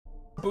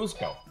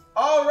Cusco.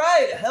 All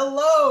right,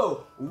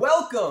 hello,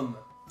 welcome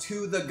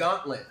to the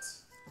Gauntlet.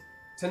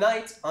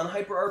 Tonight on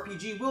Hyper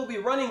RPG, we'll be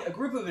running a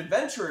group of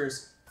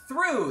adventurers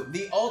through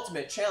the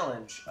ultimate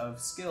challenge of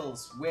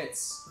skills,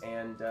 wits,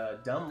 and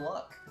dumb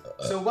luck.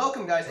 So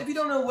welcome, guys. If you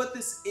don't know what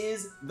this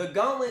is, the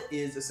Gauntlet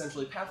is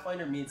essentially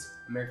Pathfinder meets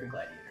American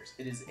Gladiators.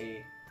 It is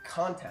a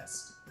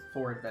contest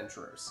for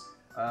adventurers.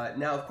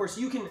 Now, of course,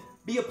 you can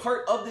be a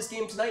part of this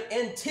game tonight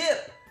and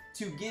tip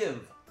to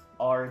give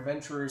our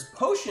adventurers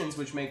potions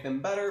which make them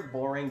better,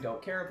 boring,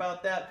 don't care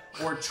about that,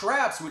 or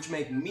traps which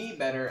make me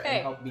better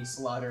and help me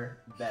slaughter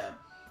them.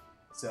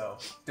 So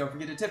don't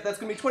forget to tip. That's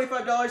going to be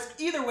 $25.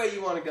 Either way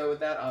you want to go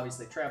with that.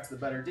 Obviously, traps the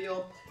better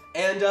deal.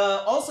 And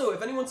also,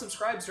 if anyone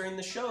subscribes during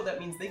the show, that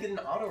means they get an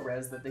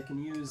auto-res that they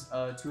can use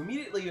to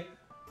immediately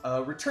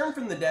return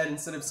from the dead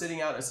instead of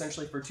sitting out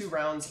essentially for 2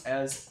 rounds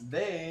as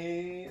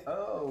they...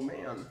 Oh,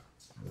 man.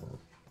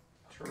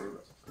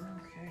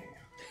 Okay.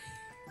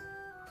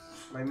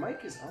 My mic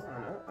is on.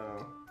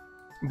 Uh-oh.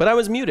 But I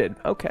was muted.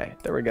 Okay,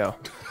 there we go.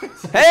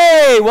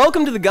 Hey,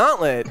 welcome to the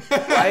Gauntlet.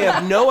 I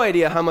have no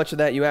idea how much of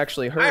that you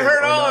actually heard. I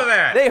heard all of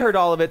that. They heard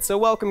all of it. So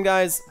welcome,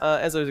 guys.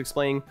 As I was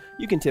explaining,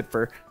 you can tip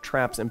for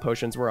traps and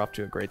potions. We're off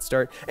to a great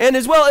start. And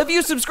as well, if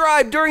you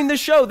subscribe during the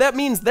show, that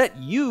means that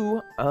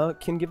you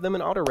can give them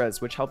an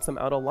auto-res, which helps them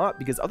out a lot,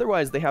 because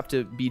otherwise they have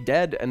to be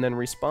dead and then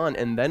respawn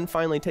and then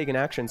finally take an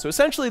action. So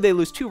essentially, they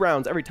lose 2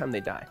 rounds every time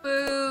they die.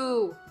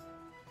 Boo!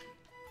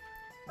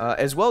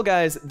 As well,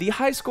 guys, the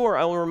high score,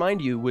 I will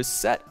remind you, was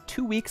set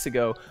 2 weeks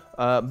ago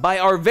by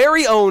our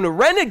very own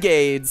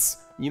Renegades.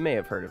 You may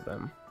have heard of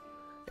them.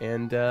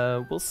 And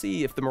we'll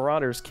see if the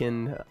Marauders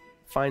can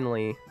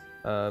finally,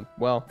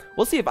 well,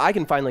 we'll see if I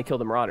can finally kill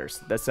the Marauders.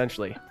 That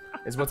essentially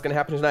is what's going to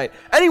happen tonight.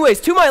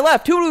 Anyways, to my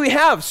left, who do we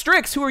have?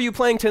 Strix, who are you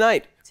playing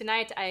tonight?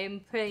 Tonight I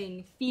am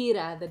playing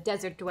Fira, the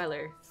Desert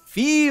Dweller.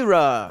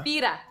 Fira.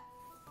 Fira.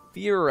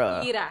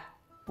 Fira. Fira.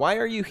 Why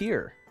are you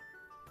here?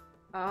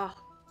 Oh,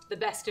 the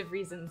best of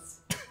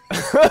reasons.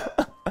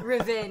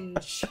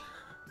 Revenge.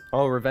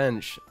 Oh,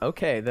 revenge.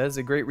 Okay, that is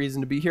a great reason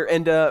to be here.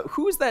 And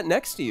who is that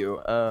next to you?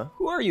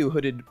 Who are you,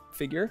 hooded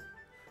figure?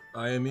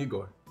 I am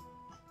Igor.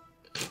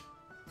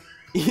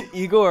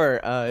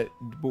 Igor,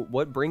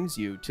 what brings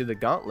you to the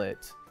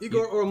Gauntlet?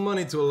 Igor owes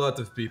money to a lot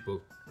of people.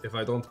 If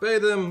I don't pay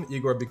them,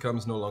 Igor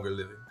becomes no longer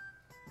living.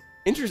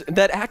 Interesting.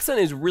 That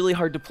accent is really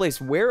hard to place.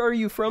 Where are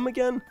you from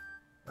again?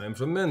 I am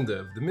from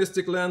Mendev, the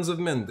mystic lands of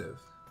Mendev.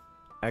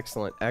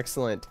 Excellent,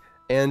 excellent.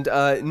 And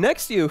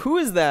next to you, who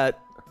is that?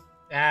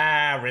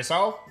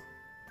 Rizzo.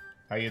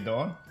 How you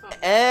doing?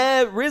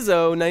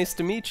 Rizzo, nice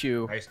to meet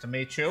you. Nice to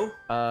meet you.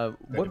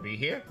 Good to be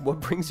here. What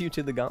brings you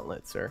to the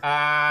Gauntlet, sir?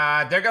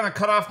 They're gonna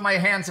cut off my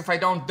hands if I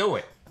don't do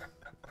it.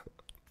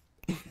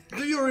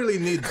 Do you really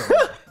need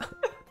them?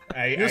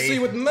 You see,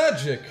 with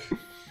magic,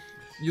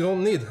 you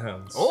don't need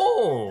hands.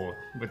 Oh,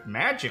 with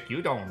magic,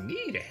 you don't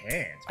need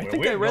hands. I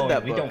think I read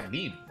that book. We don't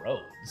need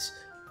roads.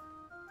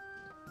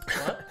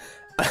 What?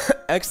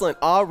 Excellent.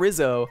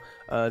 Rizzo,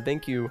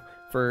 thank you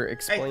for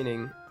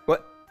explaining. Hey.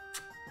 What?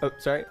 Oh,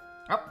 sorry.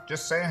 Oh,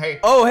 just saying hey.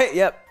 Oh, hey,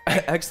 yep.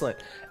 Excellent.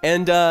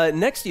 And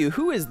next to you,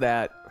 who is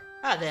that?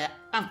 Hi there,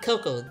 I'm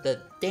Coco,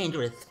 the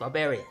dangerous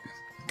barbarian.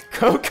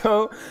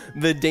 Coco,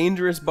 the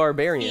dangerous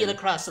barbarian. Heal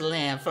across the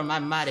land for my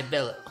mighty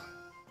billow.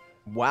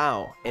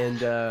 Wow.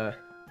 And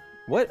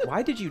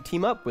why did you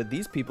team up with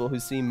these people who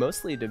seem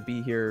mostly to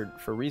be here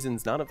for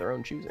reasons not of their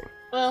own choosing?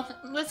 Well,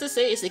 let's just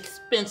say it's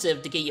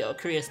expensive to get your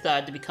career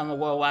started to become a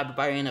worldwide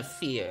barbarian of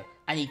fear.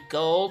 I need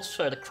gold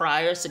for the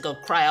criers to go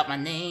cry out my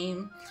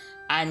name.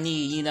 I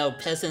need, you know,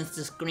 peasants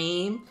to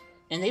scream.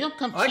 And they don't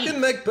come cheap. I can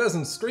make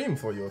peasants scream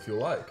for you if you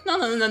like.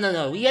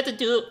 No. We have to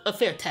do a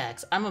fair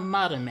tax. I'm a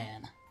modern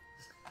man.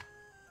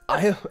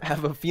 I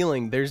have a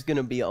feeling there's going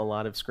to be a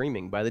lot of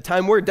screaming by the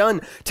time we're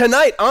done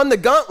tonight on the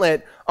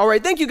Gauntlet. All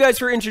right, thank you guys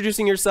for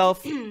introducing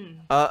yourself.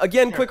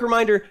 Again, quick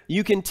reminder,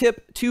 you can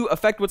tip to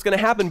affect what's going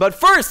to happen. But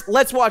first,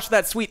 let's watch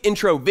that sweet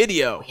intro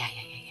video. Yeah.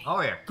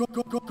 Oh, yeah.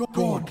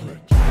 Gauntlet.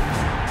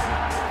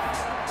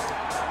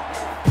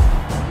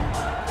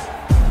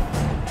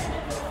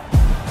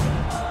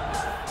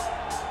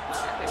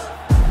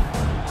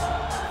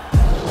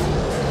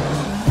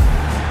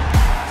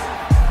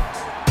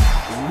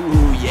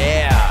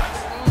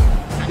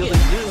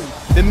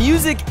 The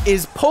music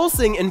is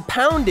pulsing and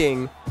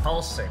pounding.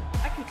 Pulsing.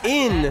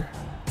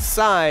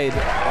 Inside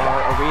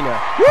our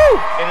arena. Woo!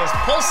 It is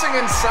pulsing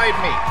inside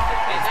me.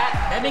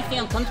 That makes me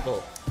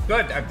uncomfortable.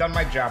 Good, I've done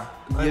my job.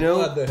 I'm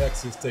glad the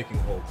hex is taking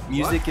hold.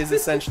 Music is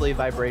essentially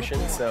vibration,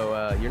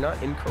 so you're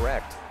not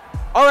incorrect.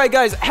 All right,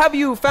 guys, have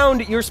you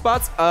found your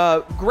spots?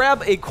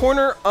 Grab a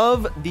corner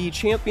of the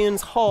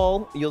Champions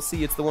Hall. You'll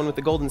see it's the one with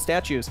the golden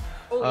statues.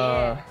 Oh,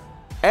 yeah.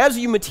 As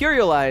you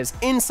materialize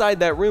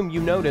inside that room,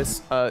 you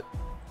notice... all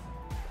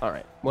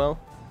right, well...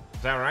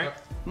 Is that right?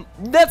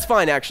 That's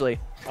fine, actually.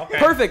 Okay.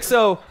 Perfect,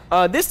 so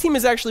this team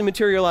is actually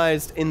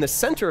materialized in the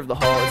center of the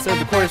hall instead of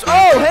the corners.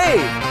 Oh, hey!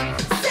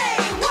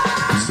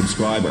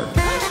 Subscriber.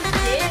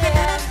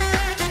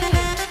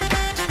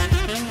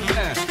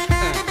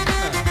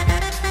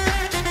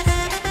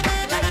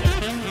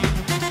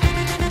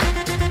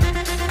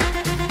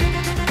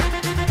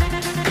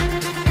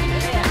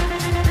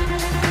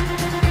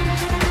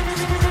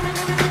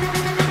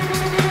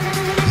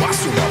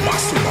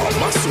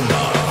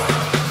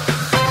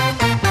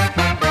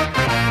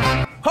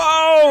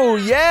 Oh,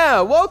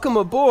 yeah. Welcome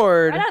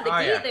aboard. Right out of the Oh,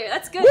 gate yeah. there.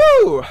 That's good.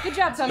 Woo! Good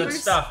job, Thumbers.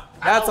 Good stuff.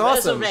 That's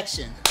awesome.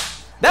 Resurrection.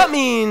 That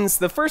means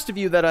the first of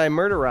you that I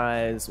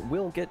murderize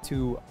will get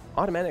to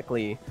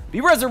automatically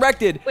be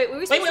resurrected. Wait, were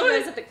we supposed to wait.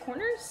 rise at the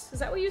corners? Is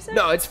that what you said?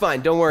 No, it's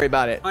fine. Don't worry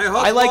about it.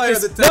 I like hotwired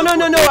this. the No. I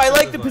teleportation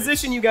like the device.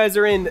 position you guys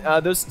are in.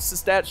 Those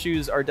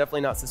statues are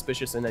definitely not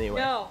suspicious in any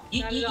way. No,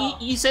 not at all.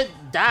 You said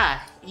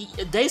die.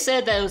 They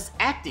said that it was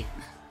acting.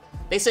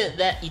 They said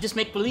that you just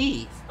make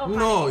believe. Oh,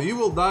 No, you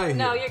will die here.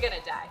 No, you're gonna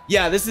die.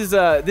 Yeah, this is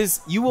this.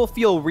 You will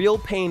feel real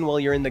pain while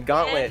you're in the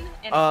gauntlet.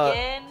 Again and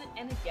again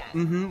and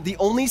again. The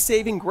only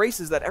saving grace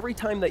is that every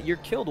time that you're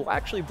killed will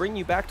actually bring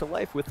you back to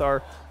life with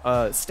our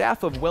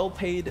staff of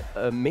well-paid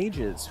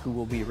mages who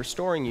will be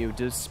restoring you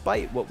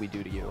despite what we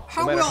do to you.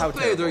 How no matter well paid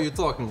terrible. are you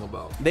talking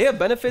about? They have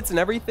benefits and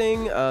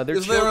everything. They're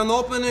Is there an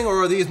opening,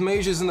 or are these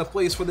mages in a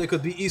place where they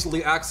could be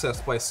easily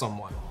accessed by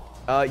someone?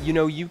 You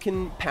know, you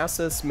can pass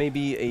us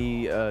maybe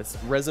a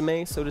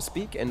resume, so to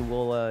speak, and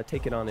we'll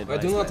take it on I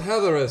advice. do not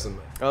have a resume.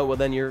 Oh, well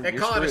then you're They you're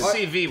call it a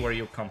screwed. CV where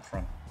you come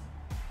from.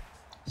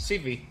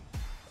 CV.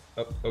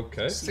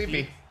 Okay.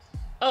 CV.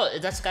 Oh,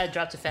 that's the guy who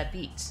dropped the fat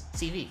beats.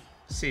 CV.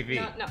 CV.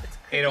 No, it's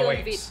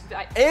 808s.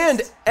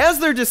 And as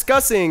they're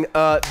discussing,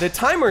 the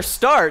timer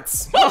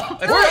starts. We're in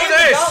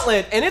the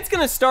gauntlet, and it's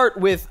going to start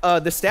with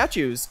the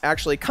statues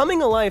actually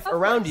coming alive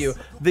around you.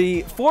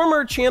 The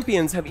former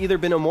champions have either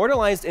been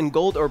immortalized in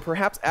gold or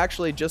perhaps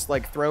actually just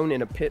like thrown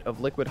in a pit of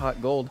liquid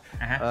hot gold.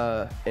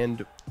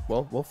 And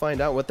well, we'll find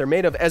out what they're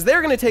made of as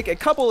they're going to take a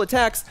couple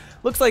attacks.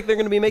 Looks like they're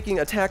going to be making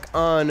attack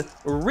on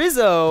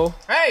Rizzo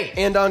Hey!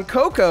 and on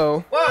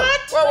Coco Whoa!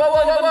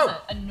 Whoa!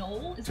 A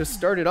knoll? to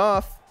start it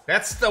off.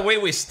 That's the way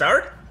we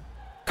start?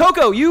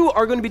 Coco, you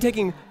are going to be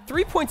taking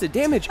 3 points of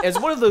damage as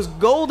one of those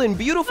golden,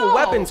 beautiful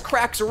weapons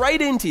cracks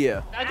right into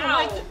you. I don't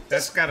like it.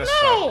 That's gotta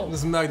suck. This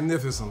is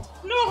magnificent.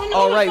 No.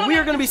 All right, we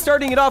are going to be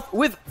starting it off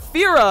with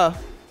Fira.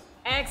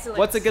 Excellent.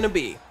 What's it going to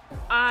be?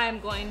 I'm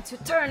going to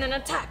turn and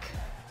attack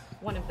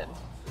one of them.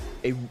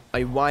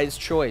 A wise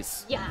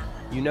choice. Yeah.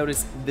 You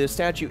notice the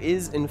statue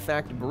is, in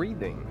fact,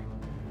 breathing.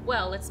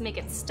 Well, let's make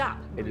it stop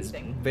It is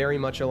breathing. very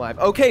much alive.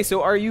 Okay,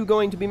 so are you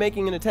going to be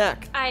making an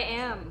attack? I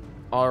am.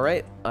 All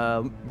right,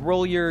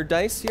 roll your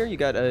dice here. You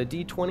got a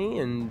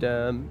d20,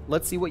 and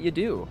let's see what you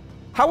do.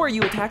 How are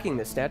you attacking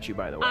this statue,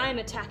 by the way? I'm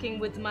attacking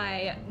with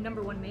my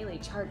 #1 melee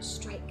charge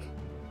strike.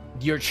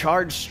 Your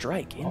charge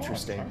strike.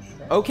 Interesting.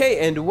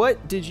 Okay, and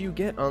what did you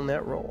get on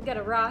that roll? Got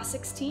a raw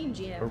 16, A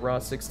GM. raw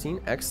 16.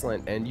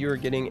 Excellent. And you're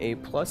getting a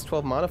plus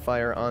 12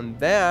 modifier on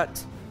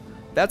that.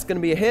 That's going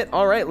to be a hit.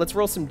 All right, let's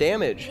roll some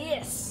damage.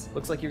 Yes.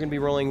 Looks like you're going to be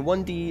rolling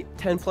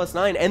 1d10 plus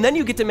 9, and then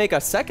you get to make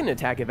a second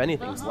attack if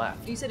anything's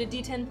left. You said a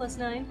D10 plus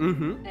 9?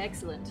 Mm-hmm.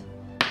 Excellent.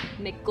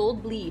 Make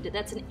gold bleed.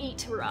 That's an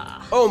 8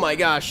 raw. Oh my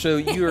gosh, so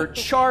your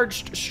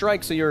charged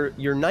strike, so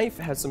your knife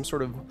has some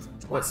sort of,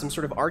 some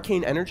sort of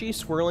arcane energy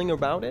swirling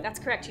about it? That's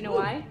correct. You know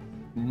why?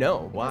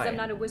 No, why? Because I'm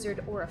not a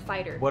wizard or a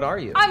fighter. What are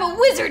you? I'm a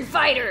wizard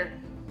fighter!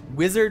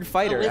 Wizard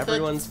fighter, wizard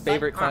everyone's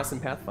favorite fighter. class in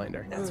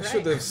Pathfinder. That's I right.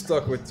 should have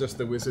stuck with just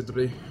the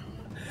wizardry.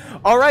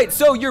 All right,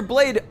 so your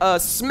blade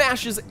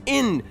smashes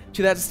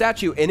into that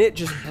statue, and it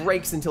just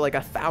breaks into like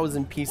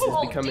 1,000 pieces,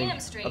 Oh, becoming damn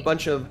straight. a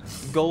bunch of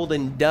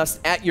golden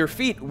dust at your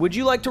feet. Would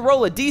you like to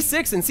roll a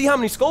d6 and see how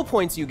many skull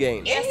points you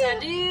gain? Yes, I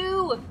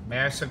do. May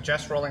I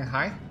suggest rolling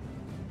high?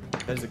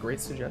 That is a great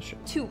suggestion.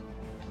 2.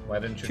 Why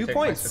didn't you 2 take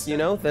my points, suggestion? you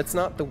know, that's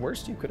not the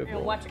worst you could have You're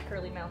gonna rolled. watch a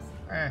curly mouth.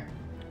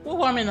 We're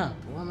warming up.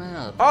 Warming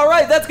up. All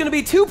right, that's going to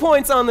be 2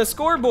 points on the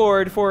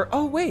scoreboard for,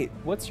 oh wait,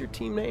 what's your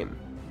team name?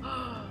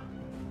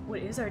 What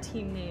is our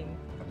team name?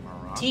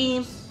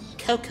 Team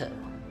Coco.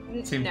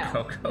 Team no,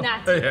 Coco.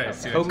 Not Team Yeah, Coco.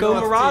 seriously. Coco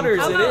Not Marauders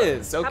How it about-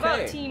 is, okay. How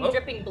about Team Oh.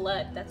 Dripping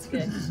Blood? That's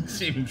good.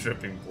 Team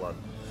dripping blood.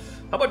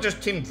 How about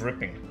just team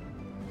dripping?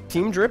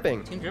 Team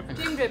Dripping. Team dripping.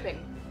 Team Dripping.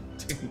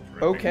 Team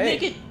dripping. Okay.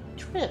 Make it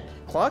drip.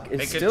 Clock is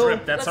Make it still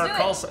drip. That's Let's our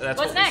do call. it. That's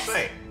What's what next? we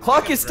say.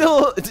 Clock is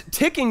still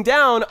ticking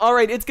down. All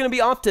right, it's going to be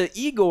off to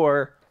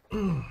Igor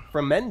from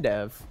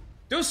Mendev.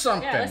 Do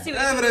something. Yeah, let's see what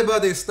you can do.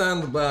 Everybody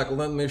stand back.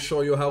 Let me show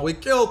you how we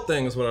kill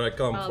things where I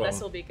come Oh, from. this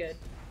will be good.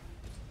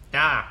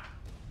 Ah.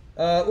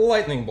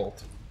 Lightning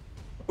bolt.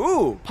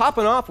 Ooh,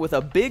 popping off with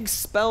a big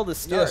spell to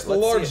start. Yes, the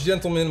Let's see large it.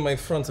 gentleman in my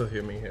front of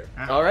me here.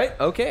 All right,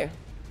 okay.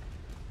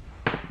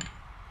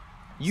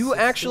 You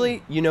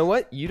actually, you know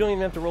what? You don't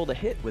even have to roll to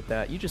hit with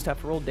that. You just have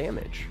to roll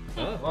damage.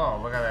 Whoa,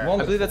 look at that. I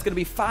believe that's going to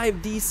be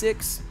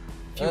 5d6.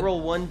 If you Uh,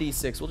 roll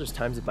 1d6, we'll just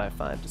times it by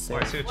 5 to Oh, save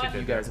I see what you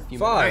did you guys a there. few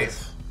Five. minutes.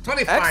 Nice.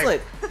 25.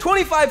 Excellent.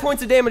 25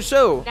 points of damage.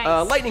 So,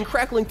 Nice. lightning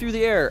crackling through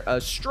the air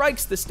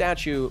strikes the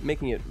statue,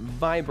 making it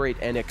vibrate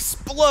and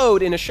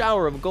explode in a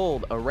shower of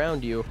gold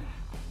around you.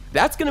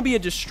 That's going to be a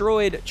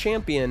destroyed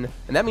champion,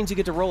 and that means you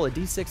get to roll a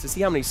d6 to see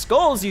how many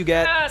skulls you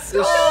get. Yes!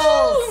 This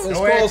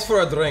Do it. calls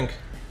for a drink.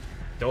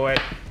 Do it.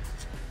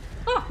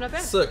 Oh, not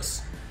bad.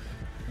 6.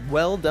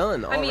 Well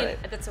done. All I mean,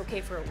 right. that's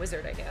okay for a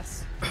wizard, I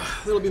guess.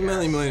 There'll be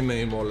many, many,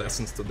 many more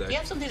lessons Do you today.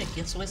 have something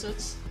against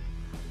wizards?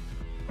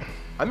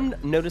 I'm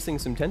noticing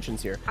some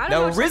tensions here. I don't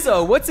Now, know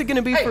Rizzo, what's it going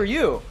to be Hey. for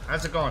you?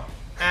 How's it going?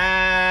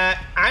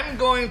 I'm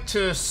going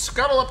to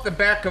scuttle up the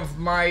back of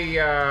my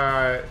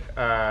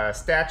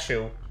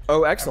statue.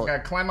 Oh, I'm excellent.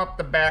 gonna climb up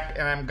the back,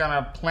 and I'm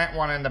gonna plant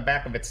one in the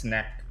back of its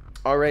neck.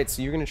 All right,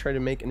 so you're going to try to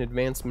make an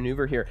advanced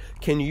maneuver here.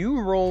 Can you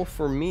roll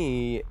for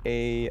me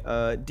a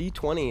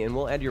d20, and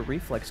we'll add your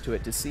reflex to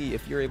it to see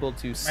if you're able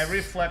to... My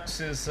reflex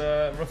is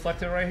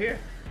reflected right here.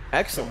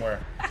 Excellent. Somewhere.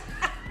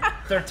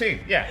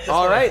 13, yeah.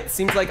 All right,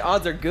 seems like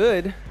odds are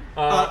good.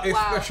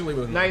 Especially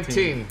with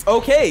 19.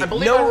 Okay, I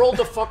believe I rolled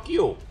a fuck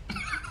you.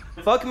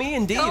 Fuck me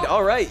indeed.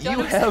 All right, Don't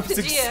you have accept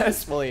the GM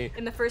successfully...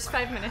 in the first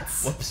 5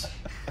 minutes. Whoops.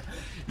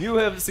 You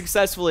have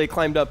successfully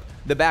climbed up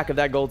the back of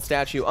that gold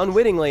statue,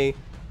 unwittingly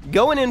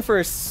going in for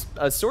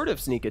a sort of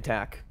sneak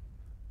attack.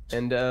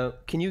 And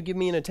can you give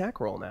me an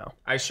attack roll now?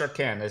 I sure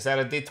can. Is that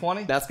a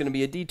d20? That's going to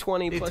be a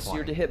d20 plus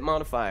your to-hit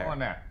modifier. On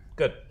that.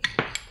 Good.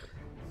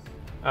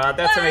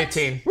 That's an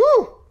 18.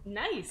 Woo!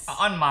 Nice.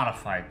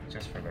 Unmodified,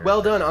 just for the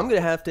Well done. I'm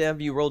going to have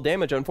you roll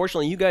damage.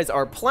 Unfortunately, you guys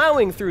are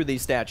plowing through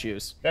these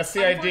statues. That's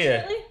the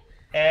idea.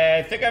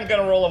 I think I'm going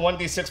to roll a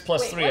 1d6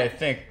 plus 3, what? I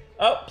think.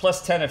 Oh,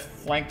 plus 10 if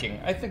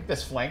flanking. I think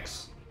this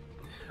flanks.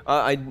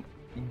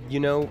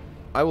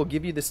 I will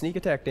give you the sneak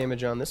attack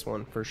damage on this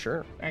one, for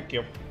sure. Thank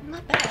you.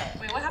 Not bad.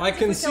 Wait, what happens I if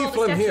can we see kill all the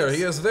Flem here. statues?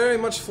 He is very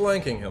much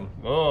flanking him.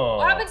 Oh.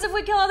 What happens if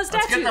we kill all the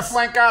statues? Let's get the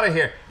flank out of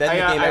here. Then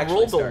the game I actually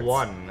rolled starts. a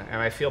 1, and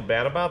I feel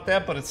bad about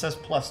that, but it says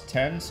plus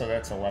 10, so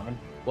that's 11.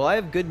 Well, I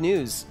have good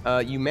news.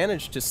 You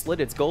managed to slit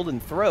its golden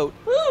throat.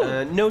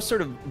 No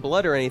sort of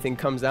blood or anything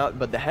comes out,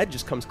 but the head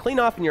just comes clean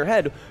off in your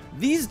head.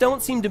 These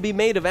don't seem to be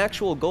made of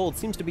actual gold.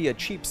 Seems to be a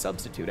cheap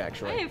substitute, I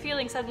actually. am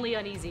feeling suddenly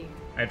uneasy.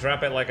 I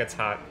drop it like it's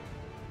hot.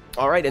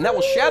 All right, and that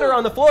will shatter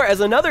on the floor as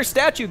another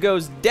statue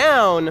goes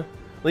down,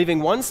 leaving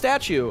one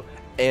statue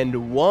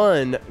and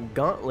one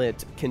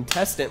gauntlet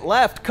contestant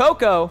left.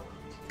 Coco,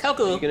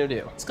 Coco what are you going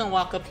to do? is gonna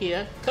walk up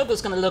here.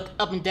 Coco's gonna look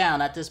up and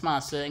down at this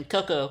monster, and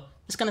Coco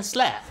is gonna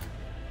slap.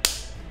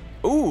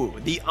 Ooh,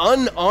 the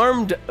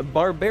unarmed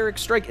barbaric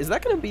strike. Is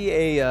that going to be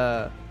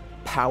a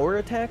power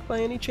attack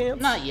by any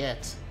chance? Not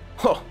yet.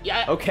 Oh,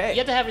 Yeah. okay. You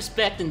have to have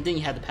respect, and then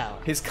you have the power.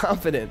 His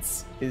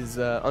confidence is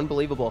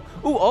unbelievable.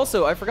 Ooh,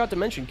 also, I forgot to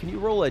mention, can you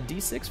roll a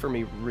d6 for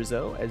me,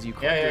 Rizzo, as you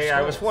collect your Yeah.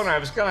 I was skulls?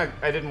 wondering.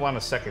 I didn't want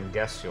to second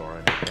guess you or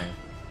anything.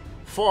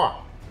 4.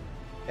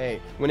 Hey,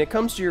 when it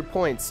comes to your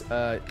points,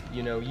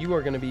 you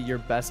are going to be your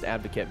best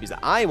advocate because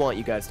I want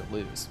you guys to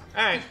lose.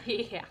 All right.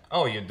 Yeah.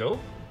 Oh, you do?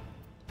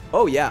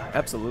 Oh, yeah,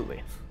 absolutely.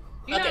 Do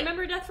you not Okay.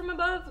 remember Death from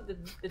Above?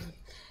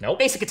 Nope.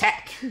 Basic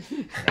attack.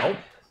 Nope.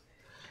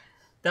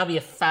 That'll be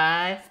a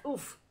 5.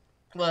 Oof.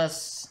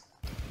 Plus,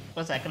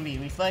 what's that gonna be?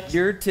 Reflex?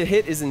 Your to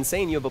hit is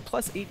insane. You have a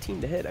plus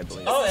 18 to hit, I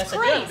believe. Oh, that's a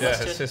Christ. good. Yeah,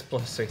 That's it good. says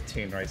plus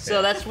 18 right there.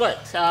 So that's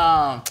what?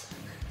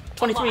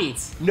 23.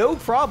 No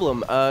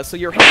problem. So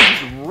your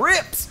hand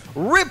just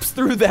rips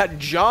through that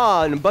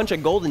jaw, and a bunch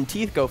of golden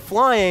teeth go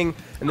flying,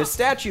 and the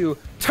statue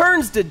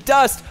turns to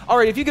dust. All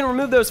right, if you can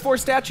remove those 4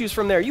 statues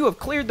from there, you have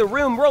cleared the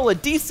room. Roll a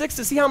d6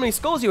 to see how many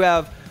skulls you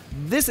have.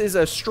 This is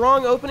a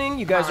strong opening.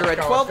 You guys Come on, are at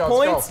let's 12 go, let's go,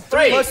 points. let's go.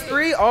 3. Plus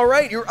 3. All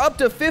right, you're up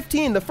to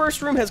 15. The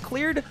first room has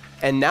cleared,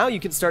 and now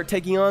you can start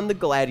taking on the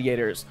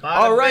gladiators.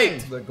 All right.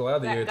 The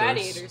gladiators.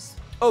 Gladiators.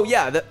 Oh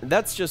yeah,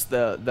 that's just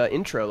the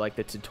intro, like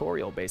the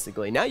tutorial,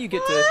 basically. Now you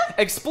get to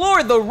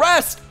explore the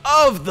rest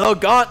of the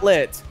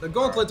gauntlet. The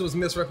gauntlet was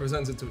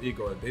misrepresented to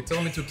Igor. They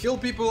told me to kill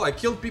people. I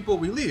killed people.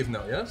 We leave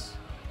now, yes?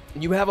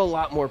 You have a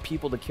lot more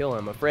people to kill,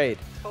 I'm afraid.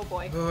 Oh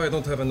boy. Oh, I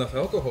don't have enough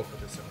alcohol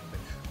for this, I don't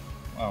think.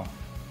 Oh.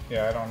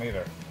 Yeah, I don't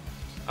either.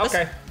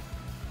 Okay.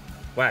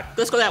 Whack.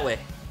 Let's go that way.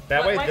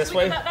 That way, Why this should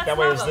we way, go that's that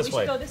way is lava. this We should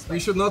way. go this way. We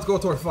should not go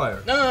toward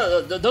fire.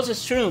 No, those are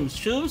shrooms.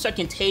 Shrooms are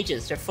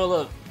contagious. They're full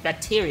of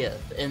bacteria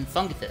and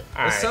fungus.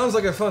 All It right. sounds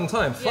like a fun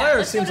time. Yeah, Fire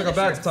let's go seems to like a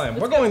the bad shrooms. time.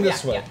 Let's We're go. going Yeah,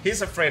 this way. yeah.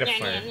 He's afraid of Yeah,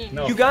 fire. yeah, yeah.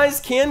 No. You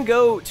guys can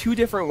go 2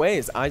 different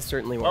ways. I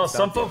certainly won't Well, stop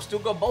some you. folks do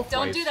go both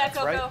Don't ways. do that,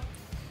 Coco. right.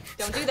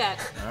 Don't do that.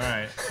 All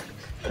right.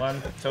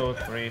 1, 2,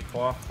 3,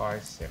 4,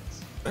 5, 6.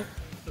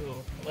 Ooh,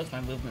 what's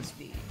my movement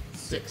speed?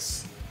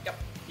 6. Yep.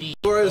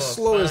 You're as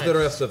slow as the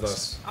rest of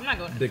us, I'm not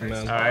going big first.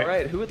 man. All right. All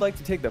right, who would like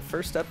to take the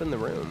first step in the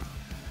room?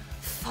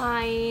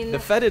 Fine. The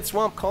fetid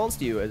swamp calls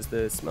to you as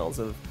the smells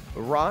of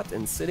rot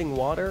and sitting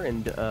water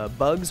and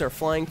bugs are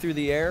flying through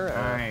the air.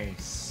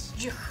 Nice.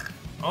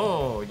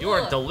 Oh, you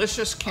are Ugh.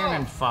 delicious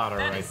cannon fodder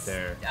That right is,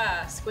 there.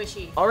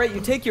 Squishy. All right,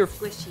 you take your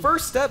Squishy.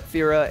 first step,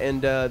 Fira,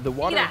 and the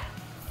water. Fira.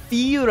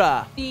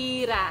 Fira.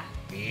 Fira.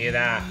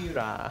 Mira.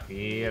 Fira.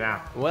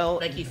 Mira. Well,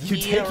 Like you you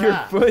feel take your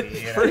up.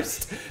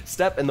 first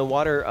step, and the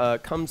water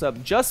comes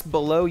up just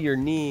below your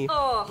knee.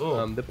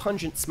 Oh. The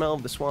pungent smell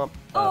of the swamp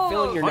Oh.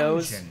 filling your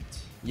nose. Pungent.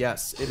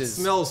 Yes, it is.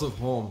 Smells of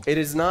home. It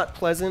is not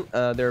pleasant.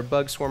 There are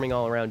bugs swarming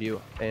all around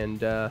you,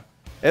 and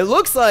it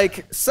looks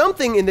like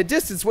something in the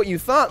distance, what you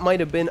thought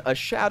might have been a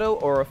shadow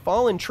or a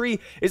fallen tree,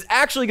 is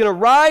actually going to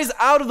rise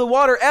out of the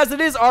water, as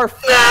it is our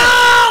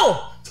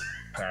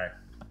Sorry.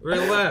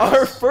 Relax.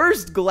 our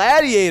first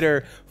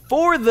gladiator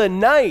for the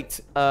night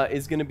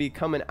is going to be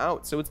coming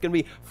out. So it's going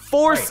to be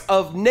Force Right.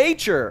 of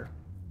Nature.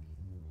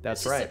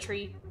 That's It's just right. a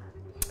tree.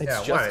 It's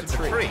Yeah, just what? a It's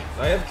tree. a tree.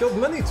 I have killed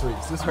many trees.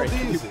 This will be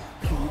Can easy.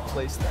 you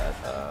place that?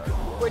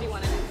 Where do you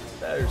want it?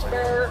 There's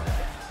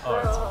Oh,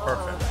 that's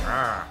perfect.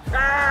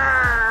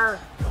 Ah.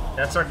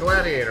 That's our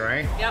gladiator,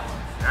 right? Yep.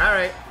 All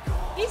right.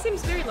 He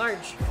seems very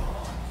large.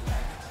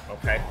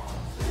 Okay.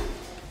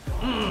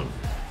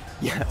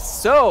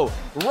 Yes. So,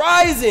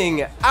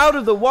 rising out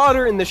of the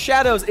water in the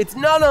shadows, it's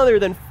none other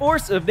than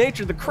Force of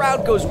Nature. The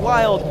crowd goes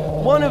wild.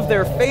 One of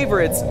their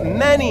favorites.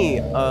 Many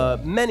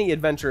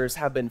adventurers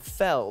have been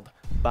felled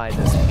by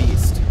this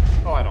beast.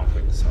 Oh, I don't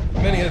think so.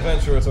 Many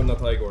adventurers are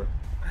not Igor.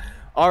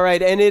 All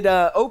right, and it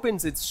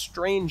opens its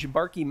strange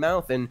barky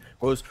mouth and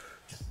goes,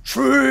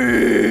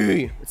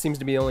 tree! It seems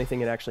to be the only thing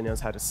it actually knows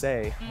how to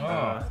say.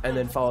 And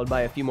then followed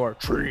by a few more,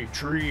 tree.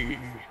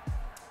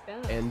 Yeah.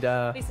 And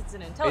At least it's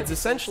an intelligence. it's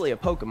essentially a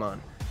Pokemon.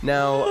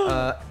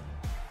 Now,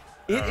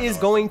 it is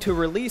going to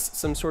release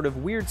some sort of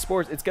weird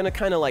spores. It's going to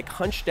kind of like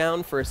hunch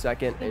down for a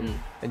second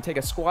and take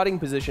a squatting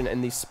position,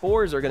 and these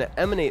spores are going to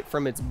emanate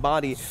from its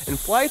body and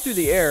fly through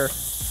the air.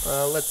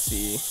 Let's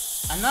see.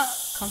 I'm not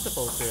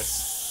comfortable with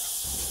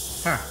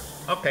this. Huh.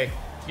 Okay.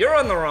 You're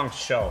on the wrong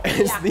show.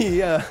 As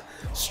the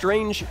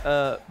strange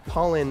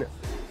pollen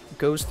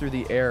goes through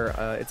the air,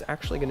 it's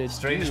actually going to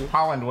Strange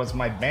Pollen was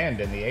my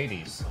band in the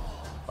 80s,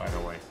 by the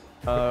way.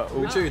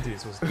 Which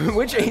 80s was this?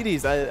 Which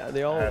 80s?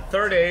 They all.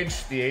 Third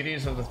Age, the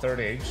 80s of the Third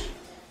Age.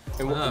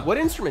 And what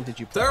instrument did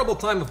you play? Terrible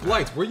Time of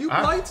Blight. Were you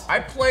Blight? I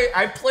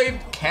played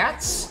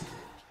cats.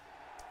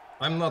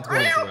 I'm not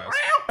going to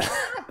ask.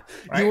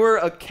 You were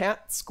a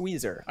cat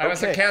squeezer. I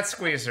was a cat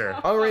squeezer.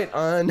 All right,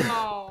 on.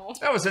 No.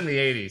 That was in the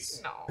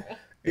 80s. No.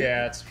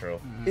 Yeah, that's true.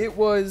 It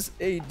was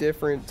a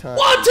different time.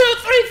 1, 2,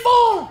 3,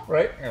 4.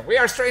 Right? Yeah, we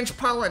are Strange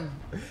Pollen.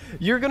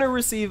 You're gonna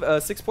receive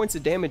 6 points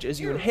of damage as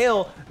you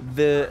inhale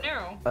the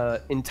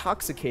Narrow.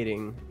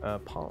 intoxicating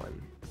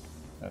pollen.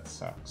 That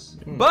sucks.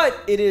 But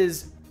it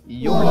is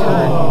your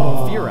turn,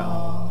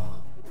 Fira.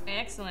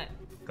 Excellent.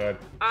 Good.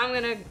 I'm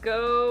gonna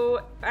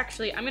go.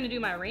 Actually, I'm gonna do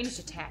my ranged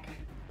attack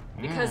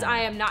because I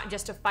am not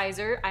just a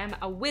Pfizer. I am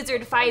a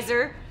wizard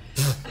Pfizer.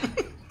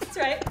 That's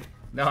right.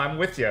 No, I'm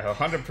with you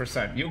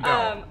 100%. You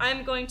go.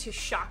 I'm going to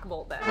shock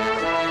bolt them.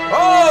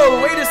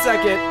 Oh, wait a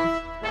second.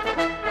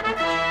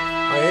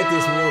 I hate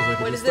this music.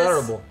 What It is is this?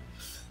 terrible.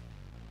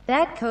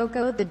 That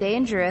Coco the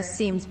Dangerous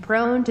seems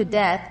prone to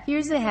death.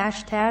 Here's a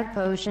hashtag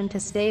potion to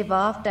stave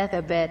off death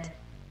a bit.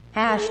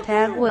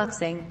 Hashtag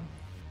wuxing.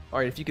 All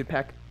right, if you could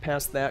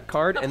pass that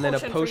card and then a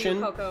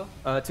potion for you, potion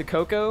Coco. to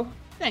Coco.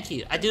 Thank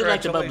you. I do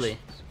like the bubbly.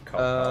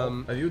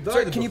 Have you died?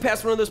 Sir, can you before?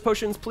 pass one of those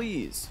potions,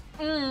 please?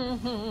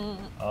 Oh,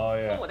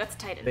 yeah. Oh, that's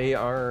tight. They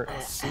are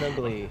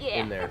snugly Yeah.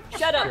 in there.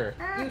 Shut up. Sure.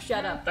 You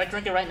shut up. Do I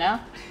drink it right now?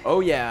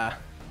 Oh, yeah.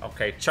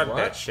 Okay, chug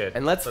that shit.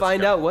 And let's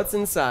find out what's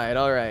inside.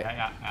 All right.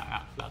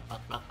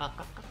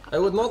 I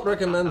would not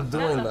recommend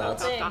doing that.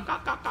 Thing.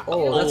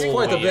 Oh, that's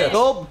quite a bit.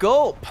 Gulp,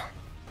 gulp.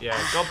 Yeah,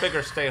 go big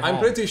or stay home. I'm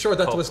pretty sure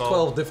that was Coco.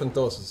 12 different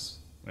doses.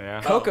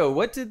 Yeah. Coco,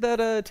 what did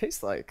that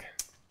taste like?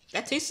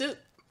 That tastes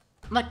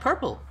like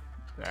purple.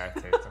 That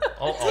tastes-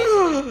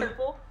 oh.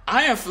 Purple.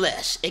 Iron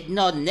Flesh.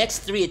 Ignore the next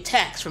 3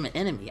 attacks from an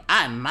enemy.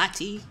 I'm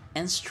mighty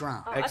and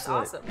strong. Oh, that's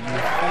Excellent. awesome.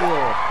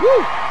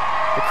 Woo!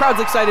 The crowd's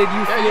excited. You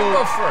Yeah, you feel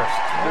go first.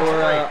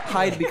 your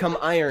hide become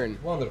iron.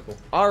 Wonderful.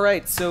 All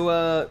right,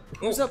 so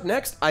who's up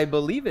next? I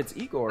believe it's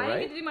Igor, I didn't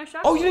right? get to do my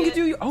shock Oh, you bolt didn't get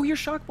yet. to do. Oh, your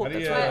shock bolt. How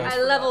do That's you, right.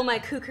 I level my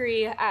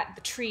kukri at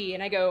the tree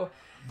and I go,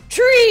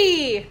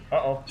 tree!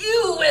 Uh-oh.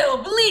 You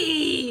will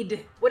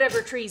bleed!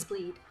 Whatever trees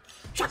bleed.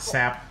 Shock bolt.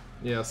 Sap.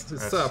 Yes,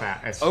 it's That's up.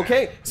 sap. That's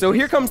Okay, so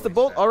here comes the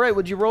bolt. Sap. All right,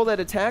 would you roll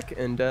that attack?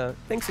 And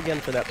thanks again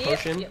for that Yep,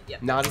 potion.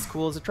 yep. Not as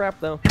cool as a trap,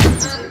 though.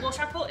 Well,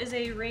 shock bolt is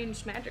a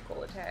ranged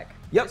magical attack.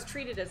 Yep. It's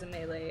treated as a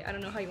melee. I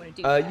don't know how you want to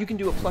do that. You can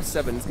do a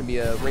 +7. It's gonna be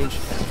a range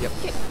attack. Yep.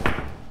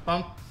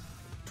 Bump.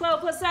 12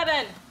 plus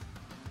 7.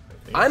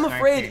 I'm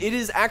afraid 19. it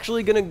is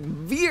actually gonna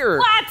veer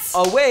What?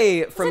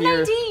 away from a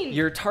 19.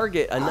 your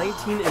target. A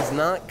 19 is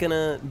not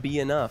gonna be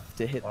enough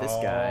to hit this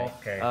guy.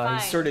 Okay. He Fine.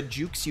 sort of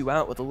jukes you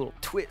out with a little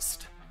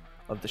twist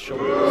of the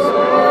shoulders.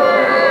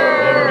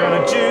 Never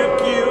gonna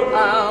juke you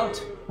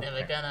out.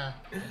 Never gonna.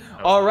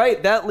 All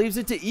right, that leaves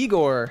it to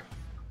Igor.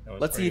 That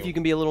was Let's see if pretty you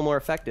can be a little more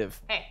effective.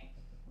 Hey.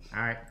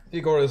 All right.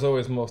 Igor is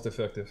always most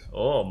effective.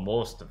 Oh,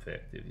 most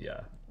effective,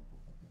 yeah.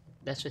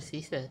 That's what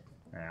he said.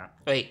 Yeah.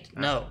 Wait,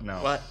 no. No.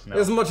 What? No.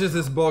 As much as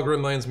this bog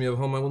reminds me of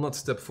home, I will not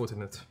step foot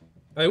in it.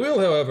 I will,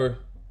 however,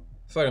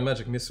 fire a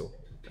magic missile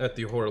at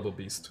the horrible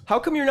beast. How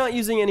come you're not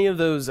using any of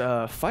those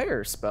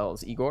fire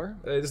spells, Igor?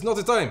 It's not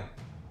the time.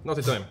 Not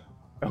the time.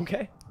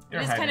 Okay.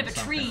 It is kind of a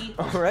tree.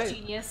 All right.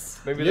 Genius.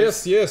 Maybe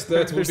Yes, yes,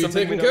 that will there's be something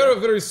we taken don't care know.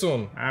 of very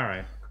soon. All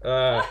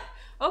right.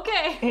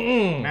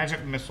 Okay.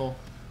 Magic missile.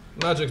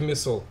 Magic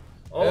missile.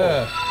 Oh.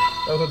 Yeah,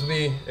 that would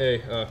be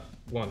a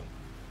 1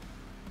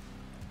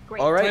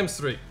 Great. All right. times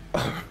 3.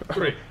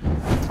 3.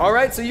 All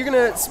right, so you're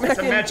gonna smack It's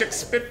a in. magic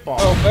spitball.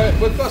 Oh,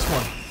 with +1.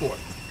 4.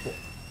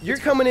 You're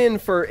coming in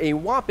for a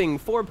whopping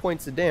 4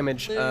 points of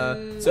damage.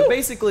 So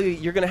basically,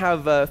 you're gonna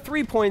have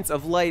 3 points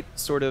of light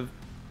sort of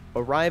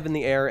arrive in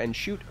the air and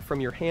shoot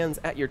from your hands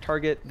at your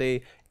target.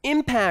 They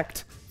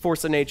impact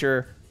Force of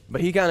Nature,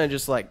 but he kind of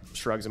just like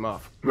shrugs him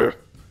off.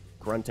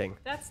 grunting.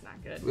 That's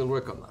not good. We'll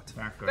work on that.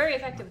 Not good. Very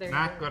effective there.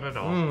 Not good at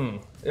all.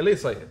 At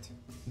least I hit.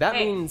 That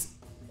Hey. means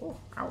Oh,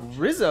 ouch.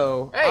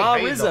 Rizzo. Hey, how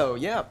you Rizzo.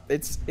 Yeah,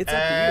 it's up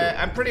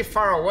to I'm pretty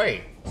far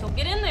away. So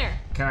get in there.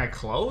 Can I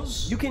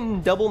close? you. You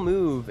can double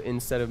move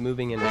instead of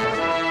moving in.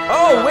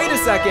 Oh, wait a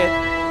second.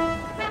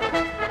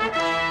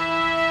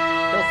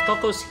 Those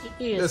Coco's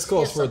here. This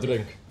calls for a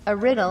drink. A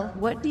riddle,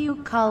 what do you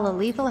call a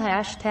lethal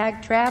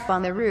hashtag trap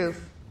on the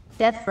roof?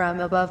 Death from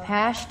above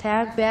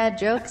hashtag bad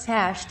jokes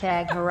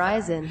hashtag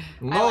horizon.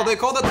 No, they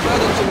call that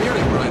bad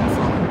engineering where I'm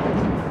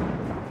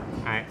from.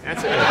 Alright,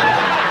 that's it.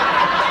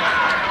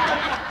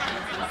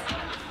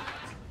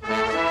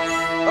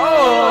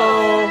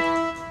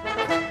 Oh!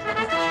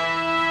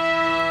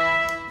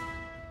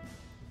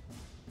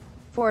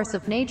 Force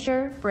of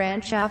nature,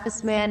 branch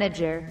office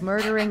manager,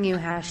 murdering you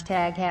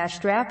hashtag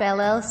hashtrap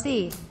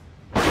LLC.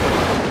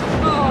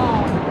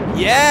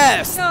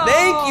 Yes! No.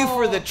 Thank you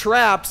for the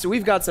traps.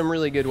 We've got some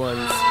really good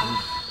ones.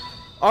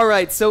 All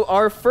right, so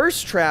our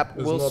first trap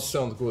Does will not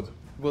sound good.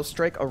 We'll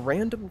strike a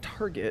random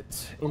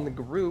target in the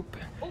group.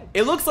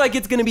 It looks like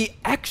it's going to be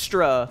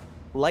extra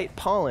light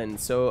pollen.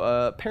 So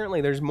apparently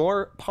there's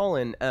more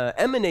pollen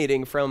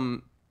emanating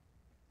from,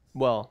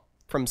 well,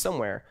 from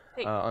somewhere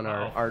on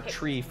our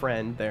tree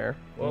friend there.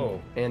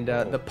 Whoa. And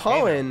the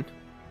pollen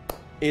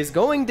is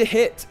going to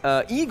hit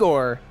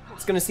Igor.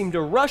 It's going to seem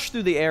to rush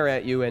through the air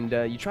at you, and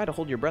you try to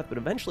hold your breath, but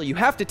eventually you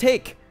have to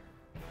take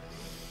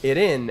it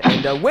in.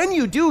 And when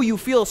you do, you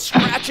feel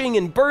scratching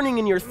and burning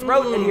in your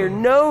throat and your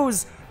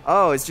nose.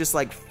 Oh, it's just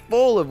like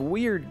full of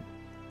weird,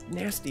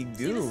 nasty goo.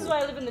 See, this is why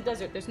I live in the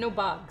desert. There's no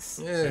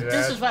bugs. Yeah.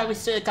 This is why we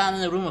should have gone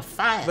in the room of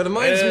fire. That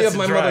reminds me of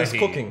my dry mother's heat.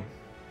 cooking.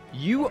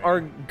 You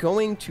are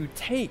going to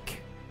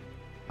take,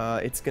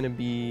 it's going to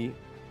be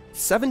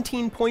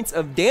 17 points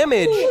of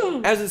damage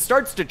as it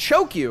starts to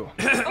choke you.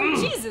 Oh,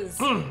 Jesus.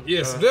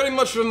 Yes, very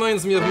much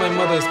reminds me of my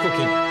mother's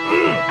cooking.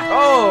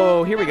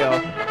 Oh, here we go. Oh,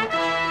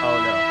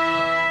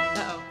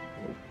 no. Uh-oh.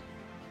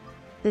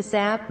 The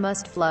sap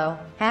must flow.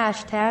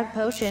 Hashtag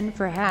potion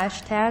for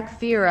hashtag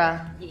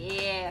Fira.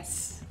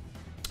 Yes.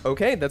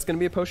 Okay, that's going to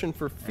be a potion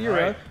for Fira.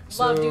 Alright.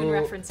 Love doing So,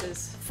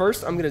 references.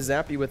 First, I'm going to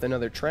zap you with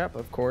another trap,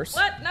 of course.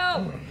 What?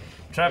 No.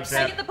 Trap Can I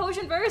zap. get the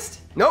potion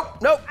first? Nope.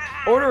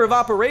 Order of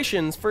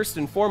operations, first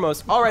and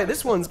foremost. All right,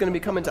 this one's going to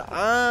be coming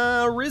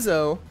to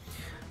Rizzo.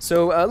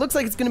 So it looks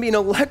like it's going to be an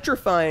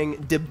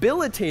electrifying,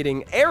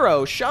 debilitating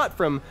arrow shot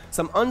from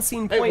some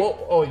unseen Hey, point.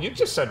 whoa, oh, you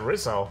just said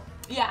Rizzo.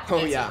 Yeah.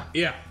 Oh, yeah.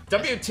 Yeah.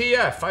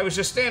 WTF, I was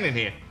just standing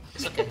here.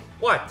 It's okay.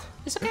 What?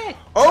 It's okay.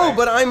 Oh,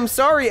 but I'm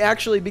sorry,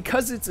 actually,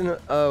 because it's an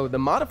the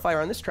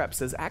modifier on this trap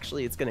says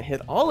actually it's gonna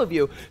hit all of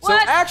you. So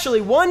What? actually,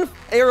 one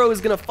arrow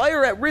is gonna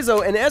fire at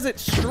Rizzo, and as it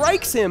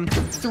strikes him,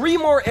 3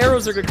 more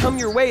arrows are gonna come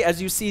your way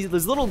as you see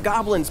these little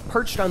goblins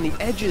perched on the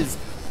edges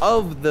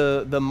of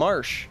the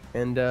marsh,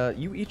 and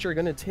you each are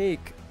gonna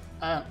take.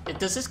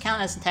 Does this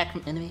count as attack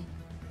from enemy?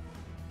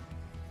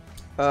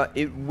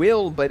 It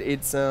will, but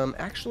it's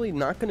actually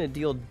not going to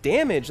deal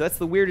damage. That's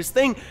the weirdest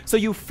thing. So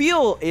you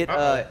feel it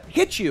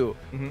hit you,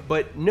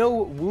 but no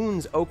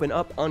wounds open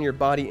up on your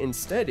body.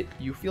 Instead,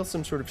 you feel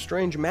some sort of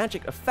strange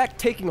magic effect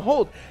taking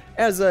hold,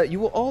 as you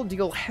will all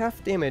deal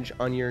half damage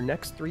on your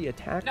next 3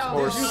 attacks. No.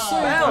 Or Did you say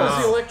that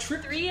was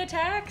electric? 3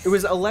 attacks? it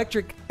was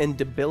electric and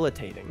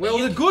debilitating. Well,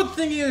 the good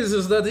thing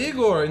is that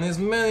Igor, in his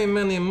many,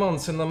 many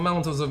months in the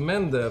mountains of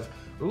Mendev,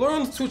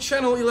 learned to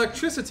channel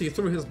electricity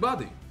through his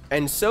body.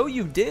 And so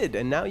you did,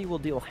 and now you will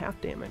deal half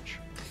damage.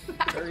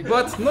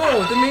 But no,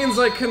 that means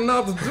I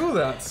cannot do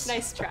that.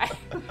 Nice try.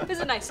 It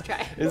was a nice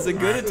try. It's a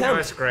good That attempt.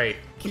 was great.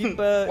 Keep,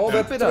 All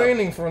keep that it up.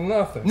 training for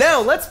nothing.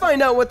 Now, let's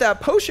find out what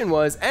that potion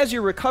was. As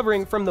you're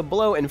recovering from the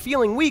blow and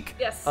feeling weak,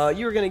 Yes.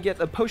 you're going to get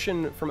a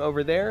potion from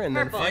over there. And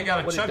Purple. then I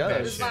gotta what it chug that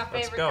does. This is my shit.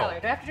 Let's favorite go. color.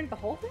 Do I have to drink the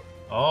whole thing?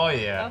 Oh,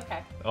 yeah. Okay.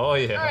 Oh,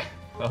 yeah. Alright.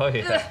 Oh,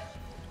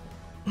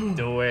 yeah.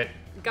 Do it.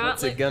 Gauntlet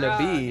What's it going to grog.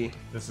 be?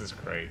 This is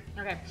great.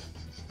 Okay.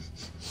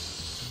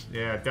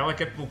 Yeah,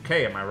 delicate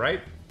bouquet, am I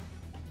right?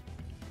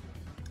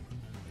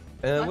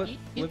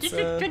 You just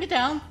drink it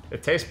down.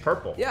 It tastes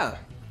purple. Yeah.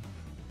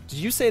 Did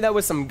you say that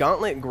was some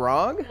Gauntlet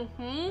grog?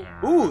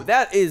 Mm-hmm. Ooh,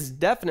 that is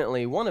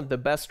definitely one of the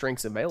best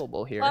drinks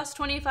available here. Plus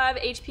 25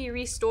 HP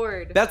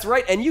restored. That's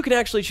right, and you can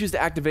actually choose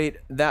to activate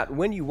that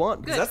when you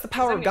want, because Good, that's the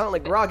power 'cause of I'm gonna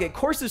Gauntlet keep it. grog. It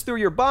courses through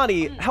your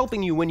body,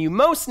 helping you when you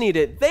most need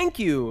it. Thank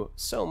you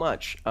so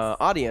much,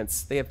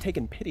 audience. They have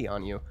taken pity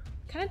on you.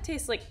 Kind of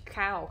tastes like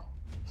cow.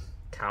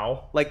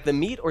 Cow? Like the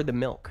meat or the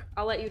milk?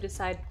 I'll let you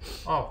decide.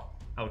 Oh,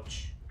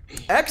 ouch.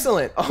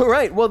 Excellent. All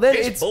right. Well, then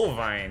Tastes it's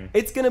bovine.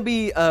 going to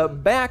be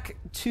back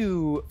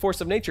to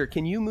Force of Nature.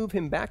 Can you move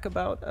him back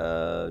about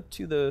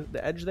to the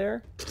edge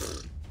there?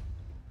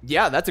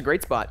 Yeah, that's a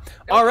great spot.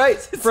 All right.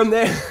 From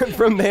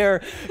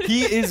there,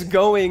 he is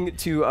going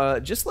to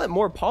just let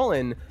more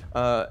pollen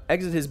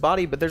exit his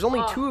body. But there's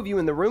only 2 of you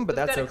in the room, but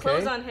We've that's got okay.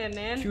 clothes on him,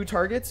 man. 2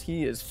 targets.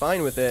 He is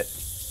fine with it.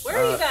 Where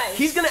are you guys?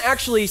 He's gonna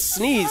actually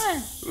sneeze.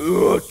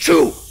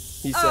 Chew.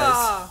 He says.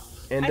 Ah,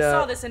 And I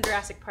saw this in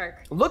Jurassic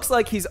Park. looks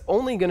like he's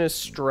only gonna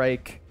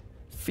strike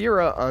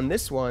Fira on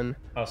this one.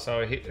 Oh,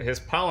 so his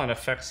pollen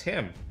affects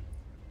him.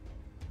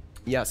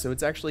 Yeah, so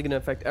it's actually going to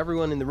affect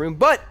everyone in the room.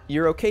 But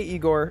you're okay,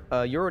 Igor.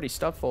 You're already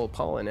stuffed full of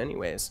pollen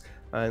anyways.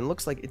 And it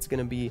looks like it's going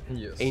to be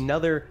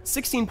another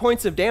 16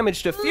 points of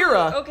damage to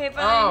Fira. Okay,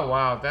 fine. Oh,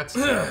 wow, that's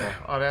terrible.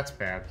 Oh, that's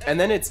bad. And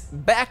then it's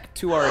back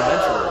to our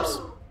adventurers.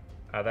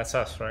 That's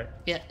us, right?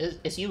 Yeah,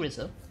 it's you,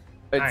 Rizzo.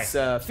 It's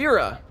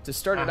Fira. To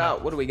start it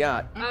out, what do we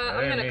got?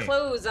 I'm going to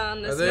close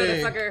on this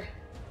motherfucker.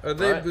 Are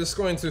they just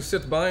going to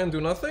sit by and do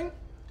nothing?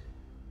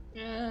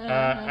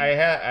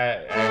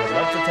 I would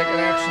love to take an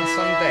action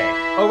someday.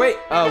 Oh, wait.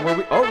 Were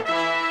we... Oh.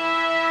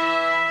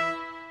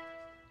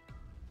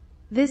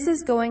 This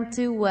is going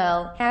too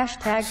well.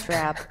 Hashtag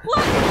trap.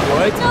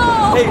 What?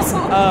 No!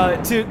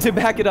 Hey, to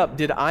back it up,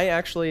 did I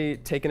actually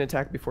take an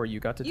attack before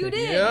you got to take it? You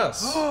did.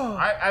 Yes.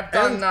 I've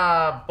done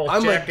both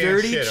I'm Jack a and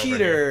dirty shit over here.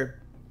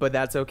 cheater, but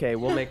that's okay.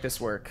 We'll make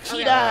this work.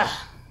 Cheetah!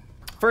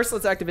 First,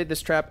 let's activate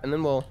this trap, and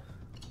then we'll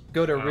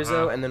go to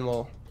Rizzo, and then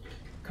we'll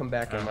come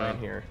back in line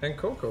here. And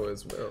Coco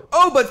as well.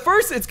 Oh, but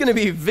first it's going to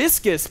be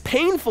viscous,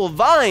 painful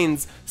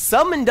vines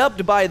summoned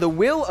up by the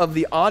will of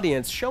the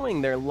audience,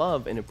 showing their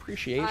love and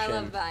appreciation I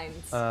love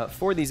vines.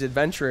 for these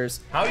adventurers.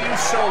 How you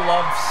show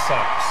love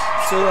sucks.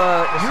 So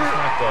This is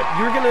not good.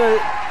 you're going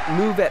to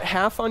move at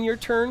half on your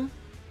turn,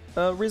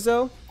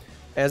 Rizzo,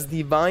 as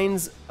the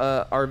vines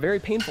are very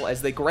painful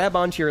as they grab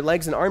onto your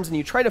legs and arms, and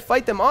you try to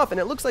fight them off, and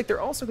it looks like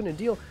they're also going to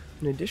deal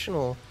an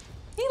additional...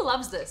 He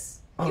loves this.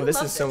 Oh, You this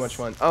love is so much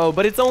fun. Oh,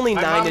 but it's only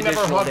My 9 mom never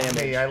additional hugged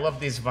damage. me. I love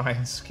these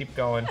vines. Keep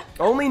going.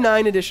 Only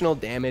 9 additional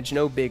damage,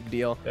 no big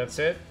deal. That's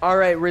it? All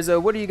right, Rizzo,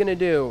 what are you gonna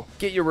do?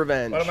 Get your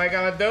revenge. What am I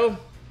gonna do?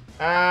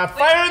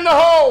 Fire in the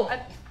hole!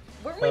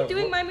 Weren't we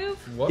doing my move?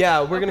 What? Yeah,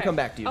 we're gonna Okay. come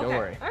back to you. Okay. Don't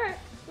worry. All right.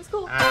 That's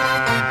cool.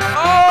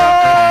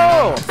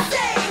 Oh!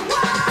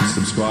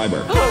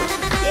 Subscriber. Yeah.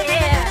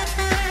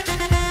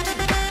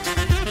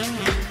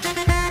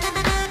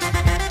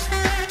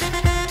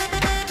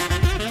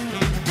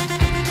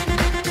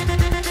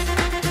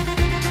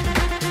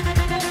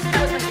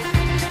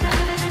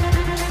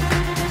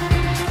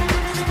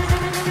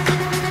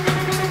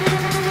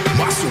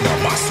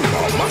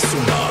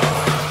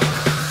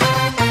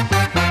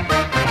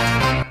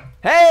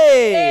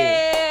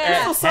 Hey!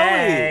 Crystal Sully!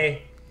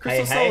 Hey!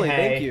 Crystal Hey, Sully, hey,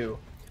 thank hey. you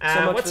so much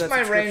for What's that my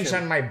range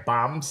subscription. on my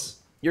bombs?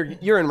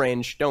 You're in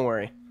range. Don't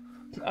worry.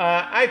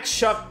 I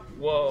chuck.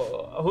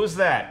 Whoa, who's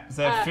that? Is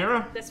that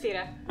Fira? That's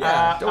Fira.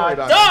 Yeah, don't worry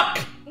about Duck!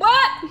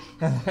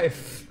 What?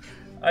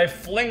 I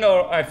fling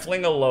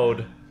a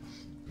load.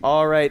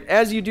 All right,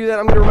 as you do that,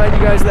 I'm going to remind you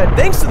guys that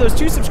thanks to those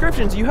 2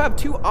 subscriptions, you have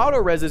 2 auto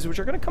reses, which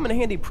are going to come in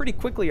handy pretty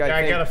quickly, I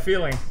I think. got a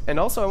feeling. And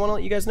also, I want to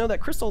let you guys know that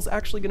Crystal's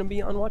actually going to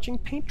be on watching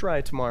paint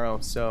dry tomorrow,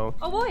 so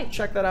Oh boy.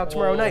 check that out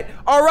tomorrow night.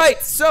 All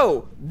right,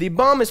 so the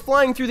bomb is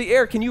flying through the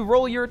air. Can you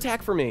roll your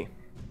attack for me?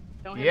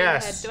 Don't hit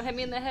Yes.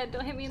 me in the head.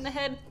 Don't hit me in the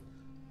head. Don't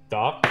hit me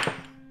in the head.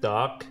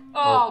 Duck.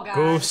 Oh, God.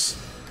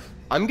 Goose.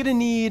 I'm going to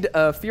need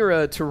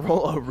Fira to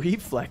roll a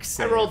reflex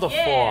I save. rolled a 4.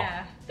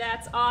 Yeah.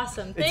 That's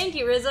awesome. Thank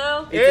you,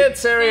 Rizzo.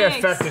 It's area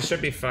Thanks. effect. It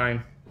should be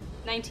fine.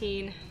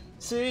 19.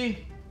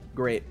 See?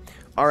 Great.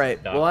 All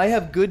right. Duck. Well, I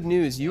have good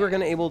news. You are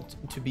going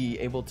to be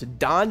able to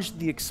dodge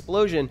the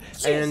explosion,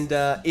 and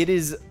it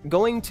is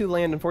going to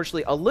land,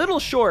 unfortunately, a little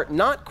short,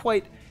 not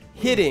quite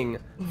hitting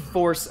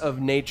Force of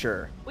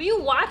Nature. Will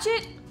you watch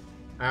it?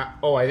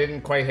 Oh, I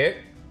didn't quite hit?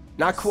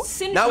 Not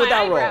Singe not with my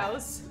that roll.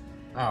 eyebrows.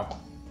 Oh.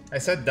 I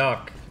said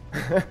duck.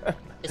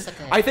 It's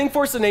okay. I think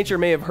Force of Nature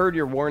may have heard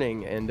your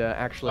warning and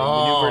actually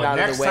Oh, maneuvered out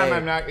next of the way. time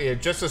I'm not. Yeah,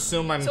 just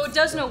assume I'm. So it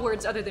does know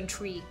words other than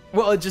tree.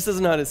 Well, it just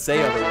doesn't know how to say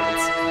other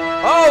words.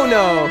 Oh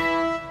no!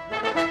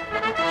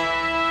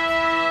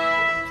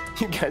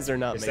 You guys are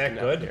not Is making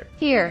that out good? here.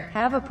 Here,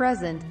 have a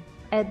present.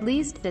 At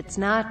least it's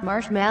not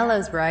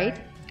marshmallows,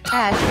 right?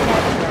 Hashtag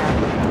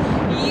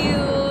You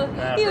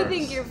hurts.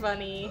 think you're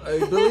funny. I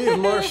believe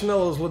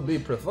marshmallows would be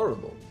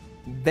preferable.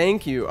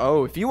 Thank you.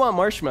 Oh, if you want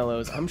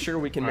marshmallows, I'm sure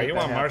we can Oh, make you that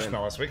want happen.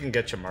 marshmallows? We can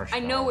get you I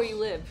marshmallows. know where you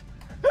live.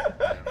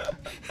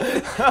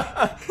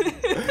 Oh,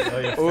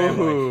 your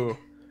family. Ooh.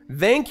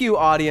 Thank you,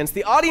 audience.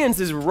 The audience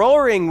is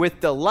roaring with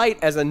delight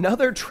as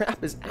another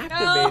trap is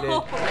activated.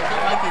 Oh,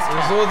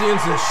 This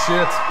audience is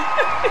shit.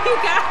 you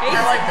guys. I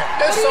like that.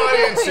 This What are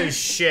you audience doing? is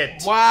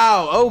shit.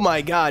 Wow. Oh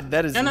my God.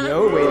 That is No, no,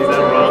 no no. way to Is that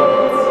do it.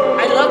 wrong?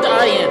 I love the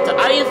audience. The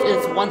audience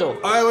is wonderful.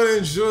 I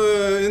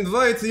will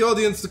invite the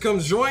audience to come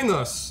join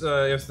us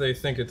if they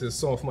think it is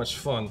so much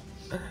fun.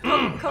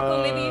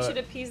 Coco, maybe you should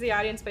appease the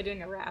audience by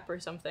doing a rap or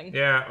something.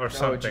 Yeah, or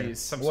something. jeez.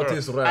 Some What sort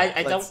is of- rap?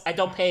 I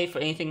don't pay for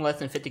anything less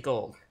than 50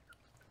 gold.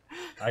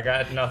 I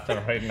got nothing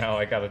right now.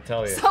 I gotta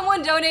tell you.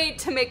 Someone donate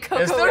to make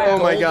Coco Is there rap. Oh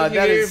my gold God. in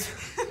That here? is.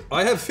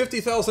 I have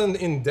 50,000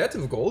 in debt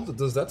of gold.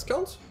 Does that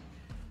count?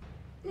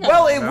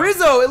 Well,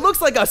 Rizzo, it looks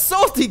like a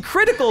salty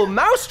critical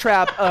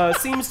mousetrap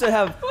seems to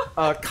have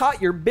caught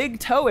your big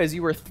toe as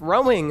you were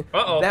throwing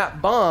Uh-oh.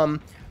 that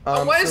bomb.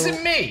 Why is so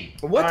it me?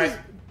 What All does? right.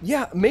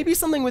 Yeah, maybe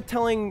something with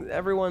telling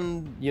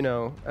everyone, you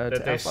know, That to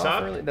they F off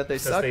suck? early, that they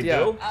 'Cause suck. they Yeah.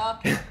 do? All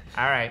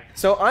right.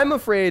 So I'm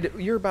afraid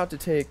you're about to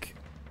take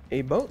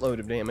a boatload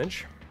of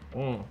damage.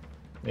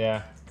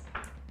 Yeah.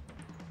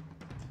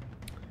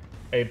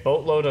 A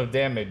boatload of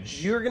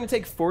damage. You're gonna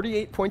take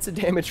 48 points of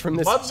damage from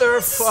this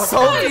Motherfucker.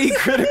 salty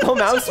critical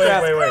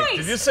mousetrap. Wait.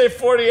 Did you say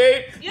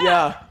 48?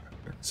 Yeah.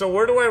 So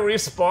where do I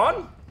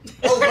respawn?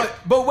 Oh,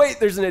 but wait,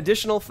 there's an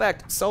additional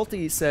effect.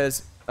 Salty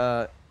says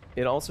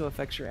it also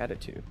affects your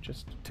attitude,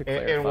 just to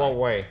clarify. In what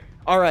way?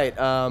 All right.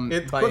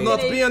 It could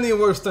not be any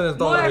worse than it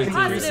More already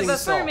positive,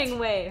 is. affirming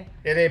way.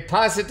 In a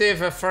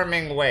positive,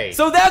 affirming way.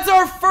 So that's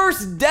our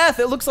first death.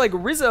 It looks like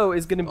Rizzo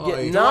is gonna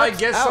get knocked Do I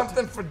get out.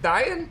 something for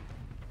dying?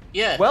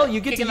 Yeah. Well,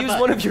 you get to use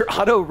one of your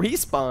auto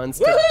respawns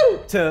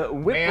to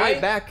whip May right I?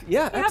 back. Yeah,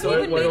 You haven't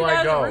absolutely. even Where made do it I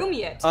out of go? the room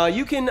yet.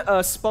 You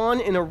can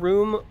spawn in a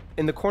room,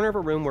 in the corner of a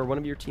room where one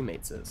of your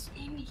teammates is.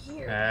 In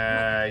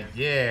here.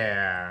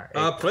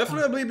 Yeah.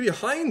 Preferably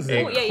behind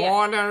them. Oh, yeah.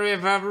 Corner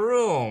of a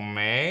room,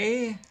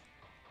 eh?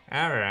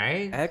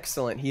 Alright.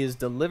 Excellent. He has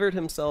delivered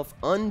himself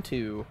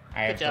unto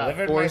I have Good job.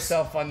 delivered Force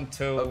myself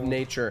unto... of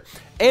nature.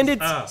 And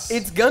Us.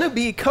 it's gonna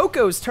be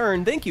Coco's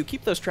turn. Thank you.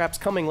 Keep those traps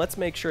coming. Let's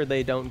make sure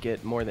they don't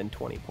get more than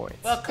 20 points.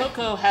 Well,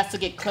 Coco has to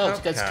get close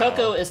because Coco.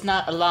 Coco is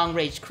not a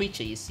long-range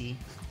creature. You see.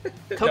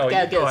 Coco No, you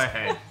gotta go get.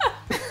 ahead.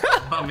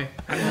 Mommy.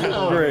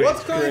 Great. What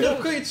kind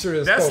of creature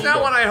is That's Coco?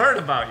 not what I heard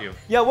about you.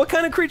 Yeah, what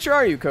kind of creature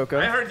are you, Coco?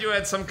 I heard you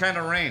had some kind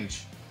of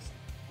range.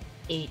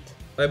 8,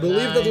 I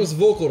believe that was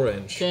vocal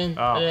range. 10,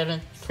 Oh.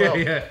 11, 12.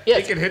 Yeah, Yes.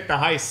 he can hit the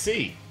high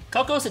C.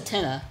 Coco's a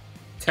tenor.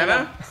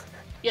 Tenor?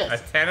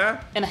 Yes. A tenor?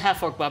 And a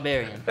half-orc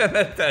barbarian.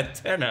 A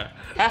tenor.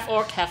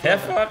 Half-orc, half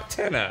Half elf. up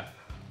tenor.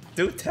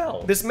 Do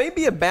tell. This may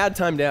be a bad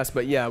time to ask,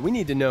 but yeah, we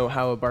need to know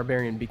how a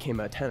barbarian became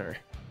a tenor.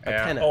 A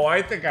Yeah. tenor. Oh,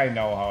 I think I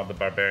know how the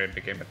barbarian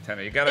became a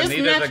tenor. You got a It's knee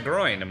to the nat-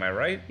 groin, am I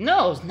right?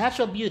 No, it's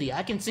natural beauty.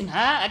 I can sing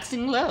high, I can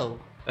sing low.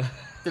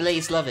 The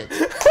ladies love it.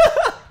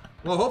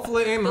 Well,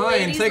 hopefully aim The high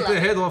and ladies take the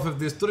love head off of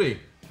this tree.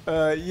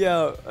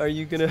 Yeah. Are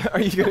you gonna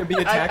be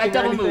attacking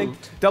double or anything?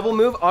 moved. Double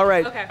move. All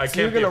right. Okay. I So can't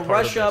you're be a gonna part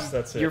of rush this, up.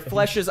 that's it. Your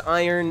flesh is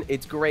iron.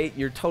 It's great.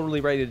 You're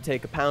totally ready to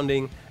take a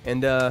pounding,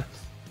 and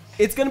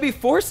it's gonna be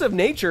force of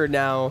nature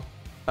now,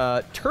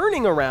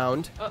 turning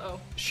around,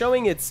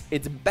 showing its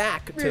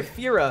back to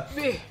Fira,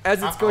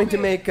 as it's going to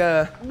make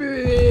 2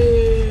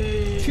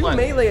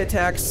 melee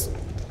attacks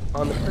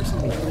on the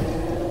person behind.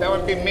 That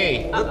would be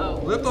me.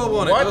 Little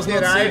one, it What does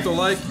did not I seem to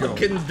like you.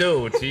 fucking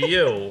do to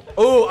you?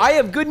 Oh, I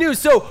have good news.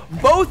 So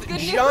both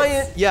news.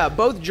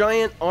 both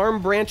giant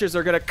arm branches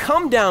are gonna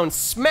come down,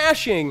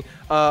 smashing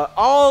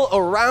all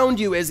around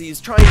you as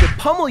he's trying to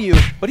pummel you,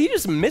 but he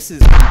just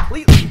misses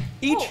completely.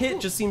 Each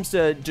hit just seems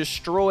to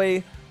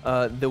destroy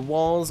the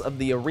walls of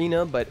the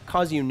arena, but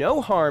cause you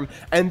no harm.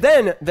 And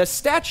then the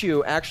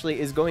statue actually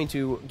is going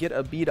to get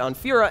a bead on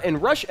Fira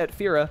and rush at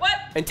Fira What?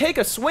 and take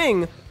a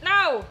swing.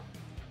 No!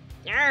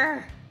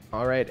 Yarr.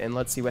 All right, and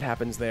let's see what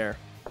happens there.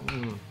 So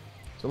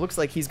it looks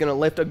like he's gonna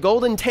lift a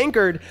golden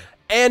tankard,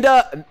 and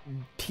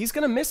he's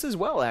gonna miss as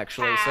well,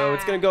 actually. So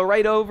it's gonna go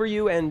right over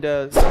you, and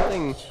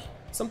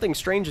something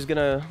strange is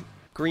gonna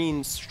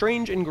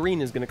strange and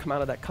green is gonna come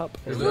out of that cup.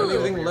 Is there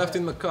anything left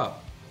in the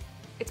cup?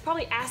 It's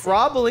probably acid.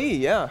 Probably,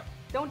 yeah.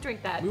 Don't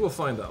drink that. We will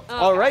find out.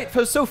 All right,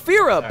 so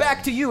Sophira,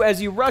 back to you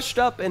as you rushed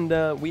up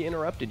and we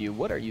interrupted you.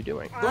 What are you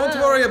doing? Don't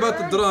worry about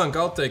the drunk,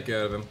 I'll take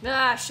care of him.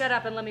 Ah, shut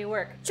up and let me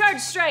work. Charge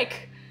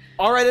strike!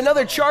 All right,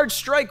 another charge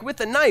strike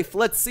with a knife.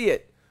 Let's see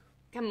it.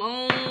 Come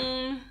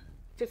on.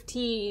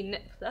 15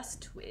 plus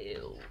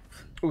 12.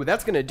 Ooh,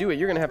 that's gonna do it.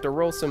 You're gonna have to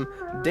roll some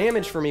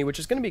damage for me, which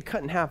is gonna be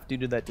cut in half due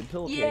to that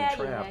debilitating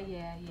trap.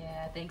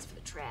 Yeah. Thanks for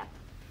the trap.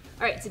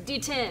 All right, so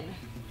D10.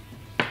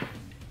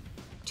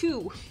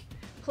 2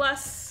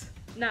 plus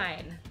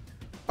 9.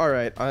 All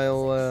right,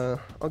 I'll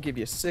give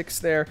you 6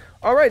 there.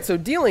 All right, so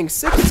dealing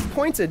 6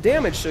 points of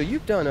damage. So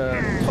you've done a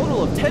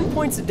total of 10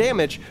 points of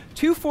damage,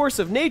 2 force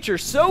of nature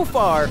so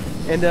far.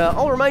 And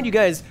I'll remind you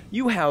guys,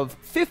 you have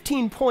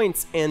 15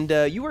 points, and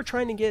you are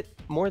trying to get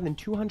more than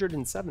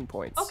 207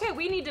 points. Okay,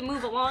 we need to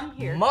move along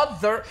here.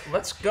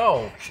 Let's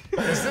go.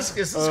 Is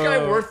this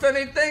guy worth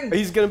anything?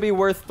 He's gonna be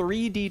worth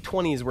 3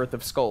 d20s worth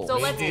of skulls. So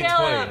let's kill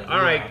D20. him.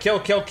 All right,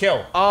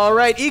 kill. All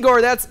right,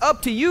 Igor, that's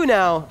up to you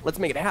now. Let's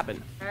make it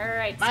happen. All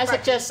right. I spark.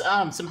 suggest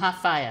some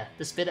hot fire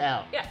to spit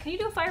out. Yeah, can you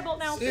do a firebolt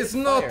now? It's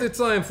not the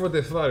time for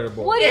the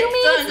fireball. What do you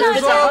mean it's not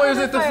It's the time always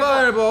for at the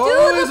fireball. Do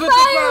Always the with the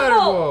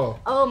fireball. fireball.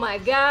 Oh my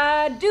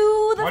god,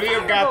 do the What do you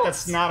got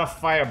that's not a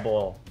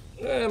fireball?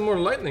 More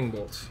lightning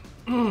bolts.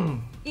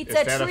 It's Is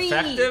a that tree.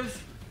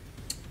 effective?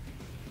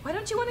 Why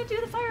don't you want to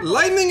do the fireball?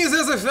 Lightning is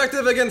as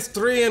effective against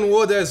tree and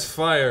wood as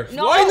fire.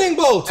 No. Lightning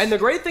bolt! And the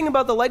great thing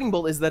about the lightning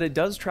bolt is that it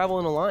does travel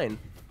in a line.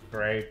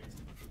 Great.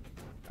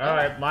 All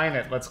right, mine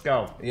it. Let's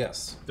go.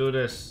 Yes. Do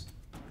this.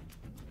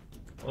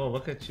 Oh,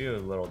 look at you,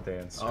 little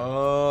dancer.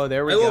 Oh,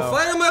 there we I go. will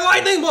fire my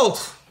lightning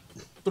bolt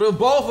through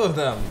both of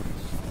them.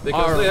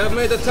 Because they have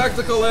made a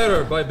tactical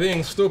error by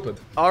being stupid.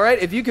 All right,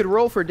 if you could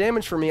roll for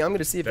damage for me, I'm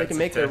gonna see if they That's can a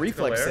make their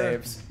tactical reflex error.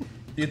 saves.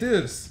 It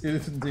is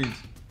indeed.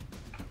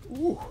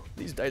 Ooh,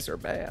 these dice are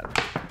bad.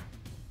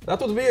 That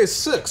would be a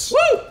 6.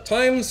 Woo!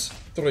 Times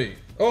 3.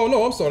 Oh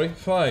no, I'm sorry.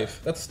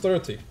 5. That's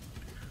 30.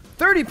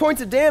 30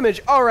 points of damage.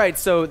 All right,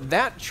 so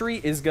that tree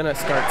is gonna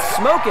start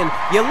smoking.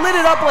 You lit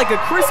it up like a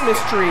Christmas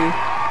tree.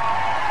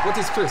 What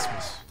is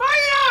Christmas?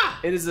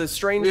 It is a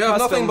strange We have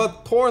custom. nothing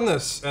but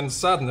poorness and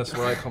sadness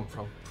where I come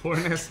from.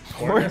 Poorness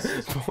Sorry,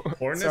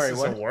 is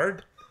what? a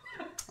word?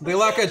 They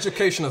lack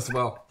education as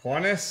well.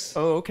 Poorness?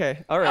 Oh,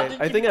 okay. All right.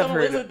 did I you think I've become a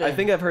heard. wizard then? I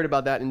think I've heard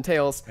about that in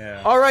Tales.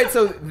 Yeah. All right.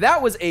 So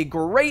that was a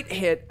great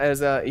hit, as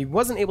he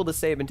wasn't able to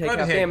save and take Good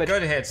half hit, damage.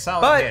 good hit,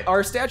 solid But hit.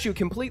 our statue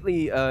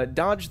completely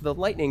dodged the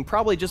lightning,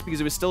 probably just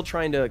because it was still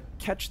trying to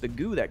catch the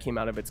goo that came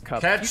out of its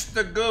cup. Catch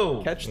the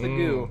goo. Catch the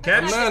goo.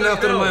 Catch Man the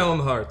after goo. my own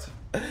heart.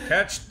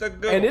 Catch the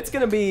goo. And it's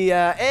gonna be,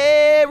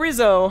 hey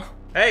Rizzo,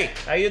 Hey,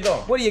 how you doing?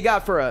 what do you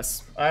got for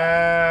us? Oh,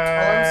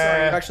 I'm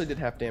sorry, you actually did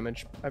half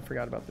damage. I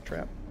forgot about the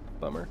trap.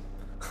 Bummer.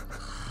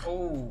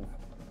 Oh.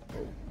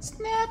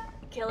 Snap.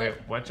 Kill Wait,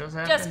 it. what just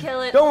happened? Just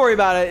kill it. Don't worry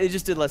about it. It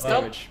just did less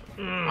Well, damage.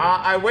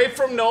 I wait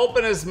for him to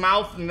open his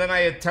mouth, and then I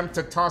attempt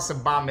to toss a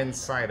bomb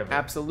inside of it.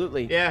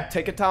 Absolutely. Yeah.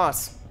 Take a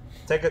toss.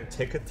 Take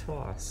a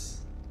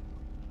toss.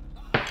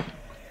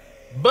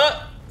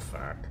 But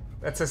fuck,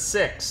 that's a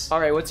 6.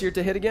 All right. What's your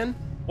to hit again?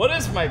 What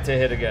is my to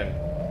hit again?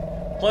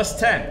 Plus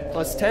 10.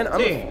 Plus 10.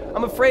 Ding.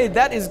 I'm afraid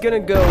that is gonna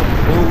go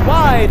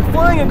wide,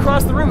 flying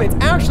across the room. It's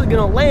actually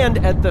gonna land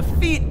at the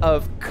feet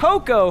of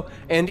Coco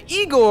and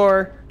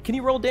Igor. Can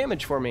you roll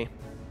damage for me?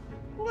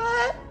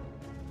 What?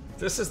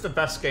 This is the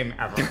best game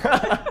ever.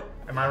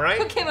 Am I Who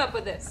right? came up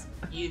with this?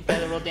 You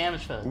gotta roll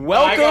damage first. I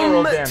gotta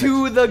roll Welcome damage.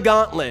 to the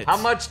Gauntlet. How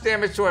much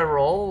damage do I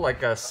roll?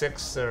 Like a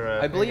 6 or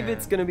a... I believe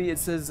it's gonna be. It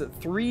says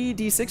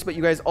 3d6, but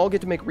you guys all get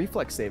to make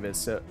reflex saves.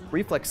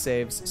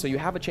 So you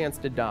have a chance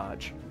to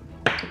dodge.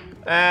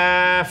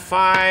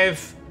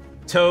 5,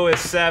 2 is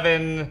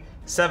 7,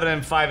 7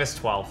 and 5 is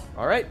 12.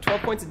 All right,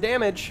 12 points of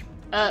damage.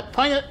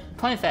 Point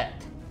of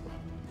fact.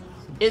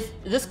 Is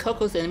this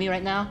Coco's enemy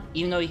right now?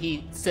 Even though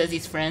he says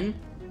he's friend?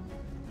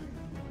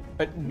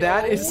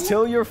 That is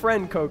still your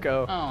friend,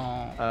 Coco.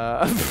 Oh.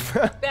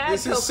 Bad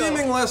This Coco. is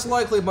seeming less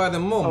likely by the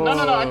moment. No,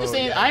 I'm just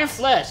saying Iron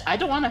Flesh. I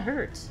don't want to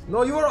hurt.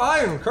 No, you are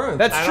iron currently.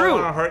 That's I true.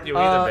 don't wanna hurt you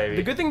either, baby.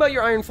 The good thing about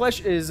your iron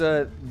flesh is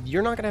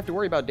you're not gonna have to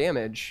worry about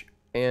damage,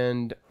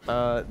 and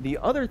the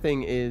other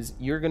thing is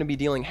you're gonna be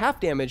dealing half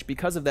damage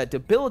because of that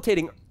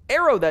debilitating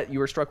arrow that you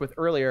were struck with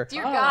earlier.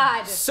 Dear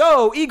God.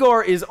 So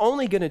Igor is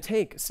only gonna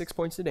take 6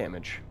 points of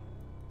damage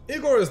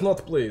Igor is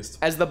not pleased.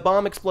 as the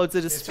bomb explodes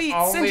at his It's feet,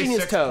 only singeing his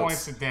 6 toes.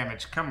 points of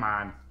damage. Come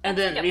on. And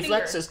then Like a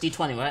reflex finger. is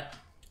d20, right?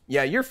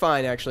 Yeah, you're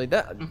fine actually.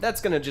 That's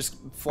gonna just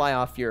fly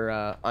off your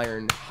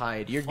iron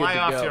hide. You're Fly good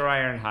to off go. your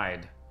iron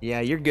hide.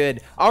 Yeah, you're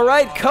good. All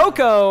right,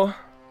 Coco,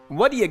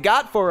 what do you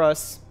got for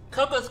us?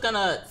 Coco's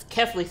gonna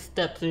carefully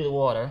step through the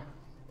water.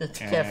 Just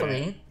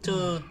carefully.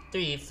 2,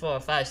 3, 4,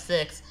 5,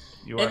 6.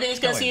 You And are then he's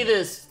gonna killing see me.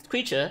 this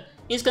creature.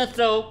 He's gonna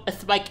throw a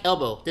spike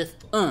elbow. This,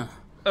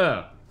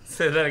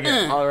 Say that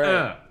again. All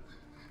right.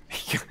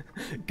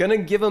 Gonna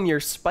give him your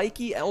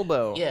spiky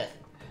elbow. Yeah.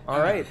 All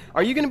right.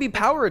 Are you gonna be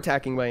power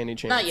attacking by any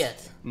chance? Not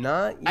yet.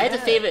 Not yet. I had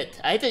to save it.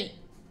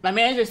 My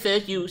manager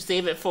says you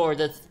save it for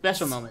the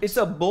special moments. It's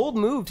a bold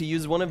move to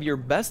use one of your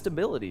best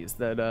abilities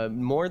that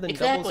more than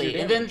doubles your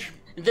Exactly. damage.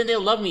 And then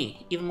they'll love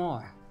me even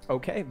more.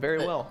 Okay, very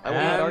well. I will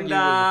not argue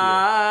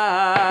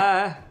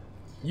And with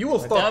You will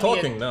stop W.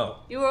 talking now.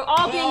 You were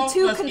all being 12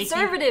 too plus 18,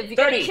 conservative. You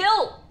gotta 30.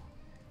 kill.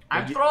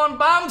 I'm throwing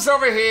bombs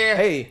over here. you.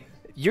 Hey,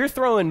 you're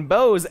throwing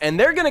bows, and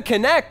they're gonna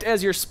connect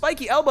as your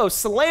spiky elbow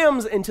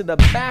slams into the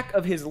back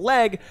of his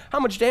leg. How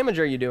much damage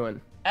are you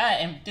doing? I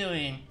am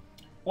doing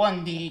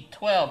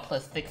 1d12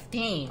 plus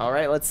 16. All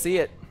right, let's see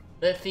it.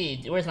 Let's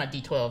see, where's my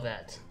d12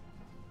 at?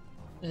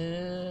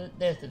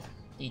 There's the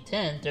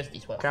d10, there's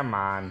d12. Come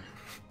on.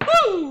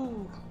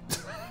 Woo!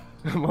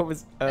 What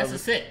was That's a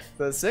 6.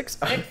 the 6?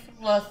 6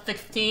 plus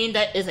 16,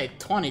 that is a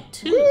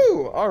 22.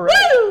 Woo! All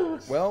right.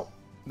 Well,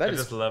 that I is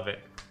just love it.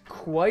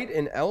 quite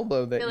an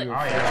elbow that Kill it. you. Oh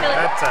Kill yeah, it.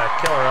 that's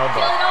a killer elbow.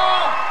 Kill it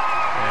all.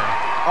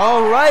 Yeah.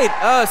 All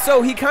right,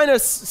 so he kind of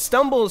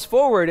stumbles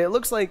forward. It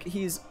looks like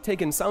he's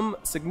taken some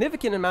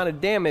significant amount of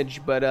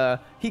damage,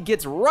 but he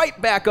gets right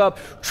back up.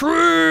 Tree!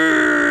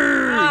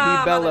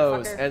 He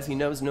bellows motherfucker. as he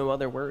knows no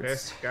other words.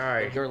 This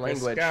guy. Your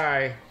language.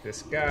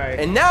 This guy.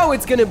 And now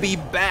it's gonna be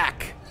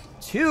back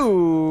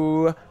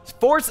to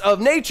Force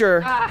of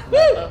Nature.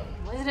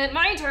 Wasn't it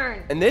my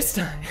turn? And this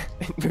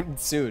time,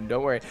 soon,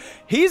 don't worry.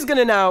 He's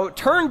gonna now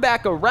turn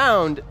back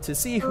around to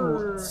see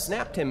who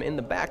snapped him in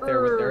the back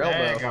there with their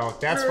There you elbow. go.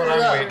 That's what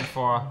I'm waiting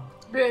for.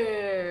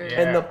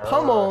 And the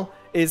pummel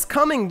is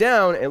coming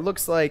down. It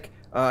looks like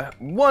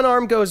one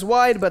arm goes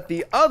wide, but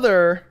the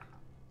other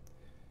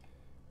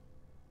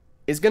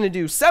is going to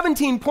do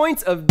 17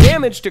 points of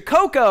damage to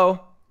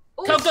Coco.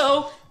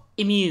 Coco,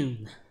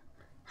 immune.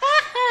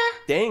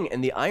 Dang,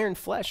 and the iron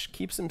flesh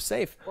keeps him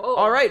safe.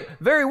 All right,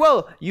 very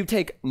well. You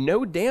take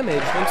no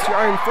damage thanks to your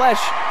iron flesh.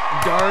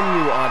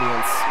 Darn you,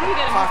 audience. You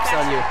get a Pox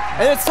on you.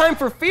 faster. And it's time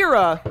for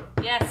Fira.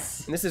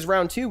 Yes. And this is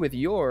round 2 with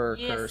your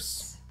Yes.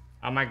 curse.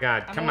 Oh my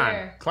god, come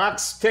aware. on.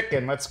 Clock's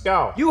ticking, let's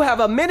go. You have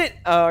an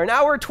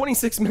hour,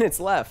 26 minutes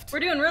left. We're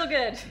doing real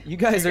good. You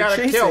guys We are gotta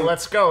chasing, kill,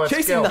 let's go, let's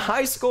chasing kill. the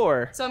high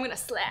score. So I'm gonna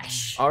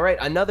slash. All right,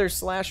 another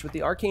slash with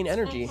the arcane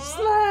energy.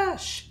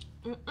 Slash.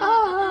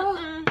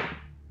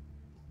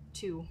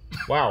 2.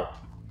 Wow.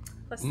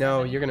 Plus No,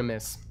 7. you're gonna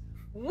miss.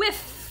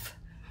 Whiff!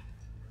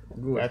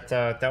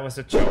 That was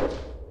a choke.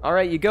 All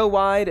right, you go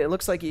wide. It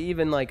looks like you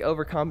even like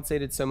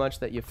overcompensated so much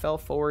that you fell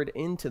forward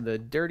into the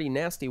dirty,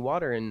 nasty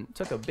water and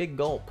took a big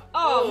gulp.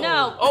 Oh,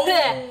 no!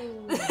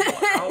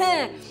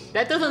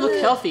 That doesn't look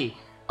healthy.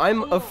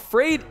 I'm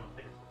afraid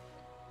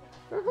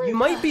you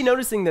might be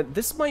noticing that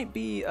this might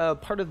be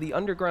part of the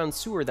underground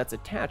sewer that's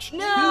attached to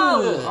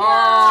No!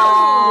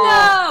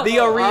 the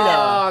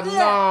arena.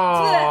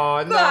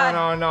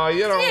 No.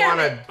 You don't want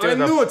to do I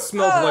knew it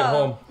smelled like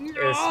home.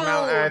 It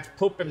smells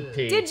poop and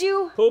pee. Did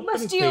you? Poop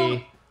Must and you?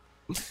 pee.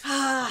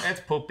 That's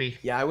poopy.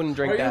 Yeah, I wouldn't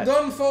drink Are that. you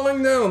done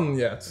falling down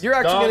yet? You're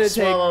actually Don't gonna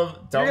swallow-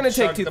 take. don't You're gonna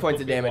take chug 2 the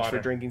points of poopy damage water.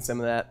 for drinking some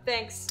of that.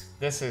 Thanks.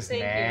 This is Thank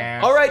you.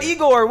 nasty. All right,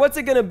 Igor, what's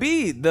it gonna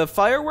be? The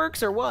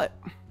fireworks or what?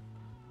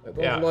 I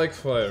don't like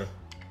fire.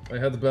 I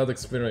had a bad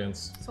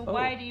experience. So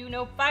why do you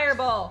know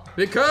Fireball?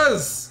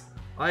 Because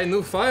I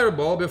knew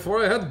Fireball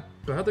before I had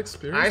bad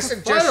experience I with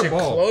suggest you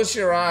Fireball. close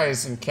your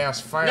eyes and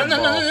cast fireball.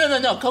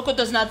 No. Coco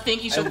does not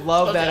think you I should.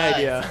 love close that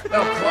your eyes. idea.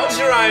 No, close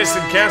your eyes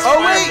and cast Oh,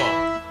 wait!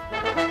 fireball.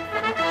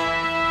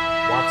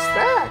 What's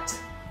that?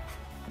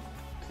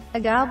 A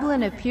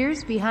goblin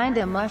appears behind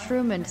a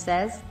mushroom and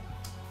says,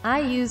 I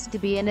used to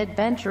be an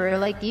adventurer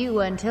like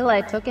you until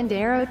I took an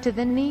arrow to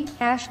the knee.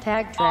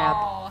 #trap.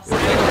 Oh, Take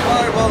a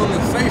fireball in the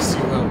face,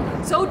 you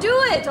will. so do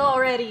it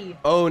already!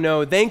 Oh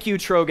no, thank you,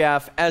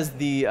 Trogaff. As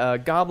the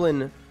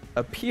goblin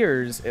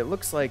appears, it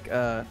looks like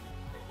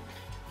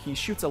he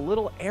shoots a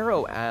little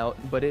arrow out,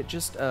 but it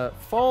just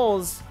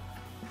falls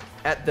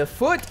at the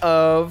foot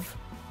of...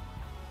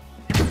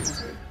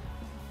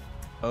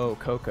 Oh,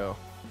 Coco.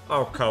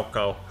 Oh,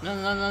 Coco.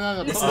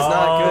 No. This is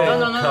not good.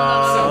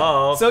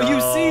 No. So you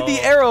see the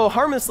arrow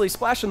harmlessly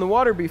splash in the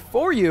water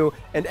before you,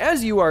 and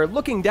as you are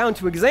looking down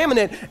to examine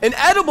it, an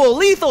edible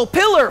lethal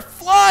pillar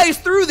flies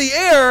through the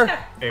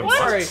air. What?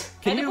 Sorry,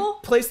 can you Edible?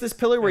 place this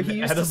pillar where he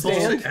used to Edible?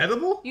 stand?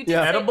 Edible? You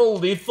Yeah. took it. Edible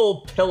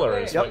lethal pillar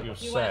is Yep. what you You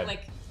said. went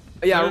like...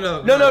 Yeah,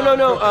 No.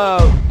 no.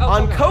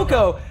 On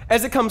Coco. Coco,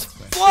 as it comes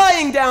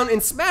flying down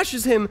and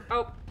smashes him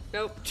Oh,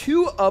 nope.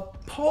 to a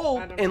pole,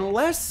 I don't know.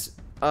 unless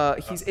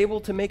he's able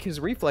to make his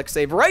reflex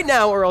save right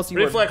now, or else you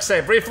Reflex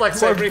save, reflex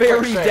are save, reflex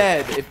very save.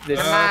 dead if this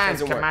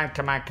doesn't work.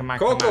 Come on.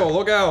 Coco,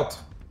 look out.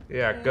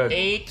 Yeah, good.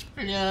 8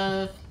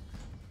 plus.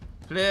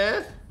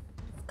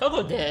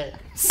 Coco dead.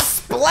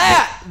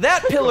 Splat!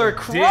 That pillar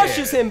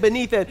crushes him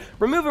beneath it.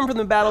 Remove him from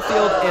the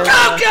battlefield and...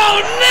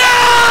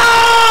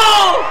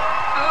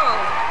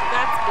 Oh,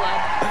 that's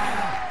blood.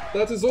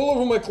 That is all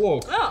over my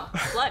cloak. Oh,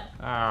 blood.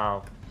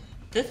 Oh,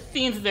 This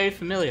seems very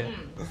familiar.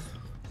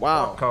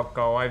 Wow.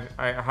 Coco, I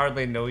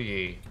hardly knew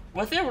ye.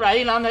 Was there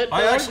writing on that? I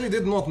pillar? actually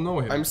did not know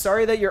him. I'm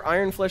sorry that your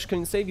iron flesh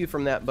couldn't save you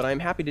from that, but I'm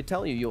happy to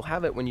tell you you'll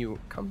have it when you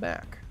come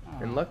back.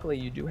 And luckily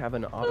you do have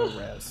an auto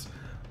res.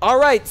 All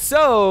right,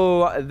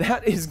 so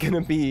that is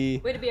gonna be...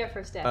 Way to be our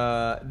first step.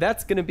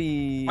 That's gonna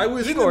be I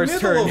was in the Igor's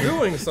middle turn of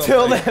doing something.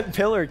 till that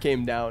pillar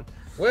came down.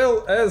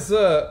 Well, as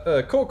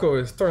Coco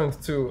is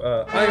turned to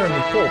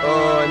Irony Coco.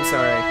 Oh, I'm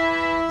sorry.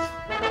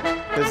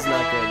 This is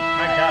not good.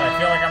 My God, I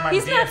feel like I'm on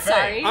He's DFA. not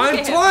sorry.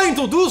 I'm trying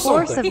to do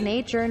Force of something.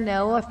 nature,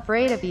 no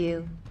afraid of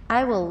you.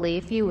 I will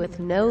leave you with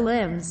no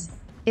limbs.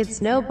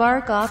 It's no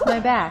bark off my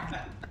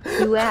back.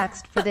 You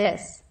asked for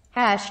this.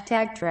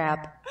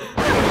 #trap.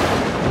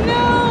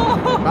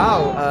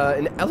 Wow,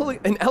 an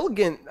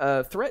elegant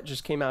threat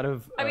just came out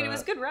of... I mean, it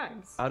was good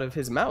rhymes. out of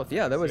his mouth.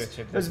 Yeah, that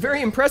was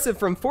very impressive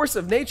from Force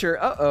of Nature.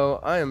 Uh-oh,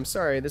 I am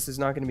sorry. This is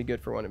not going to be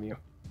good for one of you.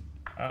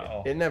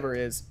 Uh-oh. It never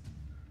is.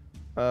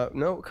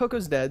 No,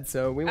 Coco's dead,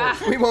 so we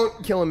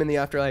won't kill him in the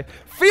afterlife.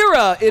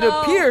 Fira, it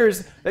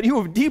appears that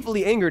you have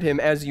deeply angered him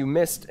as you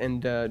missed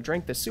and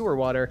drank the sewer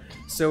water.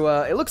 So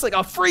it looks like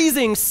a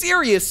freezing,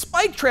 serious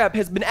spike trap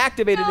has been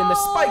activated, and the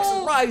spikes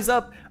rise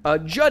up,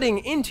 jutting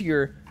into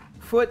your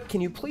foot.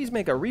 Can you please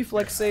make a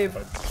reflex save?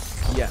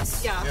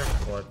 Yes. Yeah.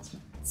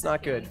 It's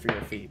not good for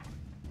your feet.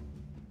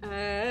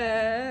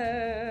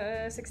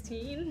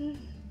 16.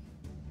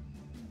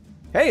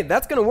 Hey,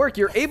 that's gonna work.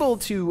 You're able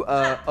to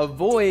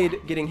avoid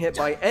getting hit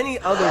by any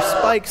other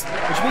spikes,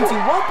 which means you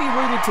won't be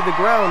rooted to the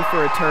ground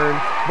for a turn,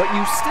 but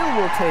you still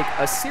will take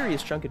a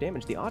serious chunk of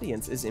damage. The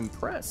audience is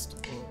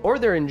impressed. Or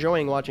they're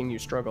enjoying watching you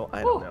struggle.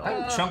 I don't know.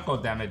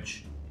 Chunko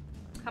damage.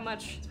 How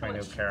much? My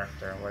new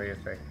character. What do you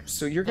think?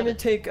 So you're gonna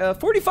take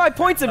 45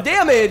 points of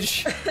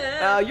damage.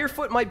 Your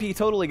foot might be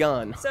totally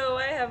gone. So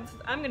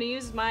I'm gonna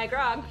use my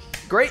grog.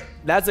 Great.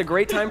 That's a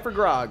great time for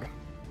grog.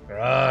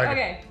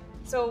 Okay.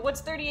 So what's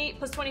 38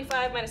 plus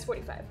 25 minus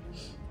 45?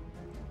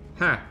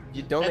 Huh.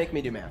 You don't make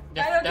me do math. I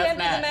can't do the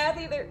math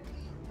either.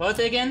 What was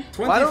it again?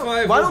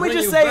 25 Why don't will we bring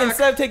just you say back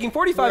instead of taking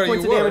 45 where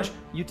points you of were. damage,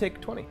 you take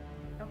 20.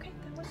 Okay,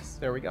 that works.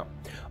 There we go.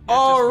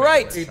 All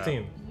right.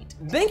 18.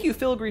 Thank you,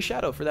 Filigree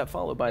Shadow, for that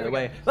follow, by the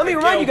way. Let me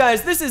remind you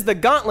guys, this is the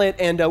Gauntlet,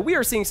 and we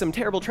are seeing some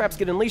terrible traps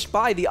get unleashed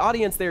by the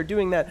audience. They are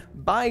doing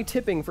that by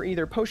tipping for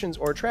either potions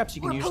or traps.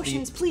 You can use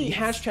potions, the please.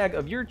 hashtag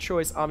of your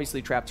choice.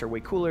 Obviously, traps are way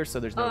cooler, so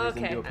there's no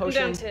reason to do a I'm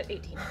potion. down to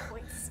 18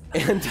 points.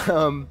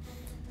 And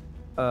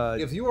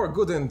If you are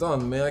good and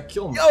done, may I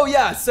kill me? Oh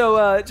yeah,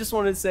 so just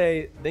wanted to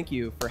say thank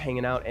you for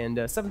hanging out, and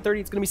 7:30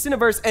 it's gonna be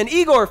Cineverse, and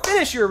Igor,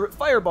 finish your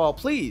fireball,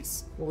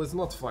 please. Well, it's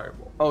not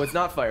fireball. Oh, it's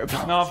not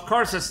fireball. No, of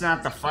course it's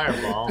not the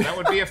fireball. That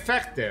would be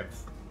effective.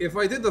 If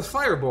I did the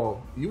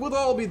fireball, you would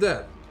all be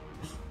dead.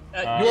 You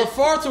are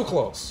far too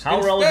close.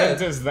 How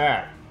relevant is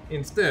that?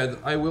 Instead,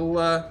 I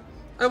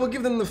will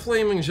give them the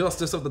flaming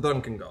justice of the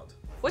Drunken God.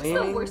 What's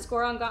the worst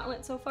score on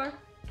Gauntlet so far?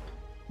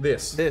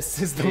 This.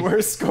 This is the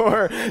worst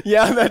score.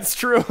 Yeah, that's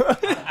true.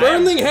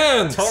 Burning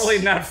hands!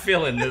 Totally not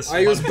feeling this. I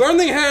use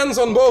burning hands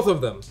on both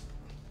of them.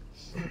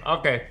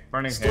 Okay,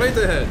 burning Straight hands.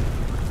 ahead.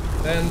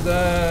 And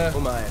Oh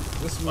my.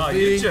 this will Well, be...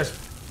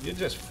 you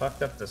just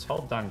fucked up this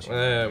whole dungeon.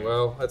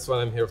 well, that's what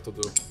I'm here to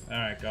do.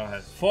 Alright, go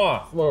ahead.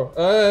 4. Well,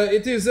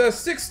 it is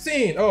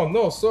 16. Oh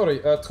no, sorry.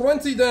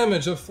 20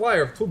 damage of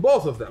fire to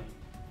both of them.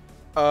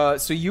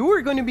 So you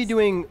are going to be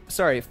doing,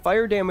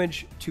 fire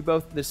damage to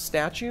both the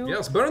statue?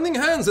 Yes, burning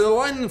hands in a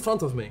line in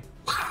front of me.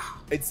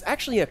 It's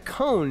actually a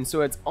cone,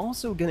 so it's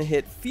also gonna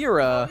hit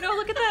Fira. No,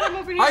 look at that, I'm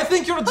over here. I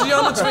think your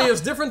geometry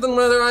is different than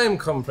where I am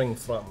coming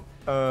from.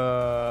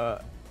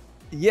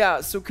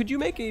 Yeah, so could you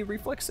make a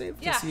reflex save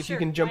to Yeah, see if you sure,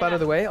 can jump why out of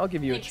the not? way? I'll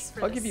give you Thanks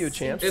for I'll give you a this.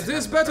 chance. It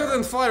is better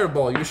than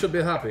fireball. You should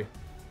be happy.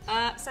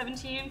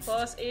 17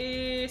 plus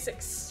a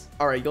 6.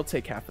 Alright, you'll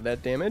take half of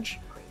that damage.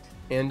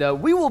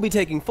 And we will be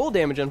taking full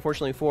damage,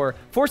 unfortunately, for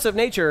Force of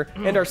Nature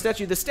and our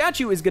statue. The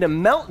statue is going to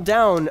melt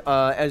down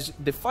as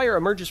the fire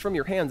emerges from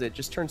your hands. It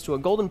just turns to a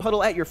golden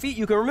puddle at your feet.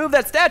 You can remove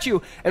that statue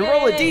and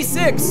roll a Yay.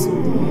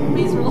 d6.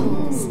 Please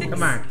roll 6.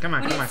 Come on, come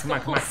on, come on, come on,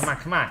 come on, come on,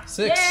 come on.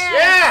 6.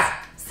 Yeah!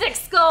 6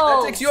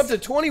 skulls. That takes you up to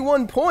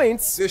 21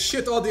 points. This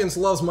shit audience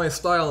loves my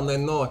style and they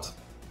know it.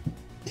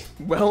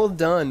 Well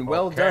done,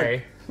 well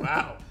Okay.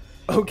 Wow.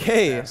 done.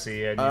 Okay.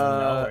 See, and you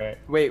know it.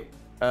 Wait,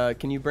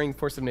 can you bring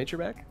Force of Nature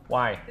back?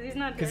 Why? He's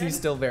not Because dead. he's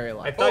still very I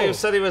alive. thought you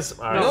said he was.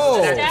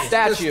 No,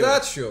 Statue. the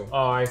statue. Oh,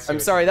 I see. I'm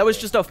sorry, that was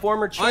just a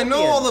former I champion.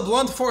 know all the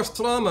blunt force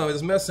trauma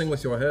is messing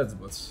with your heads,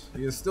 but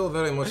he is still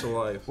very much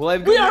alive. Well,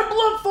 I've We are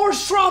Blunt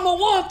Force Trauma.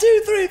 1,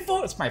 2, 3,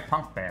 4. It's my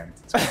punk band.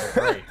 It's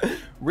great.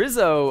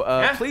 Rizzo,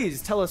 Yeah?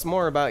 please tell us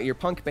more about your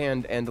punk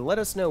band and let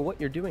us know what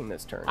you're doing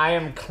this turn. I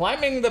am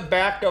climbing the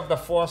back of the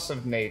Force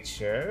of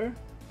Nature,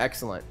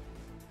 Excellent.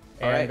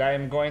 and Alright. I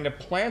am going to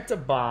plant a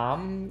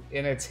bomb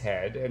in its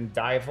head and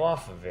dive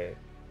off of it.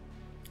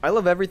 I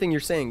love everything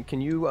you're saying.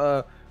 Can you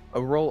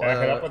roll?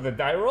 Back it up with a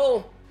die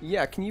roll.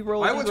 Yeah, can you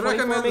roll? I a would d20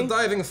 recommend for me?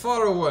 diving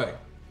far away.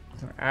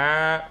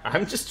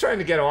 I'm just trying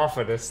to get off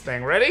of this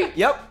thing. Ready?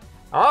 Yep.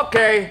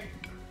 Okay.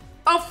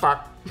 Oh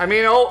fuck.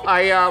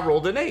 I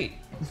rolled an 8.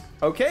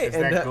 Okay. Is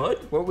and that good?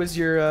 What was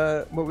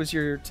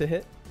your to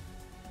hit?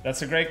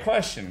 That's a great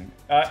question.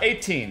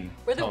 18.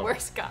 We're the Oh.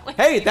 worst Gauntlet.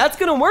 Hey, that's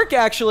gonna work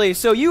actually.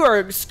 So you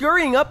are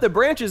scurrying up the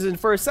branches, and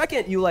for a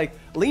second you like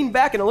lean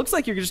back, and it looks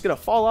like you're just gonna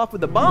fall off with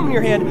the bomb in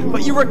your hand,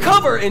 but you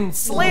recover and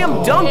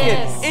slam dunk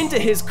Yes. it into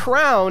his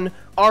crown.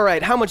 All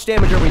right, how much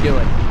damage are we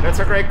doing? That's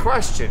a great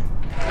question.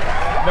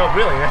 No,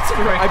 really, that's a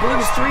great I believe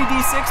it's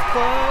 3d6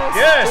 plus.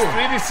 Yes,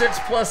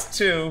 3d6 plus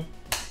 2.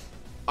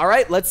 All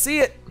right, let's see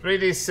it.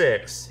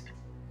 3d6.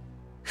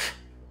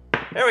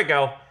 There we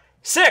go.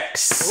 6.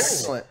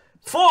 Excellent.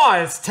 4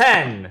 is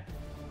 10.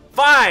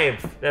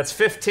 5, that's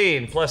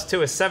 15. Plus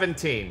 2 is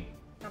 17.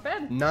 Not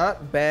bad.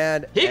 Not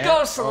bad. He at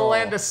goes to the all.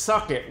 land of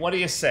Suck It. What do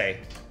you say?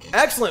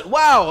 Excellent.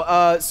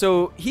 Wow.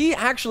 So he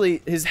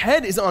actually, his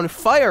head is on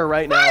fire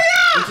right now,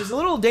 which is a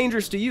little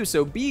dangerous to you.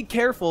 So be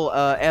careful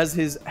as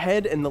his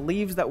head and the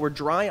leaves that were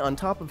dry on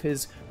top of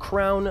his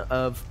crown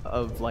of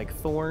like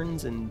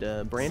thorns and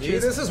branches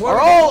See, this is what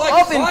are we all like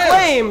up in fire.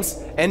 flames.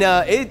 And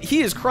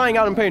he is crying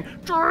out in pain.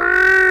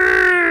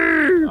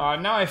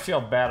 Now I feel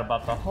bad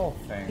about the whole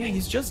Yeah, thing.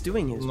 he's just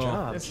doing his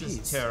job. This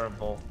Jeez. is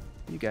terrible.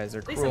 You guys are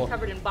At least cruel. I'm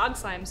covered in bog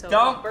slime, so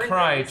Don't burn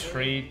cry, very easily.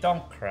 tree.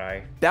 Don't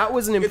cry. That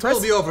was an It will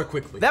impressive. be over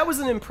quickly. That was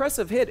an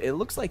impressive hit. It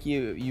looks like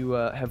you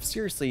have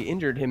seriously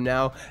injured him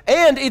now.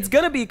 And it's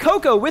gonna be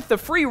Coco with the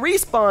free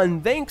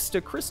respawn thanks to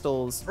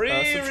Crystal's Free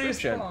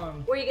subscription.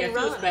 respawn. Where are you gonna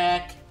Coco's run?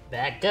 back.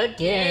 Back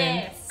again.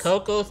 Yes.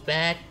 Coco's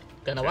back.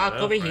 Gonna walk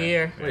over that's right.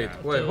 here.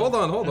 Wait, hold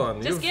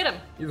on. Just get him.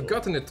 You've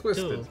gotten it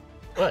twisted. Two.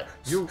 What?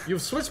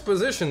 You've switched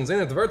positions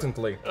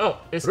inadvertently. Oh,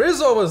 it's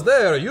Rizzo was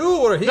there, you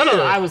were here.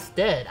 no. I was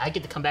dead. I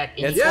get to come back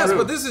in. Yes, true.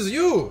 but this is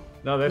you.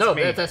 No, that's No,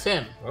 me. that's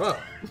him. Oh.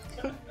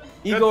 Good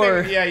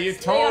Igor. thing- yeah, you off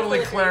totally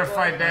with it,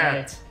 clarified Igor.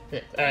 that. All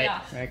right. Yeah.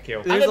 Thank you.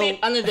 I'm gonna be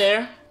under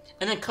there,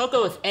 and then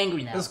Coco is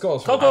angry now. This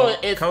goes for Coco now.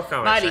 is Coco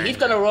is mighty. angry. He's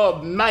gonna roll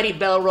a mighty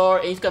bell roar,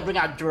 and he's gonna bring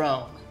out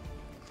Drone.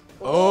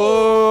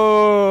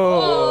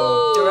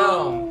 Oh.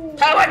 Drone.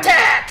 Power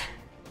attack!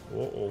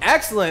 Uh-oh.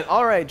 Excellent.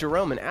 All right,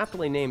 Jerome, an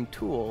aptly named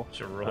tool.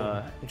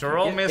 Jerome.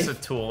 Jerome is a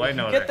tool. I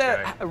know Get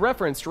that that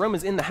reference. Jerome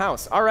is in the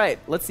house. All right,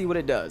 let's see what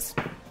it does.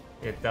 guy.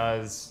 It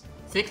does.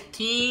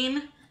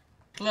 16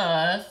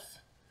 plus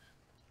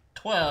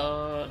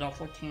 12. No,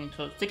 14.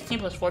 12. 16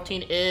 plus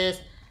 14 is.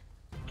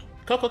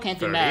 Coco can't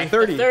do 30. math.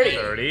 30. 30.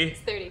 30. It's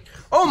 30.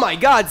 Oh my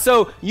God!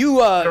 So you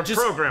You're a just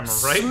programmer,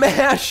 right?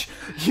 smash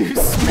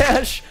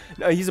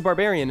He's a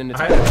barbarian in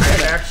I'm attack.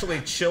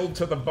 actually chilled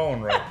to the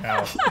bone right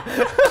now.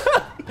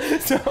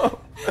 So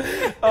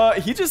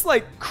he just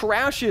like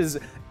crashes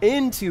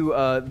into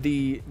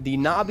the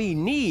knobby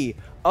knee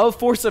of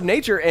Force of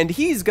Nature, and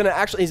he's gonna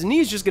actually, his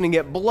knee's just gonna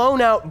get blown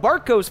out.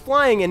 Bart goes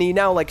flying, and he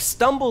now like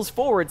stumbles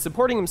forward,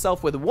 supporting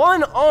himself with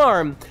one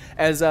arm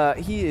as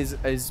he is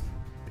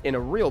in a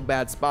real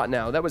bad spot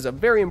now. That was a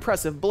very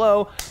impressive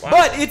blow,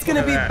 but it's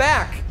gonna be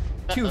back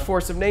to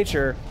Force of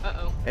Nature,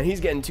 and he's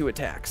getting 2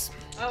 attacks.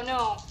 Oh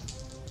no.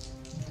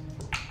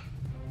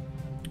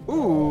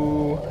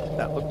 Ooh,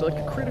 that looked like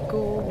a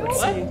critical. Let's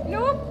see.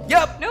 Nope.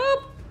 Yep.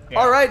 Nope. Yeah.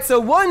 All right, so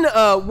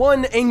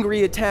one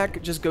angry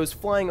attack just goes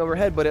flying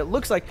overhead, but it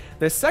looks like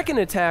the second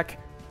attack,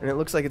 and it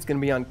looks like it's going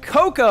to be on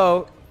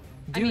Coco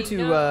due to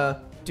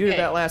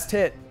that last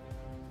hit.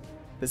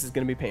 This is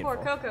going to be painful.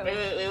 Poor Coco.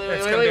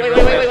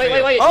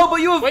 Wait. Oh,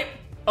 but you have... Wait.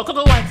 Oh,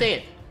 Coco wants to say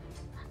it.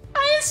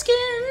 Iron skin.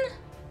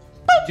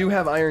 You do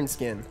have iron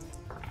skin.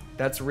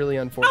 That's really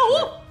unfortunate.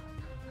 Ow.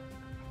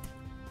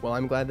 Well,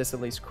 I'm glad this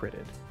at least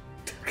critted.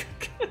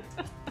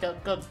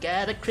 Coco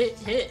got a crit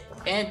hit,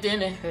 and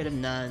then it hurt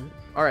him none.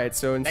 All right,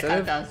 so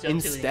countdown's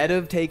instead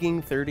of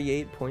taking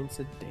 38 points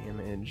of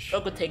damage,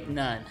 Coco take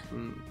none.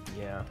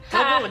 yeah.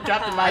 Coco would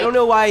drop the mic. I don't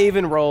know why I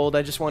even rolled.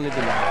 I just wanted to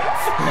know.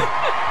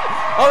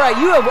 All right,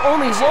 you have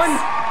only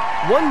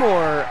one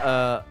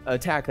more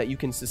attack that you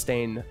can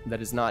sustain that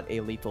is not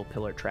a lethal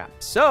pillar trap.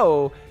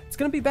 So it's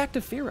gonna be back to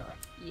Fira.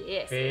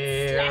 Yes.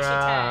 Slashy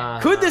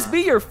time. Could this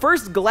be your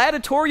first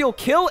gladiatorial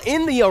kill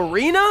in the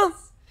arena?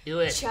 Do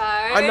it.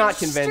 Charge. I'm not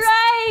convinced.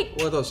 Strike.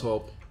 Let us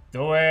hope.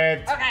 Do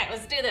it. Okay,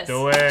 let's do this.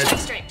 Do it. Charge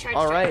strike. Charge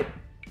All strike. right.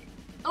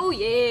 Oh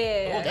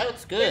yeah. Oh, that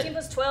looks 13 good.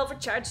 plus 12 for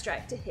charge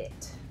strike to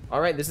hit.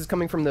 All right, this is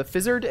coming from the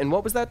Fizzard, and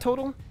what was that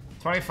total?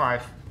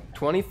 25.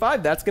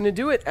 25, that's gonna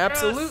do it,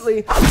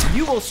 absolutely.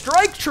 You will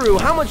strike true.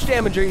 How much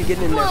damage are you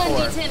getting in there for?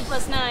 1d10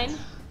 plus 9.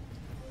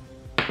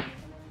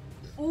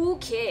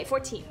 Okay,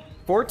 14.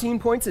 14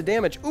 points of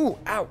damage. Ooh,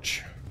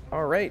 ouch.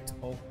 All right.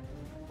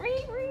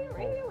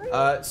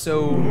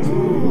 So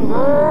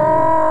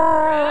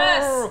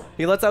Yes.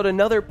 he lets out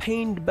another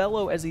pained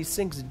bellow as he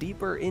sinks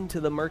deeper into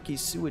the murky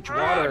sewage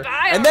water.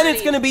 die And then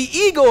it's already. gonna be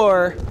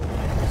Igor.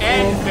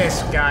 End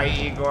this guy,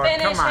 Igor.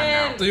 Finish Come on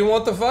him. now. Do you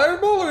want the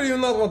fireball or do you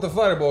not want the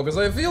fireball? Because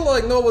I feel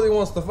like nobody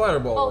wants the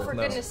fireball Oh, right for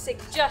now. goodness sake,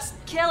 just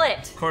kill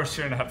it. Of course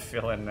you're not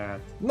feeling that.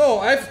 No,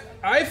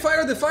 I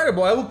fired the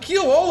fireball. I will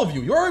kill all of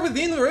you. You're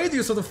within the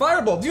radius of the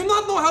fireball. Do you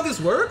not know how this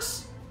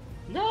works?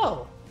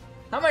 No.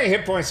 How many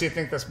hit points do you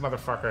think this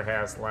motherfucker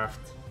has left?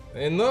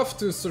 Enough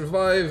to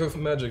survive a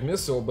magic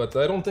missile, but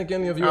I don't think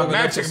any of you A have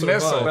enough to magic survive.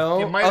 missile. Well,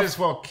 you might as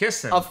well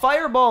kiss him. A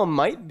fireball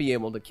might be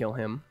able to kill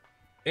him.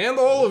 And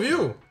all of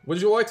you.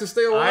 Would you like to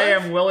stay alive? I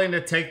am willing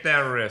to take that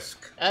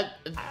risk.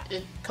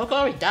 Coco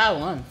already died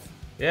once.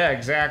 Yeah,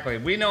 exactly.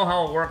 We know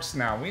how it works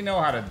now. We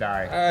know how to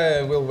die.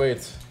 I will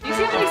wait. You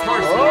see how many spells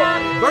we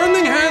have?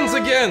 Burning hands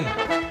again!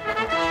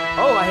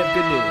 Oh, I have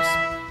good news.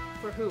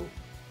 For who?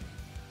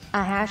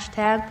 A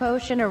hashtag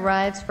potion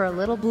arrives for a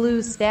little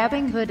blue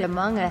stabbing hood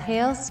among a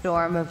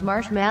hailstorm of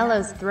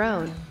marshmallows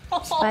thrown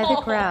by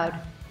the crowd.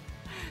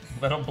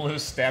 Little blue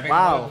stabbing.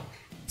 Wow. wood.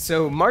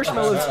 So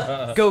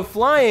marshmallows go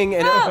flying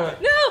and... No!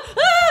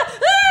 Ah!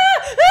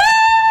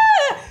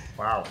 Ah!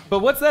 Wow. But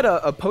what's that,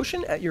 a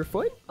potion at your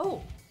foot?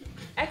 Oh,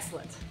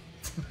 excellent.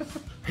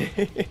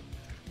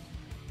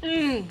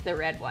 The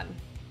red one.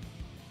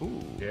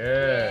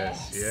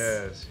 Yes,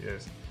 Yes.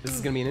 yes. This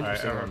is gonna be an All right,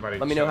 interesting one. everybody,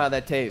 Let me know chug. how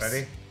that tastes.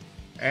 Ready?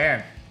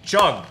 And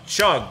chug,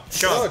 chug,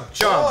 chug,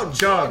 chug,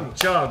 chug,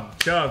 chug,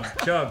 chug,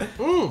 chug.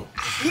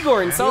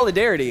 Igor in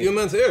solidarity. You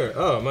meant here.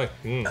 Oh, my.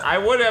 I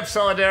would have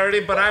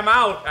solidarity, but I'm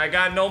out. I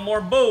got no more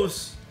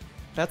booze.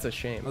 That's a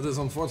shame. That is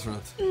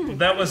unfortunate.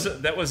 That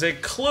was a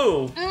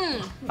clue.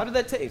 How did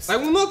that taste? I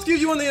will not give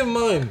you any of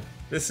mine.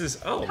 This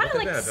is look Kinda at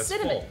like that. That's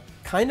cinnamon. full.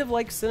 Kind of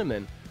like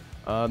cinnamon.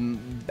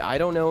 I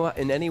don't know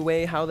in any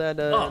way how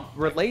that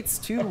relates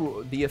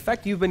to the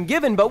effect you've been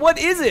given, but what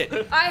is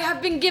it? I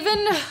have been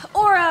given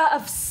Aura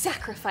of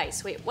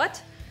Sacrifice. Wait,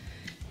 what?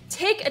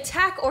 Take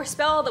attack or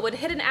spell that would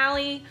hit an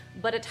ally,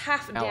 but at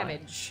half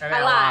damage. An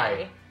ally.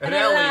 ally. An An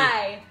ally.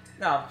 ally.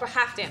 No. For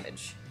half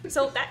damage.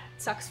 So that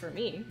sucks for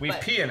me. We but-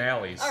 pee in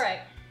alleys. All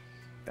right.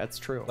 That's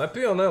true. I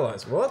pee on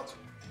allies. What?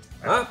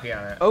 I pee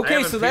on it. I Okay,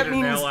 haven't so that peed in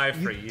an means ally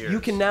for years. you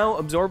can now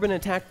absorb an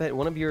attack that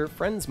one of your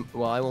friends,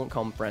 well, I won't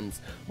call them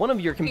friends, one of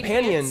your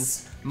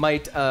companions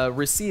might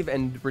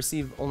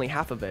receive only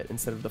half of it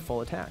instead of the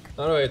full attack.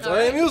 Alright, I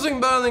Alright. am using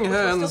burning will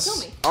hands. still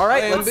kill me. All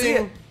right, I am let's see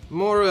being it.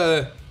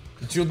 more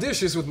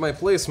judicious with my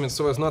placement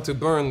so as not to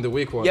burn the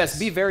weak ones. Yes,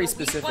 be very The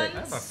weak specific. I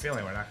have a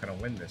feeling we're not gonna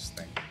win this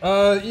thing.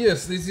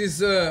 Yes, this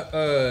is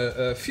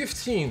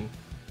 15.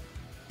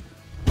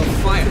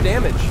 Fire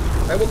damage.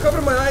 I will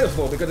cover my eyes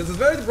though because it is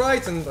very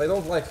bright and I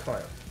don't like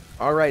fire.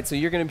 All right, so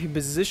you're going to be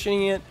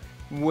positioning it.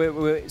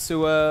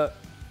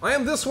 I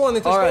am this one, it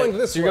is All right, going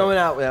this so way. you're going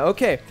out now.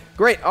 Okay,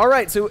 great. All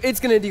right, so it's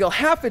going to deal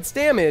half its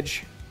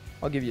damage.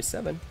 I'll give you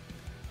 7.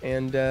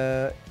 And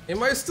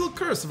Am I still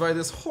cursed by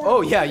this horrible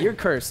oh yeah, thing? you're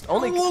cursed.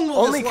 Only long will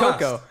only this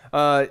Coco.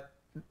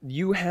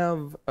 you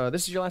have.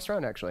 This is your last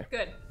round, actually.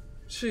 Good.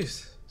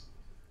 Jeez.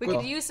 We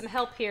could use some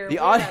help here. The We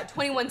got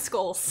 21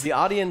 skulls. The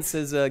audience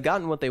has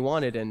gotten what they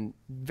wanted and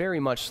very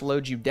much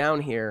slowed you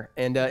down here.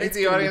 And I think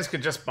the audience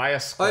could just buy a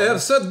skull. I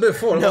have said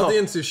before, No.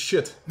 audience is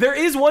shit. There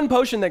is one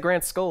potion that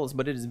grants skulls,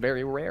 but it is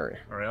very rare.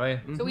 Really?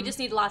 So we just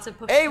need lots of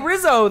potions. Hey,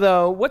 Rizzo,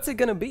 though, what's it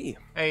gonna be?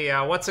 Hey,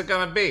 what's it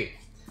gonna be?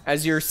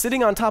 As you're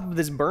sitting on top of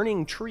this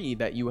burning tree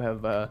that you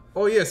have.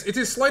 Oh yes, it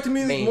is slightly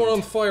Maimed. more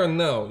on fire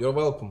now. You're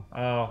welcome.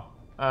 Oh.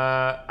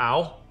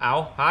 Ow,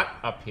 hot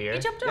up here. He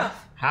jumped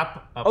off.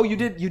 Hop up. Oh, you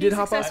did He hop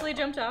off? successfully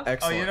jumped off. Oh,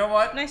 Excellent. you know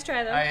what? Nice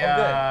try,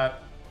 though.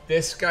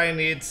 This guy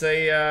needs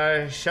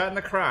a shot in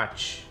the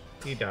crotch.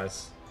 He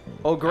does.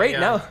 Oh, great!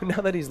 Yeah.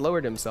 Now that he's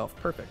lowered himself,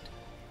 perfect.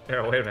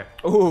 Here, wait a minute.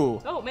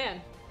 Ooh. Oh,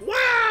 man.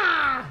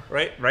 Wah!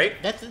 Right.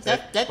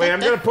 That, Wait, I'm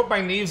gonna put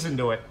my knees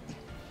into it.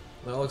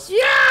 That looks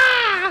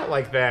Yeah,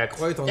 like that.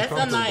 quite That's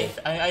uncomfortable. a knife.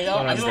 I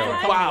don't Wow.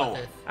 feel Wow.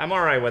 with it. I'm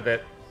all right with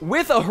it.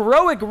 With a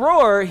heroic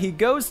roar, he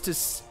goes to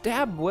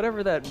stab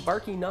whatever that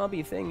barky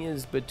knobby thing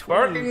is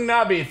Barking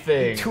knobby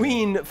thing.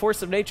 between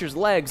Force of Nature's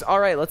legs. All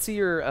right, let's see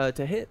your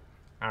to hit.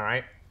 All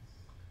right.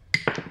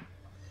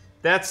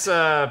 That's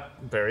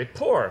very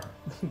poor.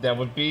 That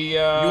would be You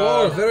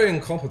all are very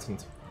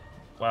incompetent.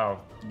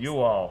 Wow, you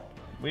all.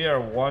 We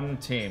are one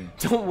team.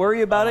 Don't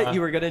worry about it.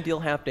 You were gonna deal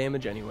half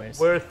damage anyways.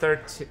 We're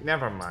 13.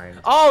 Never mind.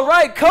 All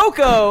right,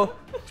 Coco.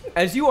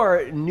 As you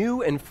are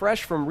new and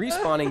fresh from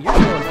respawning, you're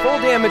doing full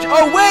damage.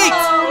 Oh wait!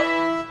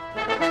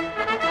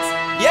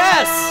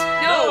 Yes.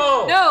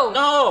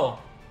 No!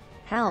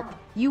 Help.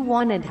 You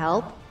wanted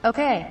help?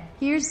 Okay,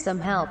 here's some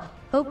help.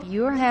 Hope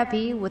you're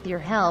happy with your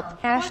help.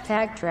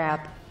 Hashtag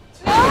trap.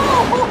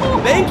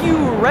 Thank you,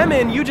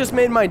 Remen. You just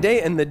made my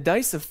day, and the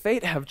dice of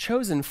fate have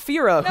chosen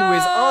Fira, who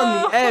is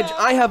on the edge.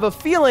 I have a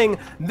feeling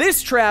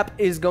this trap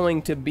is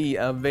going to be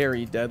a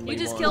very deadly You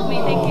just one. killed me.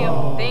 Thank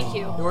you. Thank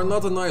you. You are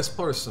not a nice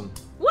person.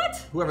 What?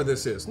 Whoever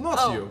this is. Not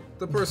Oh. you.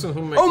 The person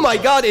who makes Oh my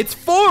god, it's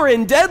 4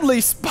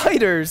 deadly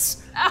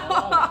spiders!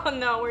 Oh,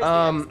 no. Where's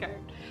the next card?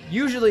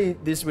 Usually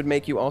this would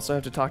make you also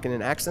have to talk in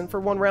an accent for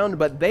one round,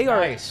 but they are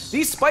Nice.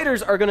 these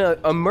spiders are gonna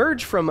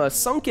emerge from a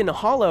sunken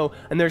hollow,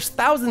 and there's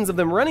thousands of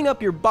them running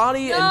up your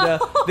body,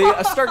 and they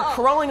start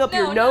crawling up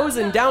your nose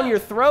and down your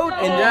throat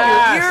and down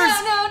Yes. your ears,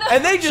 No.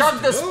 and they just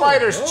Chug the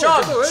spiders. no,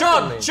 Chug, get away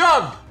from me.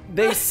 chug.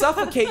 they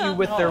suffocate you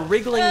with their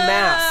wriggling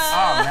mass.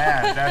 Oh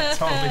man, that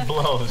totally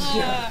blows.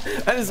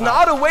 That is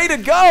not a way to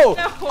go.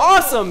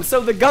 Awesome.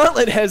 So the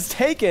gauntlet has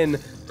taken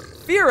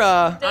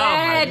Fira. Oh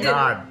my Dead.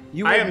 god.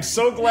 You I would- am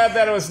so glad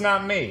that it was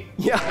not me.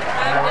 Yeah.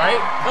 All right?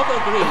 Coco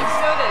agrees.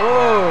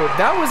 Oh,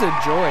 that was a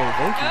joy.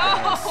 Thank you.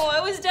 Guys. Oh,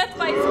 it was death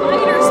by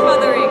spider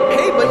smothering.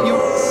 Hey, but you.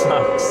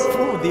 Sucks.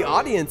 Ooh, the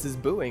audience is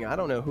booing. I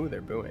don't know who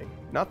they're booing.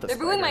 Not the. They're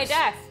booing my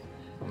spiders.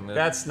 death.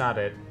 That's not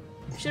it.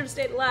 Should have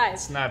stayed alive.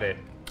 That's not it.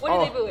 What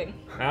are they booing?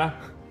 Huh?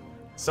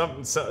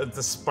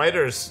 The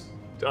spiders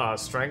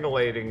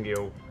strangulating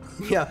you.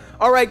 Yeah.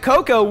 All right,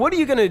 Coco. What are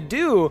you gonna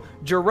do,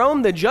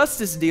 Jerome, the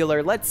justice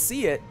dealer? Let's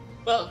see it.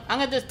 Well, I'm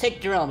gonna just take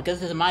Jerome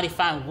because it's a mighty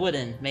fine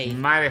wooden made.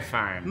 Mighty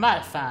fine.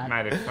 Mighty fine.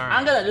 Mighty fine.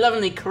 I'm gonna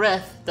lovingly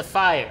caress the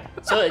fire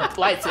so it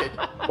lights it.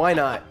 Why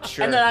not?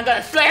 Sure. And then I'm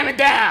gonna slam it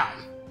down.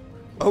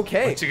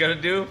 Okay. What you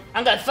gonna do?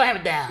 I'm gonna slam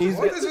it down. He's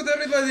What is with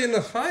everybody in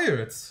the fire?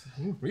 It's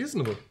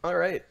reasonable. all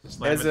right.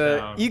 Slam As it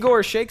down.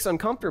 Igor shakes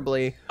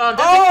uncomfortably.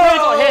 That's a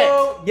critical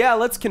hit. Yeah,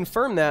 let's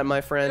confirm that,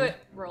 my Do friend. it.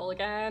 Roll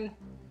again.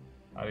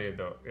 How do you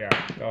do it?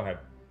 Yeah, go ahead.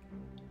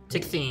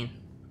 16.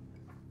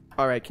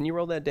 All right, can you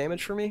roll that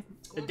damage for me?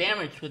 The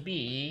damage would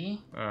be.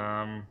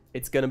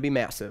 It's gonna be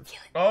massive.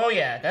 Oh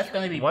yeah, that's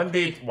gonna be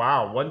 1d.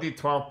 Wow,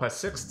 1d12 plus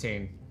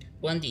 16.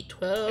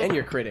 1d12. And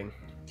you're critting.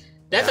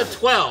 That's a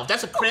 12.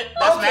 That's a crit.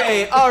 That's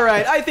Okay, all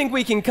right. I think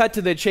we can cut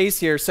to the chase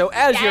here. So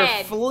as your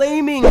Dead.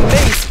 flaming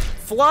mace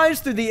flies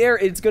through the air,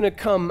 it's gonna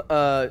come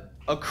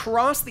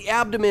across the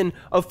abdomen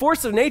of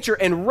Force of Nature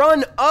and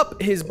run up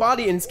his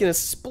body, and it's gonna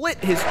split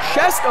his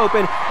chest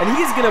open, and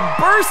he's gonna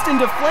burst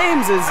into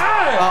flames as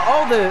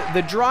all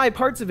the dry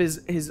parts of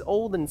his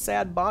old and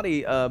sad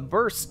body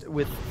burst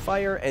with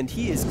fire, and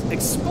he is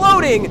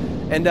exploding,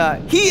 and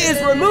he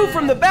is removed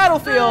from the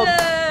battlefield.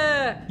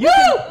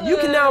 You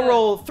can now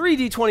roll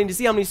 3d20 to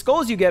see how many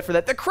skulls you get for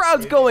that. The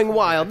crowd's going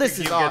wild. This is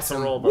You get to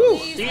awesome. roll Woo.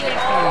 those. 3d20.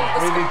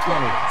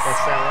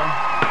 What's that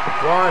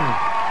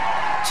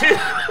one? 1,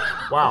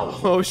 2. Wow.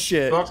 Oh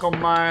shit. Buckle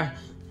my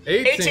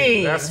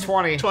 18. That's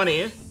 20.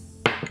 20.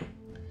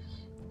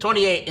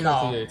 28 in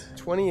all. 28.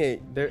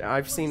 28. There,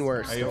 I've seen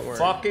worse. Are you Don't worry.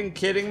 fucking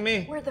kidding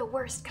me? We're the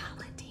worst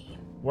gauntlet team.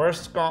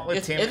 Worst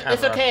gauntlet team It's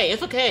ever. okay.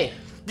 It's okay.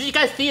 Did you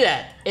guys see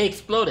that? It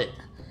exploded.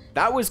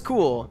 That was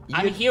cool.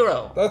 I'm a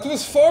hero. That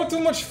was far too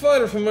much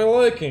fire for my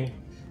liking.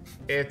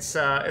 It's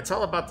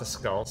all about the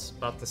skulls.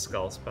 About the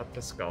skulls.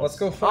 Let's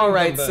go find All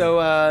right, them then.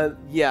 so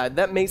yeah,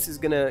 that mace is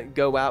gonna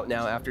go out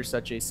now after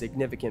such a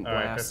significant All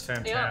right, that's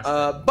blast.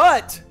 fantastic.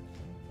 But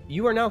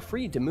you are now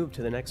free to move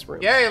to the next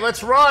room. Yay,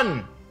 let's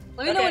run!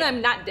 Let me know when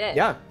I'm not dead.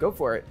 Yeah, go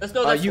for it. Let's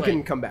go this You way.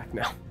 can come back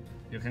now.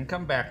 You can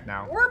come back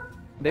now.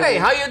 Hey,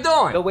 how you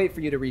doing? They'll wait for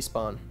you to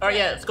respawn. Oh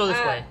yeah, let's go this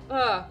way.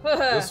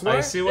 This way?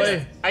 Icy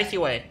way. Icy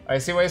way.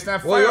 Icy way's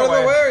not Well, far you're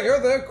away. the way. You're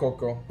there,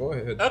 Coco. Go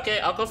ahead. Okay,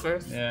 I'll go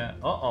first. Yeah.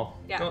 Uh-oh.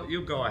 Yeah.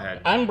 You go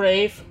ahead. I'm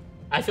brave.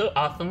 I feel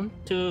awesome.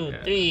 2,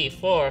 3,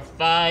 4,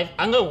 5.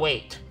 I'm gonna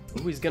wait.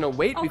 Ooh, he's gonna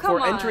wait Oh, before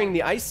come on. entering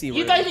the icy room.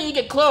 You guys need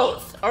to get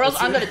close, or else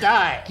I'm gonna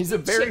die. He's a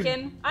very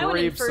Chicken. I went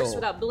in brave first soul.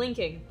 without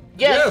blinking.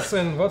 Yes,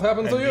 and what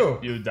happened to you?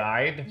 You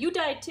died? You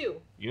died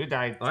too. You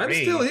died 3. I'm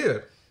still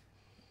here.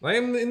 I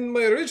am in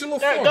my original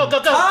There, form. go, go,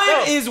 go.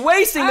 Time go. is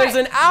wasting. Alright,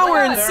 There's an hour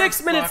and whatever.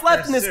 6 minutes Fuck,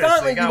 left in this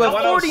seriously, gauntlet. You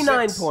got have 49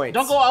 106. points.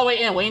 Don't go all the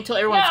way in. Wait until No,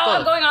 everyone's I'm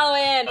close. going all the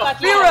way in.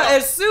 Fuck you. Mira,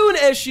 as soon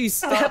as she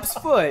steps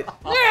foot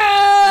in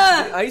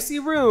the icy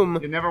room,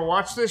 You never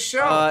watched this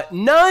show?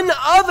 none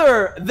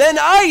other than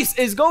Ice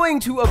is going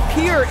to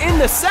appear in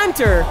the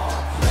center.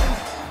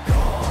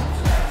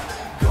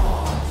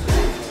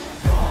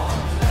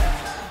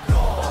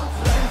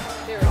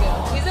 There we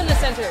go. He's in the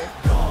center.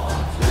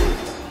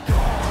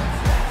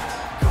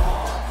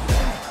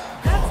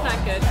 That's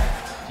not good.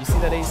 Do you see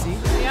that AC?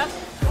 Yep.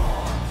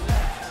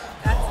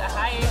 That's a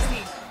high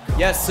AC.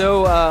 Yes,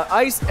 so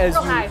Ice, as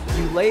Real high.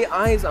 you lay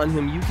eyes on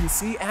him, you can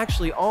see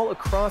actually all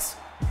across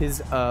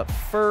his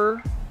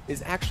fur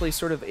is actually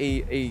sort of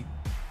a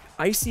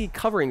icy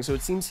covering. So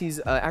it seems he's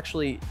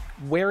actually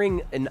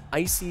wearing an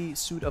icy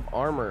suit of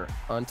armor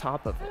on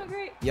top of Oh, him.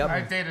 great. Yep.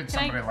 I dated Can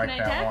I- somebody like can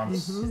I that attack?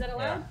 once. Is that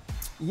allowed?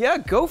 Yeah,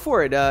 go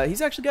for it. He's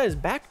actually got his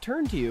back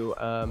turned to you.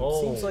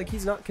 Oh. Seems like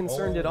he's not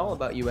concerned at all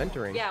about you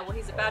entering. Yeah, well,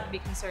 he's about to be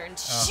concerned.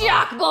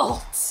 Shock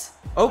bolt!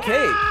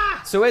 Okay,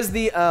 so as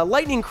the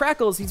lightning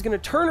crackles, he's gonna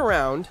turn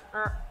around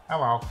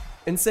Hello.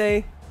 and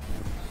say,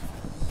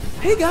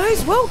 "Hey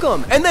guys,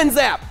 welcome!" And then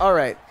zap. All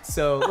right,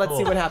 so let's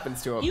see what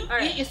happens to him.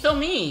 You're so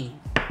mean.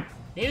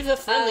 Maybe it's a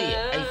friendly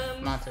ice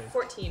monster.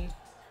 14.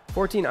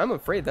 14. I'm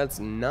afraid that's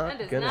not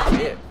That is gonna not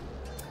hit.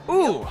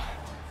 Ooh.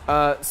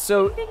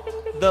 So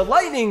the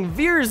lightning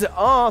veers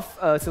off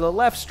to the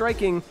left,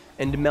 striking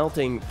and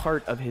melting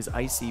part of his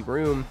icy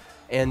room,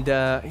 and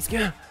he's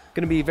gonna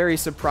be very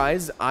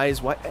surprised,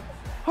 eyes wide.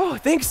 Oh,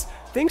 thanks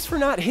for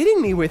not hitting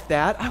me with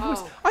that.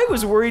 I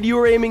was worried you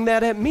were aiming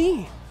that at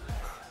me.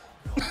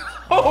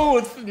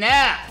 Oh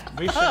snap!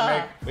 We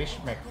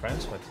should make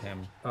friends with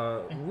him.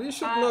 We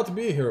should not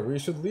be here. We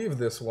should leave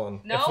this one.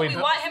 No, If we we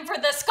do- want him for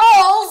the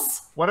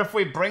skulls! What if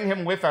we bring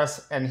him with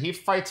us and he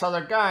fights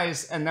other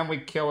guys and then we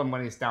kill him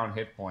when he's down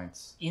hit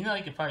points? You know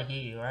he can probably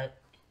hear you, right?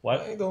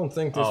 I don't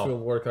think this Oh. will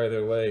work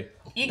either way.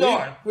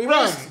 Igor, We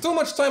run! wasted too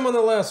much time on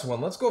the last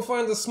one. Let's go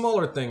find the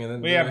smaller thing and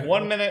then We have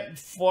 1 minute,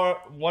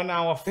 1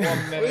 hour, 4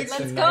 minutes,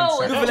 Let's and go. 9 You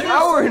seconds. have an do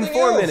hour and something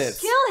 4 else. minutes.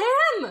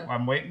 Kill him!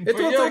 I'm waiting It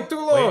for will you. take too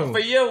long. Waiting for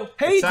you.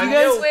 Hey, It's do on you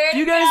guys, Swear do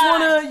you to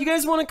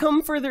guys God. wanna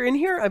come further in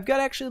here? I've got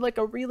actually like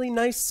a really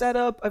nice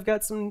setup. I've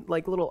got some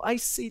like little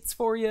ice seats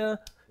for you.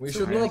 We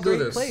should really not do great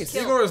this. place.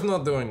 Igor is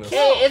not doing this.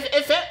 Hey,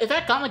 is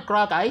that Gauntlet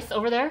Grog Ice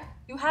over there?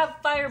 You have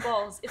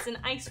fireballs. It's an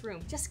ice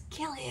room. Just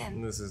kill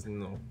him. This is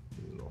no.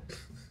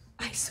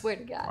 I swear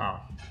to God.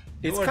 Wow.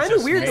 It's You are kind of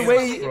just weird the made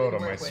way. of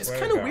scrotum, I It's swear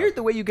kind to of God. weird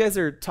the way you guys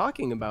are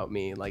talking about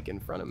me, like in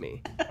front of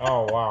me.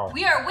 Oh, wow.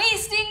 We are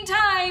wasting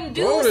time.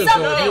 Do Go,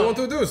 something. you want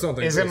to do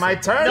something? Is it my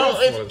Jason? turn? No,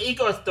 for it's it.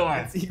 Igor's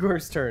turn.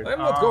 Igor's turn. I'm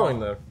not going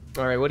there.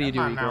 All right, what do you do,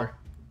 Come on Igor?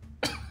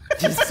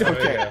 Just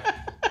okay.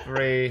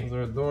 3. Is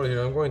there a door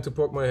here? I'm going to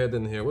poke my head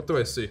in here. What do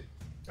I see?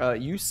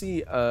 You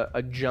see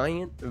a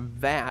giant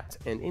vat,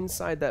 and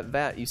inside that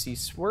vat, you see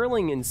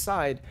swirling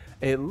inside.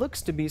 It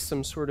looks to be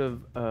some sort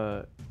of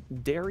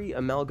dairy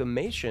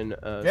amalgamation.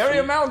 Dairy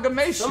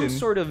amalgamation. Some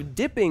sort of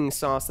dipping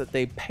sauce that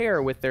they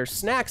pair with their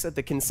snacks at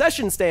the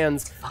concession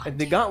stands at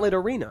the Gauntlet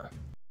Arena.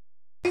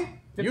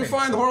 You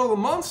find horrible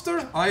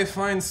monster, I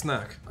find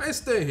snack. I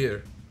stay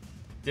here.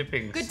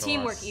 Dipping Good sauce.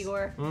 teamwork,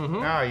 Igor.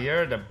 No,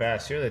 you're the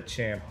best. You're the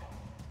champ.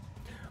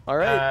 All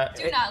right.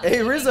 Do not Hey,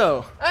 leave.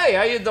 Rizzo. Hey,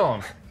 how you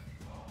doing?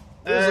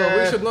 Rizzo,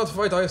 we should not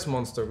fight ice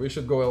monster. We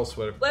should go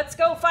elsewhere. Let's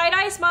go fight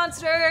Ice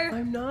Monster.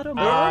 I'm not a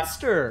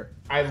monster.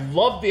 I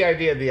love the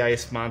idea of the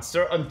ice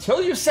monster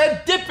until you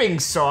said dipping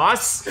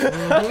sauce.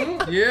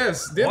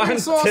 Yes, dipping 1,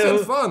 sauce 2, and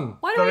fun.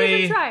 Why don't we 3,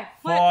 even try?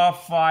 4,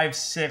 5,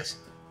 6.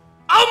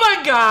 Oh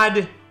my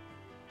god!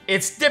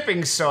 It's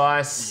dipping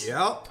sauce.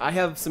 Yep. I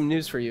have some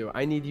news for you.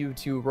 I need you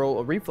to roll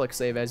a reflex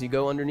save as you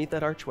go underneath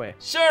that archway.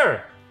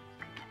 Sure.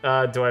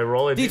 Do I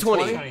roll a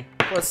D20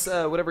 plus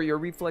whatever your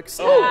reflex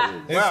save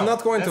Oh, is. It's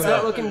not going to It's not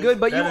help. looking good,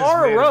 but you That is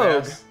are a made of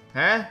rogue. ass.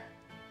 Huh?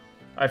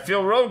 I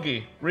feel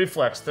roguey.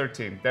 Reflex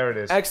 13. There it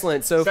is.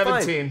 Excellent. So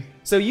 17. fine.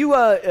 So you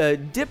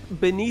dip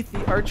beneath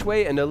the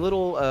archway, and a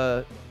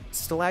little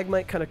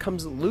stalagmite kind of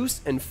comes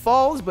loose and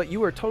falls, but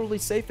you are totally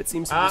safe. It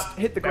seems to just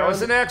hit the That was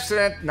ground. an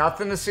accident.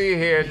 Nothing to see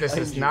here. This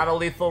is Behind you. not a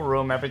lethal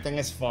room. Everything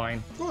is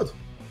fine. Good.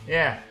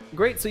 Yeah.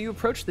 Great. So you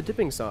approach the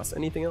dipping sauce.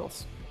 Anything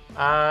else?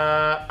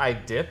 I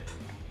dip.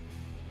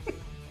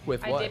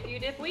 With I what? dip, you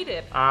dip, we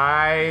dip.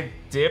 I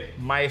dip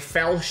my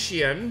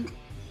falchion.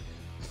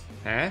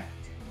 Huh?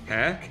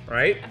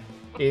 Right?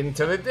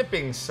 Into the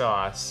dipping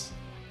sauce.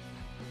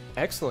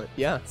 Excellent.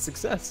 Yeah,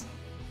 success.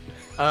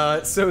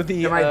 So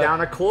the Am I down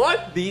a quart?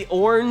 the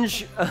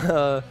orange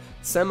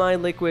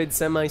semi-liquid,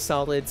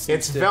 semi-solid.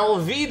 It's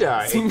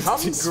Velveeta. It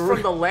comes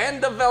from the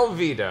land of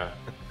Velveeta.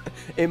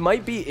 It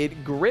might be.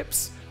 It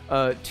grips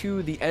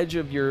to the edge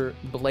of your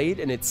blade,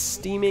 and it's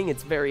steaming.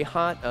 It's very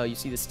hot. You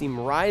see the steam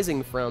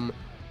rising from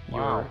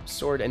your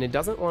sword, and it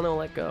doesn't want to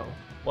let go.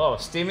 Whoa,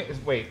 steaming.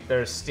 Wait,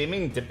 there's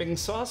steaming dipping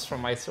sauce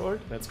from my sword?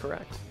 That's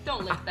correct.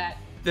 Don't lick that.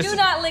 Do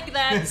not lick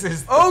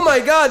that. Oh my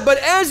god, but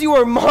as you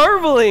are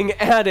marveling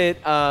at it,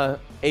 a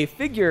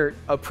figure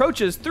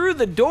approaches through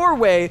the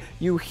doorway.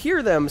 You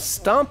hear them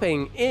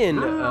stomping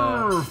in.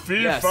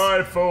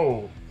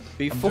 Fee-fi-fo.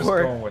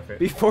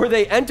 Before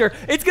they enter,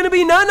 it's gonna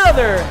be none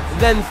other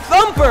than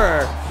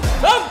Thumper!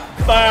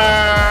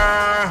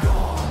 Thumper!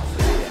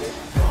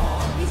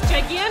 He's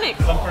gigantic.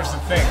 Thumper's the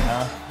thing,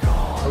 huh?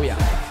 Oh yeah.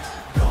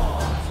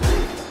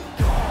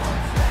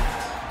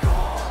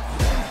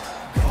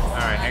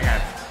 Alright, hang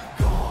on.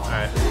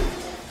 Alright.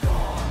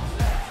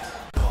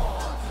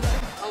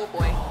 Oh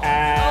boy.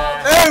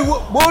 Hey,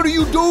 what are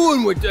you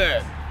doing with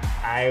that?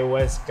 I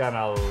was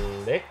gonna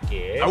lick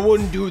it. I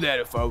wouldn't do that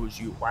if I was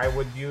you. Why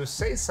would you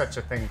say such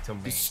a thing to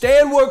me?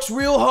 Stan works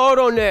real hard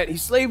on that. He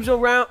slaves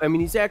around. I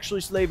mean, he's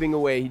actually slaving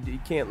away. He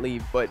can't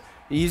leave, but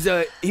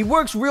he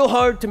works real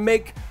hard to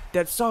make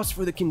that sauce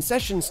for the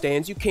concession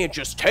stands. You can't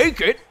just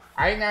take it.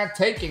 I'm not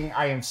taking.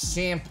 I am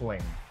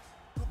sampling.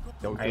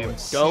 Don't do I am it.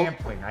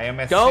 sampling. I am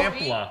a Don't.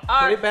 sampler.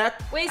 Put it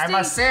back. Wasting I'm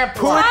a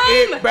sampler. Put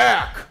time. it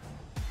back.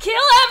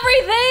 Kill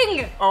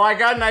everything. Oh, I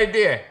got an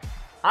idea.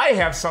 I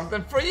have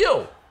something for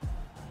you.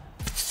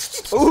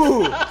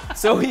 Ooh,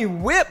 so he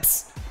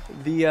whips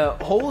the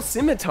whole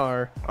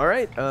scimitar. All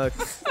right,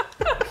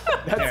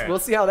 we'll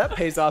see how that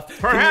pays off.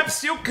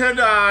 Perhaps you could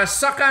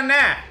suck on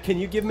that. Can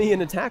you give me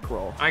an attack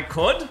roll? I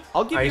could.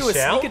 I'll give you a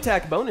sneak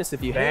attack bonus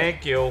if you hit.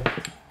 Thank you.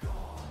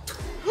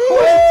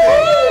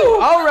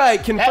 All right,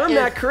 confirm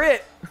that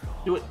crit.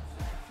 Do it.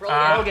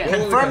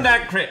 Confirm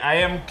that crit. I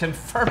am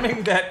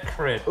confirming that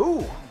crit.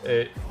 Ooh.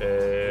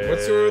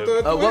 What's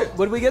your What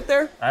did we get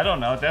there? I don't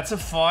know. That's a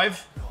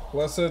 5.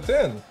 Plus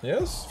 10,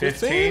 yes?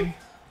 15.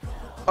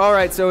 All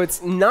right, so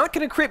it's not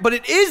gonna crit, but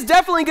it is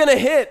definitely gonna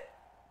hit.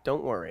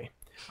 Don't worry.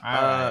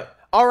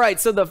 All right,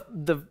 so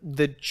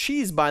the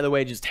cheese, by the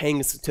way, just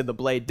hangs to the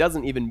blade,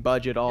 doesn't even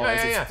budge at all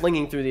as it's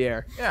flinging through the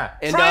air. Yeah.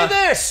 And, try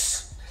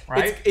this.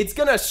 Right. It's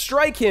gonna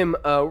strike him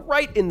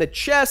right in the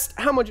chest.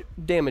 How much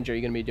damage are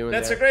you gonna be doing?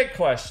 That's there? a great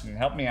question.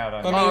 Help me out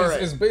on I that.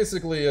 mean, it's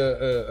basically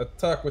a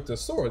attack with the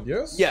sword,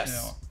 yes?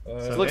 Yes. So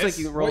it looks like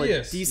you roll a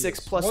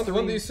d6 plus 3.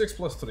 1d6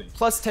 plus 3.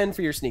 Plus 10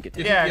 for your sneak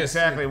attack. Yeah, Yes,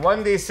 exactly.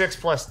 1d6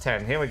 plus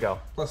 10. Here we go.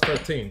 Plus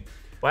 13.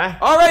 What?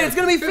 All right, it's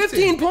gonna be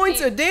 15 points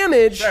of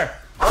damage Sure.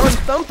 on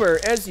Thumper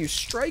as you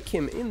strike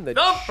him in the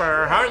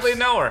Thumper, hardly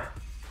know her.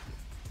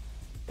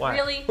 What?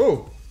 Really?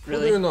 Who?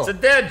 Really? Who do you know? It's a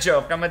dad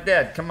joke. I'm a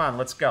dad. Come on,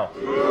 let's go.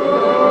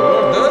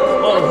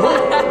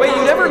 Wait,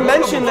 you never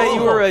mentioned that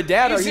you were a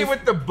dad. Easy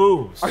with the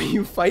boobs. Are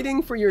you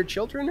fighting for your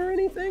children or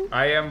anything?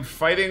 I am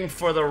fighting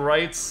for the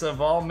rights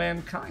of all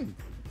mankind.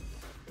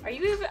 Are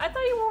you even? I thought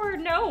you were a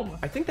gnome.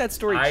 I think that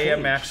story I changed.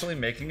 am actually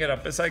making it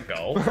up as I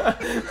go.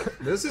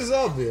 This is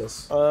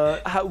obvious.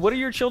 What are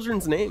your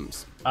children's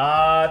names?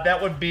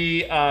 That would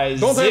be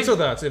Don't answer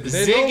that. If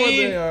they know what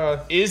they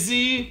are.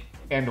 Izzy,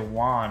 and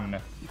Juan.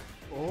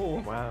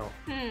 Oh, wow.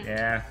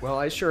 Yeah. Well,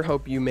 I sure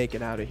hope you make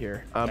it out of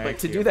here. But Thank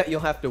to you. do that, you'll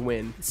have to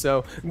win.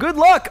 So, good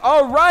luck.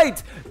 All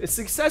right. A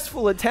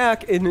successful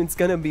attack, and it's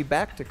going to be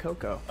back to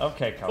Coco.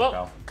 Okay, Coco.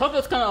 Well,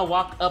 Coco's gonna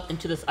walk up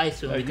into this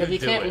ice room because he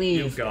can't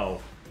leave. You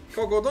go.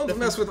 Coco, don't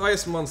mess with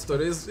Ice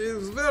Monster. It's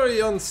very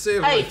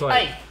unsavory Hey, type.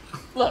 hey,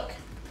 look.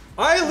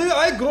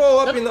 I grow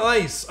up in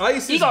ice.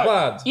 Ice is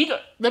bad. Igor,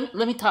 let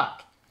me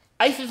talk.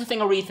 Ice is a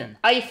single reason.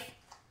 Ice,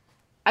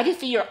 I can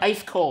see you're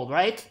ice cold,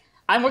 right?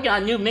 I'm working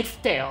on a new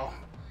mixed tale.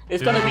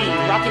 It's gonna be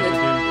rocking the...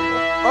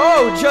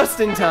 Oh, just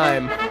in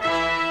time.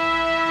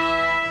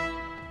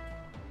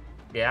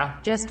 Yeah?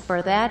 Just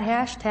for that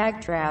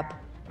hashtag trap.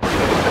 No.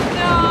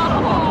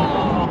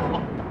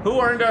 Who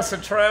earned us a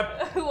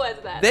trap? Who was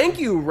that? Thank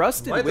you,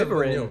 Rusted Might have been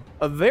Wyvern. you.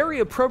 A very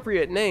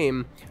appropriate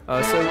name. Oh,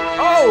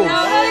 No,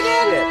 not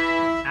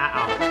again.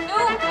 Uh-oh.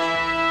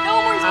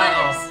 No more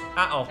spiders.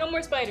 Uh-oh. No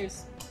more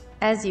spiders.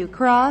 As you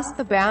cross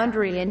the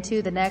boundary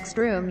into the next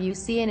room, you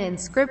see an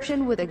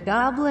inscription with a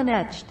goblin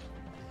etched.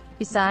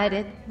 Beside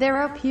it,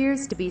 there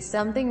appears to be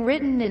something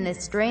written in a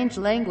strange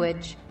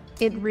language.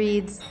 It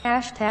reads,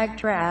 hashtag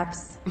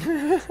traps.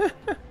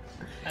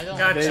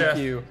 Gotcha. Thank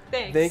you.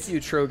 Thanks. Thank you,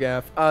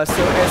 Trogaff.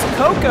 So as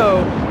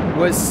Coco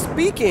was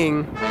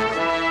speaking... Wait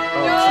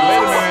a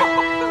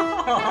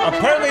minute.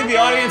 Apparently the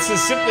audience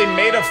is simply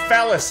made of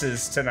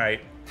phalluses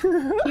tonight.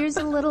 Here's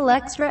a little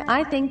extra.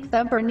 I think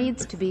Thumper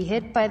needs to be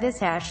hit by this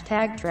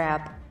hashtag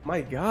trap.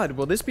 My god,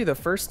 will this be the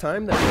first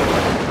time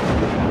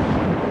that...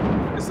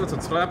 Is that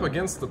a trap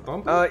against the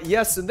Thumper?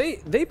 Yes, so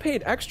they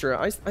paid extra.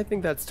 I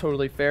think that's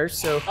totally fair.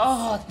 So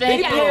Oh,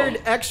 they thank paid you.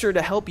 extra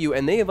to help you,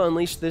 and they have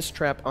unleashed this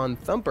trap on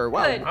Thumper.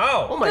 Wow. Good.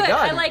 Oh. my Good,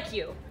 god. I like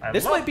you.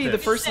 This might be the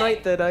this. first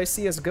night that I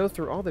see us go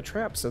through all the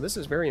traps, so this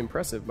is very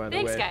impressive, by the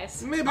Thanks, way.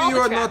 guys. Maybe All you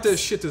the are not traps. as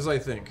shit as I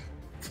think.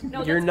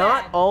 No, You're that's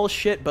not bad. all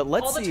shit, but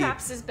let's All the see.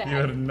 traps is bad.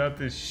 You're not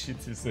as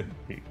shit as I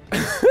think.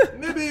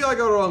 Maybe I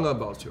got wrong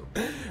about you.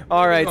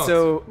 All right, Not.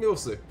 so You'll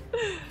see.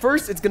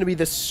 first it's going to be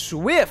the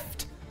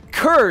swift,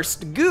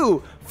 cursed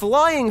goo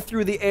flying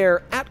through the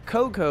air at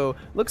Coco.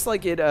 Looks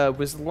like it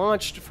was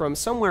launched from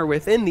somewhere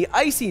within the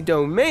icy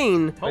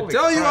domain. I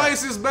tell you,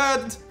 ice is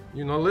bad.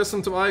 You know,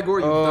 listen to Igor,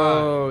 you die.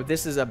 Oh,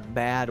 this is a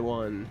bad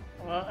one.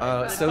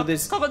 So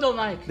Coco don't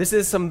like. this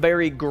is some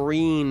very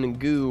green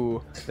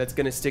goo that's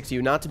gonna stick to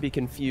you, not to be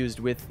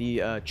confused with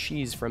the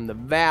cheese from the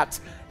vat.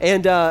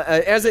 And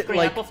as it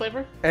Green apple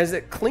flavor? as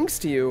it clings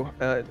to you,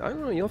 I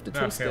don't know. You'll have to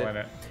Not taste feeling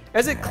it. it.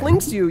 As it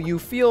clings to you, you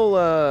feel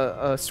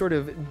a sort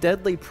of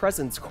deadly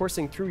presence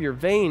coursing through your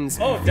veins.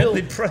 Oh, You feel-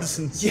 deadly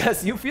presence.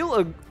 Yes, you feel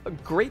a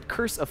great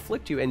curse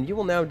afflict you, and you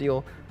will now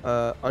deal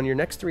on your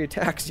next 3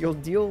 attacks. You'll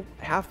deal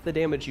half the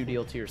damage you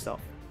deal to yourself.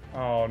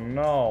 Oh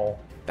no.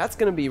 That's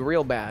gonna be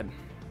real bad.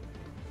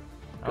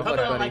 Good Coco luck,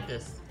 don't buddy. like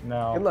this.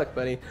 No. Good luck,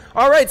 buddy.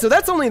 All right, so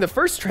that's only the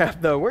first trap,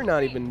 though. We're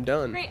not even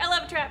done. Great, I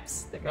love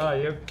traps. They're great. Oh,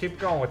 you keep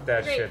going with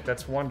that Great. shit.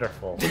 That's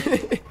wonderful.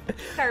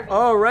 Carving.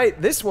 All right,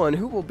 this one.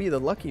 Who will be the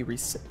lucky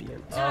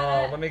recipient?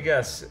 Oh, let me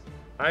guess.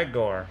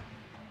 Igor.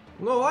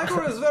 No,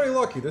 Igor is very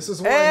lucky. This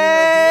is why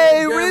Hey, he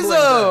has gambling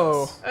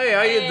Rizzo! debts. Hey,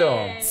 how you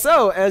doing?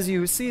 So, as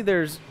you see,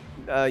 there's,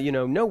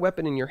 no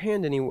weapon in your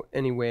hand anymore,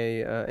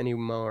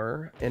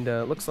 and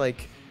looks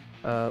like,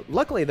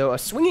 luckily though, a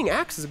swinging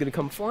axe is going to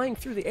come flying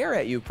through the air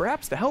at you,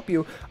 perhaps to help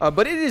you,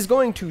 but it is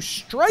going to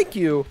strike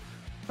you,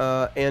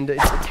 and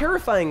it's a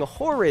terrifying,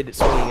 horrid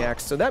swinging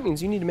axe. So that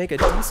means you need to make a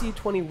DC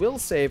 20 will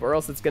save, or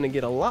else it's going to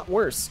get a lot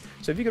worse.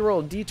 So if you could roll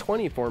a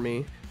D20 for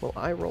me, well,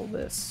 I roll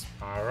this.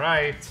 All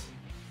right.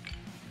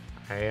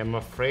 I am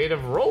afraid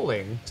of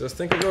rolling. Just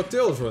think of your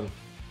children.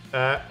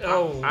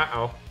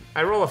 Uh-oh.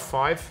 I roll a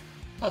 5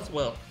 Plus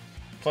will.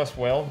 plus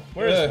will.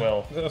 Where is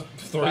will?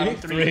 3?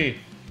 3.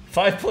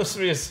 5 plus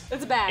 3 is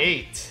That's bad.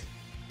 8.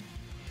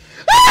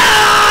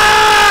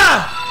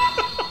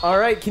 All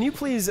right, can you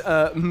please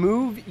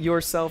move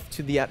yourself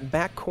to the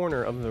back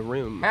corner of the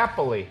room?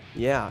 Happily.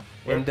 Yeah,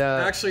 and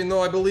Actually,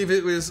 no, I believe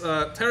it was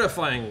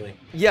terrifyingly.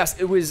 yes,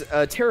 it was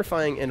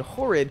terrifying and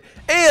horrid,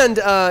 and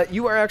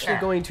you are actually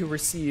going to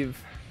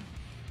receive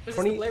Was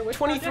this the Blair Witch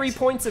 23 Project?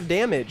 points of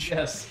damage.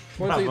 Yes.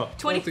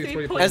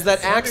 23 points. As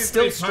that axe 23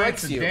 still points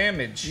strikes of you.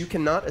 damage. You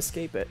cannot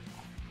escape it.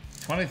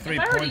 23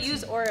 If I were to points.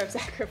 use Aura of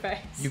Sacrifice,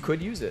 You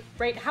could use it.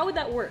 right? How would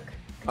that work?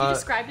 Could you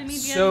describe to me,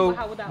 Deanna? So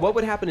How would that what work?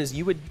 would happen is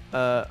you would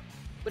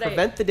Would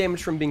prevent the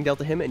damage from being dealt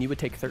to him, and you would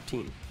take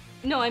 13.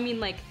 No, I mean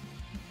like,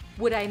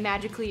 would I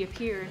magically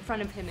appear in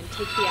front of him and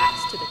take the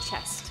axe to the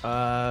chest?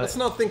 Let's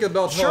not think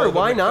about Sure, how the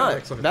why not?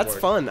 mechanics of it That's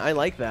work. fun. I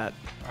like that.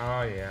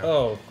 Oh, yeah.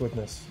 Oh,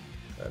 goodness.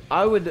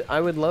 I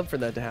would love for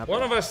that to happen.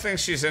 One of us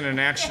thinks she's in an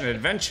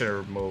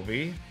action-adventure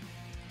movie.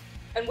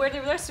 And where do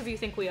the rest of you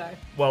think we are?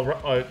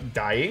 Well,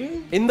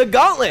 dying? In the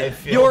Gauntlet!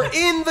 feel You're like-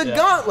 in the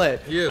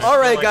Gauntlet! Yes. All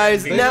right, like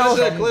guys, being- now...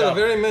 They made that clear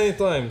very many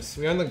times.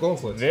 We're in the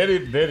Gauntlet. Very,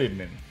 very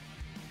many.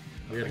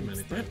 Very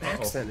many times. That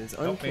accent is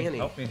Help me, uncanny.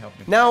 help me, help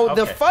me. Now,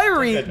 the Okay,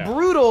 fiery, I'm good now.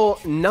 brutal,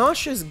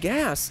 nauseous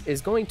gas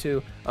is going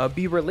to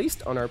be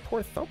released on our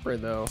poor Thumper,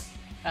 though.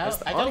 As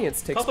the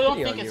audience takes Coco don't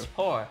pity think on it's you.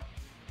 poor.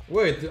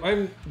 Wait,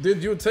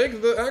 did you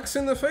take the axe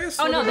in the face?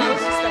 Oh no, that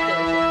was just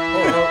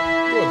speculation.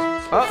 Oh, good.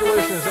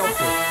 Speculation is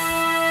helpful.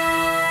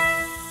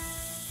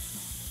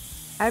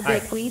 I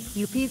bequeath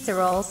you pizza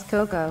rolls,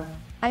 Coco.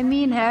 I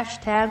mean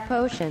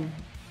 #potion.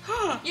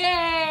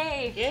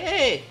 Yay!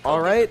 Yay!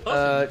 All right,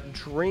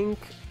 drink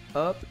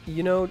up,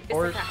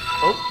 or... the crap.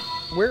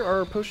 Oh, where are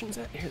our potions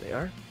at? Here they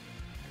are.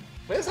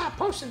 Where's our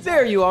potions?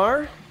 There you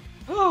are.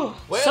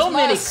 Where's so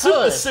my many super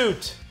colors.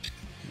 suit?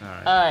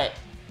 Alright,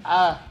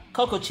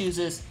 Coco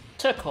chooses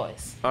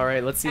turquoise. All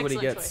right, let's see what he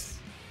Excellent gets.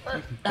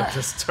 choice.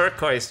 Does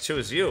turquoise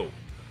choose you?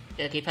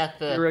 Yeah, can you pass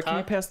the Ira, can you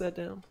top? pass that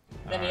down?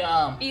 Let me,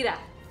 Ira.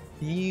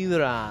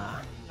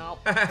 Ira. Nope.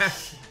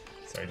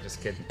 Sorry,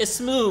 just kidding. It's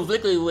smooth,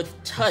 liquid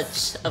with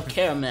touch of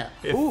caramel.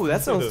 Ooh,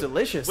 that sounds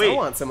delicious. I Wait.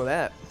 want some of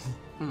that.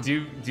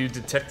 Do you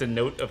detect a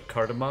note of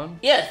cardamom?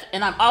 Yes,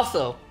 and I'm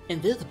also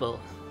invisible.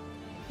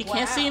 You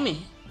can't Wow. see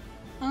me.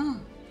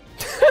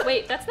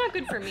 Wait, that's not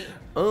good for me.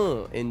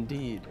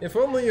 Indeed. If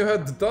only you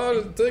had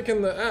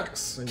taken the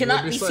axe. and you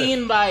Cannot would be safe.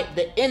 seen by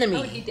the enemy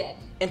Oh, you dead.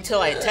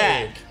 until I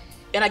attack.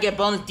 And I get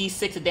bonus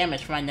d6 of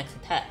damage for my next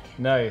attack.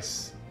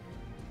 Nice.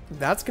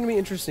 That's going to be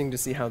interesting to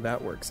see how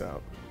that works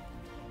out.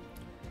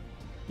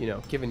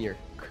 Given your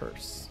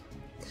curse.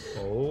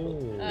 Oh.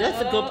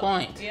 That's a good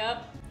point.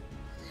 Yep.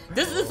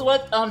 This is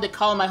what they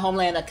call in my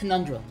homeland a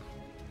conundrum.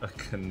 A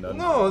conundrum.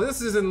 No,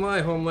 this is in my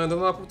homeland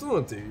an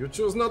opportunity. You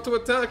choose not to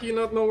attack, you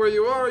not know where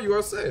you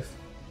are safe.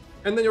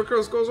 And then your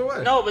curse goes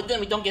away. No, but then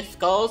we don't get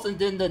skulls, and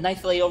then the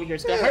nice lady over here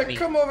is gonna hurt me.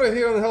 Come over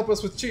here and help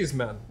us with Cheese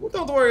Man. Well,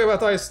 don't worry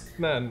about Ice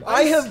Man.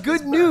 I Ice have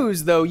good is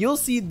news, though. You'll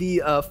see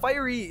the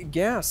fiery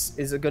gas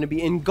is going to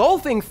be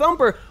engulfing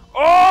Thumper.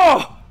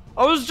 Oh!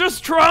 I was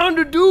just trying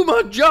to do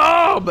my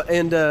job!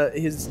 And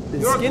his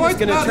You're skin is quite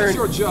going to bad at turn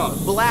your job.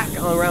 black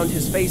around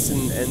his face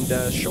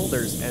and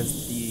shoulders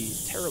as the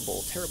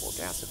terrible, terrible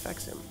gas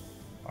affects him.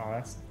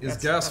 Oh, Is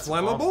gas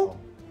flammable? awful.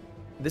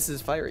 This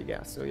is fiery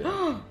gas, so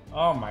yeah.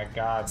 Oh my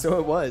god. So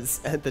it was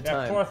at the That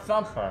time. poor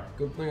Thumper.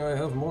 Good thing I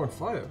have more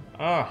fire.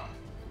 Oh,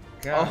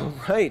 god. All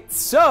right,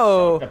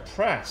 so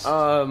Depressed.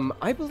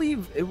 I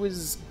believe it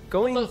was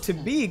going to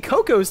be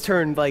Coco's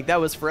turn. Like that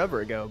was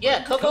forever ago. but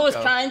Yeah, Coco was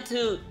trying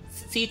to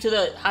see to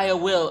the higher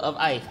will of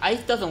Ice.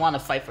 Ice doesn't want to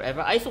fight forever.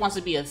 Ice wants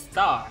to be a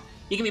star.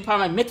 You can be part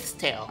of my mixed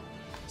tail.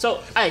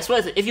 So, Ice, what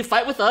is it? If you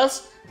fight with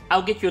us,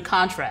 I'll get you a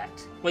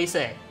contract. What do you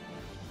say?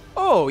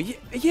 Oh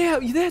yeah,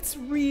 that's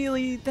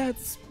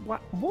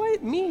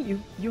what me?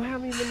 You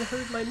haven't even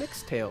heard my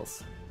mixed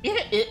tales.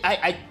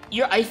 Yeah,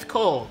 you're ice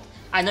cold.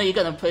 I know you're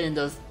gonna put in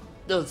those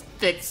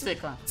thick.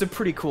 It's a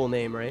pretty cool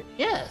name, right?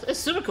 Yeah, it's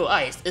super cool.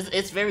 Ice.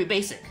 It's very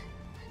basic.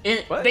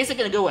 What? Basic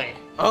in a good way.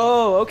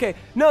 Oh, okay.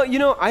 No,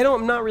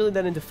 I'm not really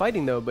that into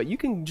fighting though. But you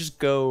can just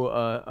go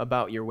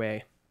about your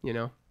way.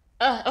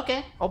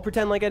 Okay. I'll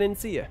pretend like I didn't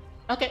see you.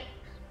 Okay.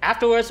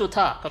 Afterwards, we'll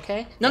talk.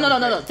 Okay?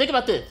 No. Think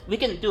about this. We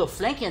can do a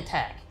flanking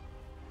attack.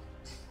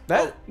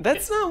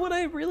 That's not what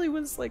I really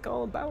was like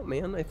all about,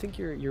 man. I think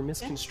you're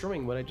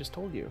misconstruing what I just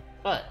told you.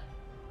 What?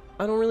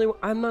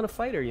 I'm not a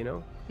fighter,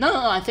 No.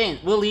 I'm saying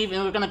we'll leave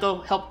and we're gonna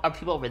go help our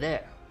people over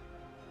there.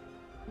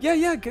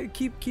 Yeah.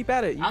 Keep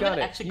at it. You I'm got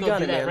gonna it. actually You go got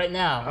do it, that man. right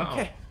now.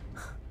 Okay.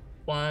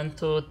 1,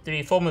 2,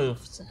 3, 4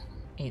 moves.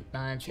 8,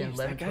 9, 10, Jeez,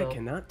 11, that guy 12.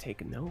 cannot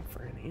take a no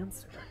for an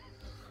answer.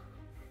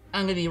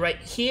 I'm gonna be right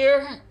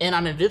here, and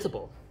I'm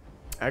invisible.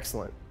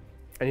 Excellent.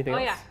 Anything Oh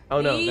else? yeah.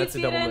 Oh no, Leave that's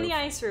a double Peter in move. the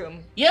ice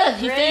room. Yeah,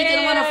 he said he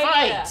didn't want to Great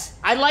fight. idea.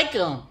 I like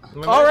him.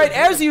 All right,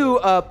 as you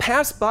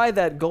pass by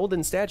that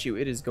golden statue,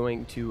 it is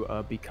going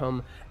to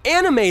become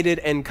animated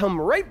and come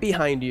right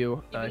behind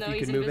you. Even If though you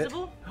he's could move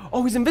invisible? it.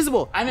 Oh, he's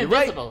invisible. I'm You're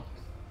invisible.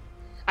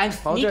 I'm Right.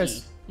 Apologize.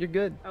 sneaky. You're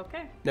good.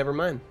 Okay. Never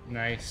mind.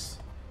 Nice.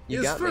 You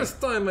It's got me.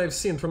 first time I've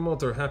seen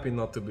promoter happy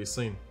not to be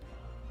seen.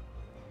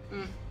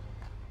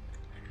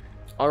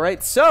 All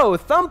right, so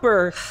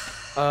Thumper,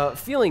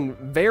 feeling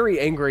very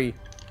angry.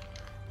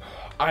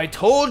 I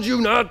told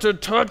you not to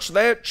touch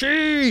that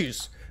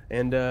cheese,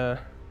 and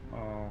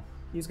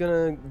he's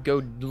gonna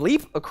go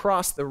leap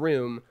across the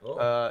room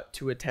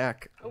to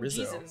attack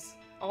Rizzo. Jesus.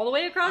 All the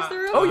way across the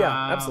room? Oh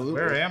yeah, absolutely.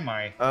 Where am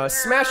I?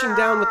 Smashing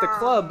down with the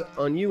club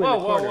on you in the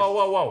corner.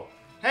 Whoa.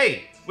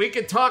 Hey, we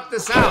can talk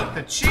this out.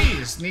 The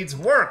cheese needs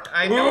work.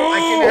 I know I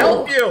can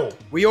help you.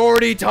 We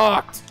already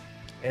talked.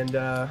 And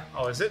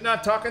Oh, is it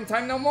not talking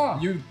time no more?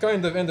 You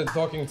kind of ended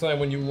talking time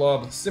when you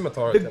lobbed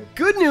scimitar at the him.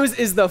 good news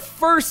is the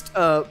first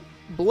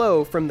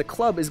blow from the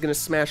club is gonna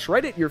smash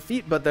right at your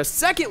feet, but the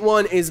second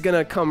one is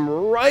gonna come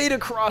right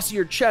across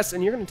your chest,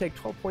 and you're gonna take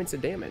 12 points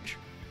of damage.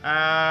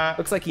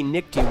 Looks like he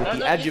nicked you with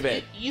the edge of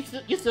it. You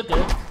still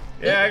good.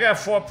 Yeah, I got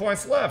 4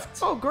 points left.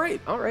 Oh,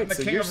 great. All right, I'm the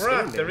so king you're of rock.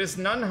 standing. There is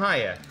none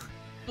higher.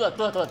 Look.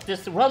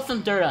 Just rub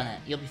some dirt on it.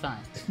 You'll be fine.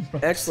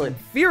 Excellent.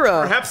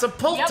 Fira, Perhaps a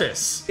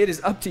poultice. it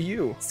is up to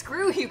you.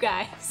 Screw you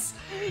guys.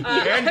 And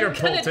your I'm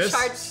gonna poultice.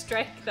 charge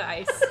strike the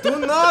ice. Do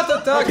not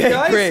attack Okay, the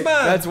Iceman! great.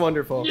 That's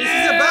wonderful. This is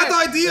a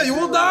bad idea, you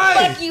will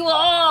die! Fuck you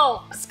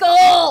all!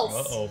 Skulls!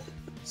 Uh-oh.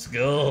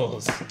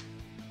 Skulls. This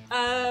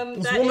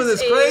That woman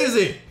is a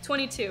crazy!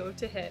 22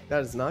 to hit.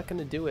 That is not going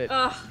to do it.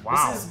 Ugh.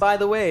 Wow. This is, by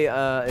the way,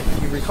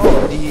 if you recall,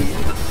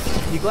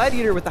 the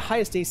gladiator with the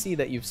highest AC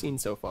that you've seen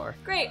so far.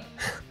 Great.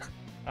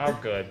 Oh,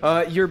 good.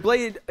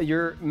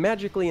 Your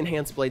magically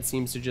enhanced blade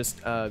seems to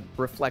just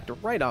reflect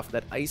right off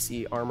that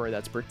icy armor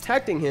that's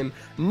protecting him.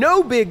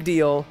 No big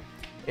deal.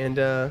 And,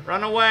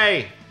 Run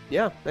away.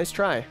 yeah, nice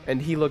try.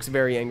 And he looks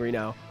very angry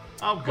now.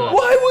 Oh, good.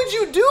 Why would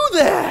you do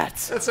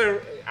that?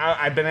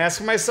 I've been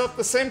asking myself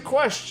the same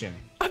question.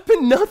 I've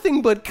been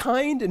nothing but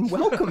kind and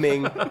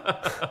welcoming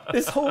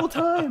this whole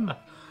time.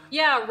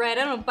 Yeah, Red,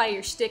 I don't buy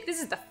your shtick.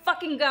 This is the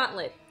fucking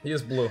gauntlet. He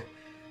is blue.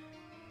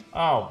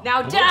 Oh.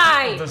 Now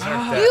die! Deserve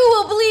that. You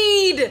will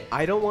bleed!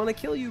 I don't want to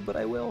kill you, but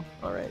I will.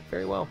 All right,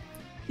 very well.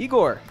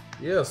 Igor,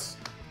 Yes.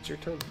 it's your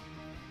turn.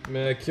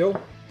 May I kill?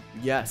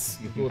 Yes,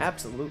 Good.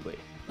 absolutely.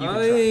 You can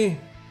try.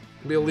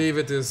 I believe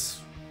it is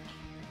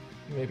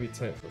maybe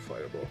time for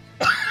fireball.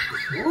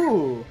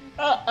 Ooh.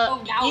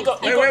 Oh, now Igor,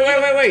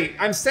 it's- Wait.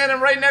 I'm standing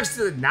right next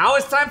to it. Now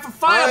it's time for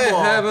fireball.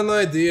 I have an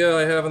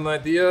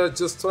idea.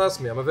 Just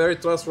trust me. I'm a very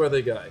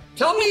trustworthy guy.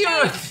 Tell me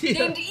your idea.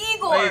 Named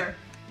Igor!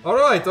 All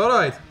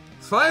right.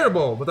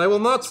 Fireball, but I will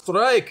not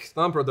strike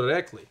Thumper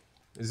directly.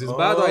 This is a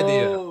bad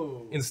idea.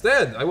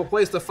 Instead, I will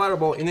place the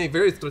fireball in a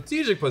very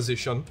strategic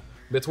position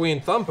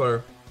between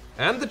Thumper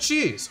and the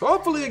cheese.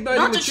 Hopefully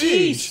igniting Not the the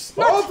cheese. cheese!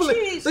 Not the Hopefully,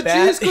 cheese! the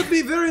That- cheese could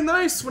be very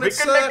nice when We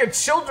it's. can make a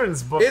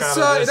children's book It's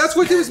out of this. that's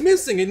what it was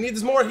missing. It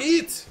needs more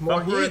heat. More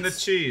Thumper heat. and the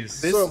cheese.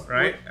 So-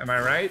 right? Am I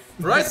right?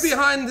 Right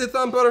behind the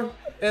Thumper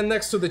and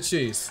next to the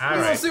cheese. All We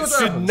will right. see what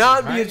Should happens. not be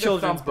a Behind the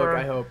children's book, thumper,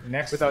 I hope,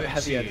 next without to the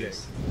heavy editing.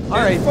 cheese. All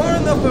right, Far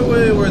enough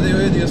away where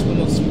the idiots will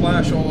not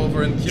splash all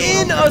over and kill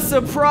in Thumper. a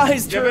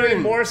surprise Do you have any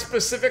turn. more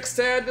specifics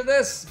to add to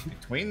this?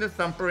 Between the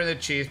thumper and the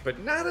cheese,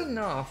 but not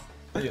enough.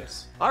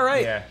 Yes. All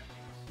right, Yeah.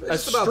 a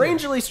Just about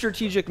strangely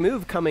strategic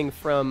move coming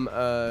from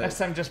Next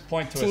time, just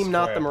point to a Team square.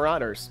 Not the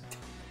Marauders.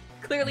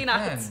 Clearly not.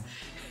 Man.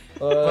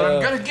 But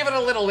I'm gonna give it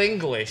a little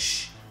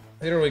English.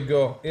 Here we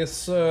go.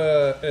 It's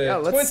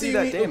let's see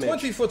that damage.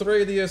 20-foot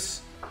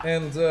radius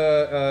and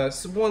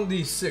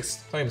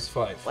 1d6 times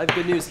 5. I have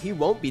good news. He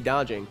won't be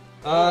dodging.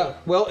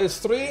 Well, it's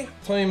 3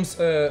 times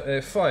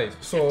 5,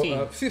 so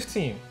 15.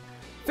 15.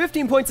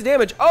 15 points of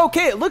damage.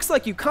 Okay, it looks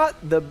like you caught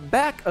the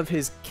back of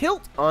his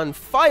kilt on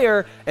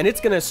fire, and it's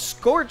gonna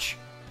scorch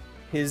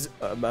his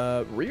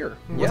rear.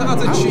 What about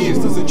the cheese?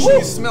 Does the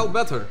cheese smell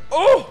better?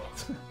 Oh!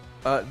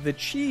 The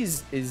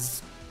cheese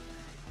is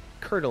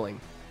curdling.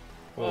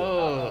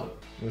 Oh.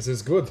 This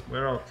is good.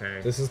 We're okay.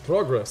 This is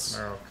progress.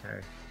 We're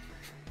okay.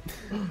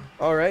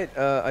 All right,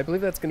 I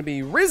believe that's gonna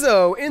be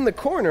Rizzo in the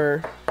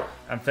corner.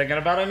 I'm thinking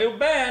about a new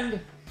band.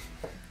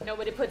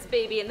 Nobody puts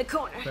baby in the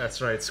corner.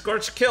 That's right.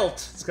 Scorched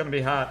kilt. It's gonna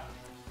be hot.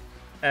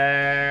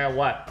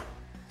 What?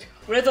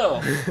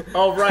 Rizzo.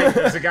 Oh, right.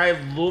 There's a guy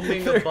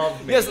looming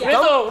above me. Yes,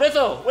 Rizzo.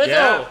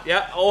 Yeah.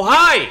 Yeah. Oh,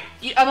 hi.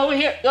 I'm over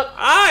here. Look.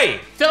 Hi.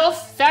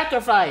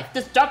 Self-sacrifice.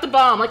 Just drop the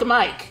bomb like a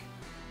mic.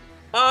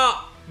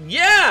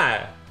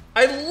 Yeah.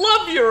 I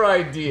love your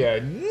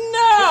idea.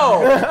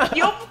 No.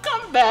 You'll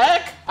come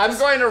back. I'm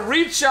going to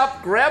reach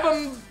up, grab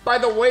him by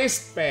the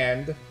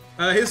waistband.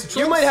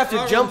 You might have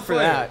to jump for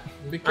that.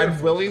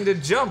 I'm willing to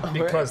jump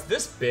because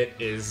this bit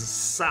is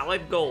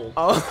solid gold.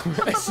 Oh,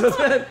 So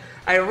then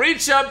I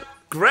reach up,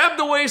 grab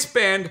the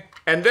waistband,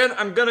 and then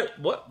I'm gonna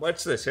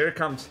watch this. Here it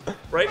comes.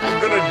 Right?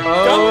 I'm gonna dunk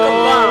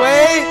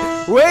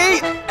the bomb.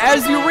 wait!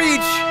 As you reach,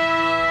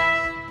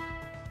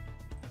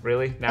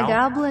 Really? A Now?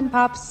 goblin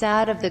pops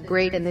out of the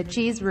grate in the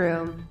cheese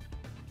room,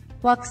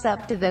 walks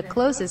up to the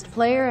closest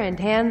player and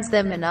hands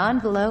them an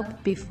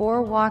envelope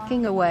before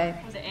walking away.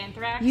 Was it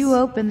anthrax? You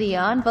open the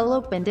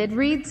envelope and it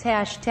reads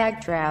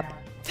 #trap.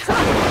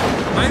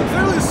 I'm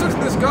fairly certain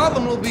this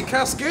goblin will be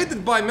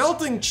cascaded by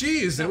melting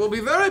cheese. It will be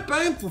very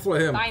painful for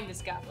him. Find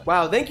this goblin.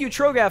 wow, thank you,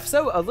 Trogath.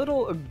 So a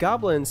little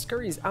goblin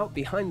scurries out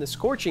behind the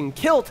scorching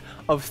kilt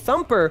of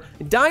Thumper,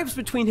 dives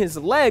between his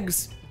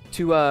legs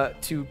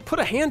to put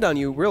a hand on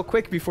you real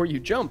quick before you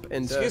jump,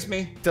 and Excuse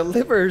me.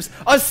 delivers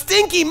a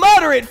stinky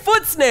moderate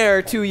foot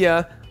snare to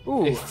you.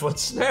 Ooh, A foot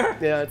snare?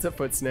 yeah, it's a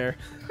foot snare.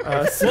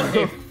 A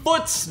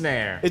foot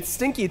snare. It's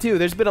stinky too.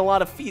 There's been a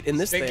lot of feet in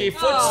this Stinky thing.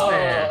 foot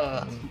snare.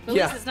 At Yeah.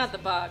 least it's not the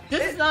bug.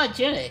 This is not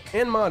hygienic.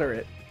 And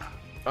moderate.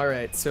 All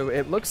right, so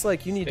it looks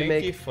like you need to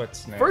Stinky make foot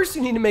snare. first.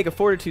 You need to make a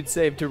fortitude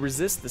save to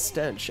resist the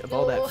stench of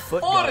all that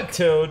foot gunk.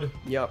 Fortitude.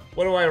 Yep.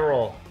 What do I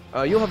roll?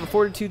 You'll have a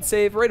fortitude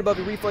save right above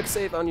your reflex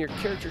save on your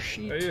character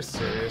sheet. Are you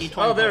serious? D20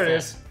 Oh, there it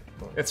is.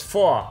 It's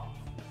 4.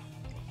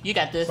 You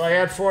got this. So I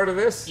add 4 to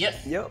this? Yep.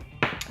 Yep.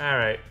 All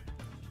right.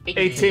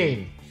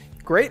 18.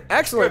 Great,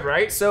 excellent. Good,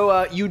 right?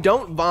 So you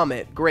don't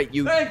vomit. Great.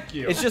 Thank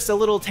you. It's just a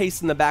little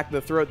taste in the back of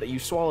the throat that you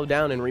swallow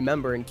down and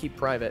remember and keep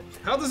private.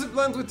 How does it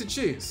blend with the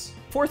cheese?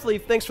 Fourth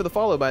leaf, thanks for the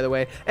follow, by the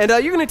way. And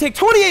you're going to take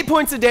 28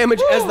 points of damage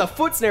as the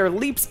foot snare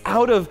leaps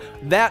out of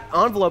that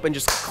envelope and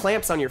just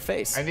clamps on your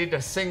face. I need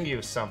to sing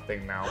you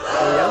something now.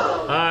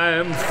 Oh,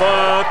 I'm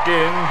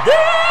fucking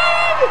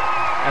dead!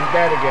 I'm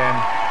dead again.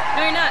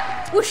 No, you're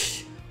not.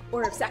 Whoosh.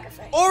 Or of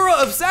sacrifice. Aura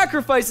of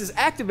Sacrifice is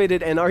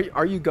activated, and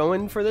are you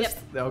going for this?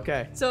 Yep.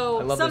 Okay. I So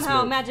love this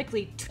somehow move.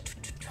 magically.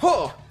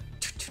 Oh.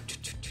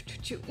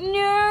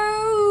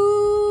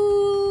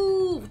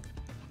 No.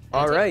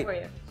 All right. For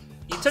you.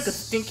 You took a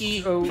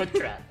stinky So- foot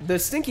trap. The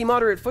stinky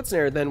moderate foot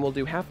snare then will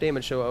do half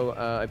damage, so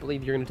I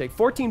believe you're going to take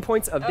 14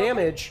 points of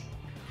damage.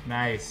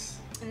 Nice.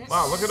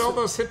 Wow, look at all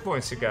those hit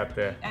points you got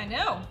there. I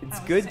know. It's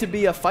good to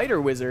be a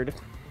fighter wizard.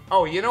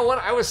 Oh, you know what?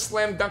 I was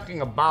slam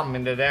dunking a bomb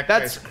into that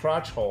That's- guy's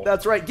crotch hole.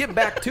 That's right. Get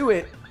back to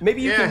it.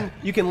 Maybe you Yeah.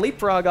 can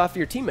leapfrog off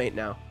your teammate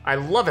now. I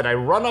love it. I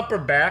run up her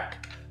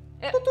back.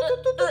 God,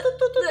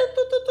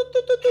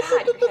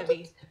 you're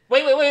heavy.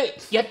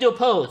 Wait. You have to do a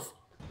pose.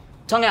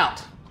 Tongue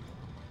out.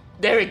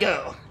 There we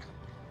go.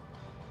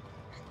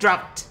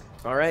 Dropped.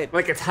 All right.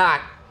 Like it's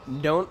hot.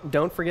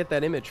 Don't forget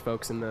that image,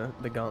 folks, in the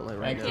gauntlet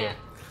right Thank now. you.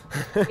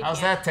 Can't. How's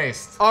that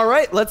taste? All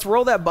right, let's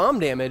roll that bomb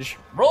damage.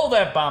 Roll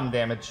that bomb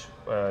damage.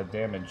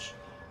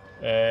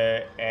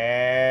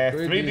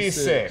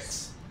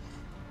 3d6.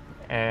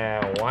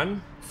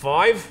 1,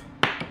 5,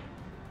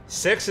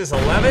 6 is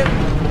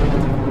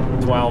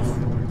 11,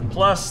 12,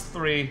 plus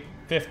 3,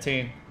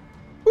 15.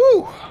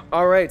 Woo!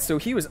 All right, so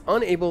he was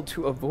unable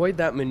to avoid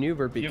that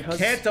maneuver You because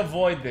can't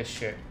avoid this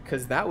shit.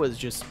 that was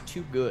just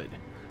too good.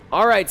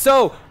 All right,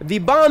 so the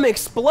bomb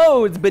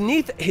explodes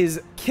beneath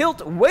his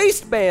kilt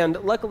waistband.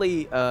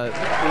 Luckily, it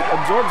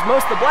absorbs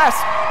most of the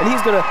blast, and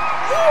he's gonna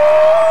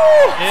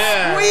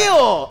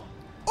squeal.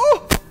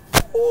 Oh,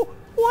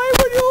 why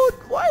would you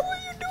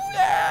do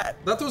that?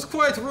 That was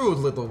quite rude,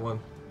 little one.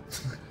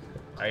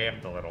 I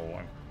am the little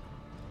one.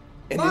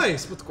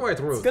 Nice, but quite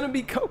rude. It's gonna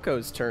be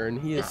Coco's turn.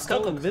 He is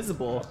still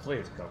invisible.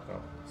 Please,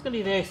 Coco. It's gonna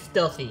be very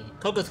stealthy.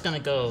 Coco's gonna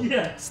go.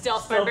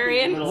 Stealth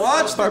barbarian.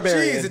 Watch the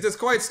Barbarian. cheese. It is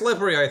quite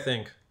slippery, I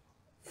think.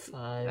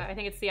 5, I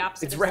think it's the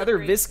opposite. It's of rather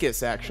slippery.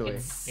 viscous, actually.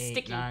 8,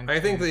 Sticky. 9, I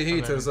think the 10,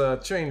 heat 11.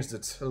 has changed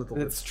it a little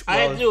bit. I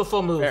had well, to do a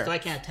full move, fair. so I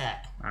can't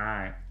attack.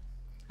 Alright.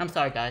 I'm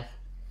sorry, guys.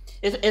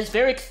 It's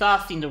very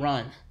exhausting to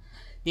run.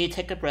 Need to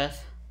take a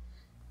breath.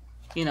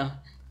 You know,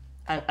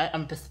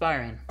 I'm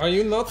perspiring. Are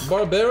you not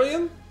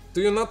barbarian?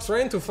 Do you not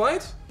train to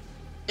fight?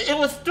 It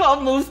was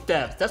 12 move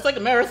steps. That's like a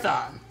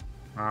marathon.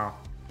 Wow.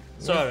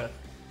 Sort of.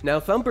 Now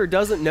Thumper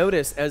doesn't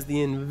notice as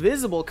the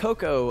invisible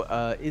Coco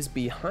is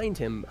behind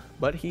him,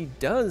 but he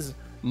does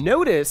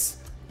notice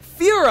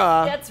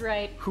Fira, That's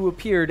right. who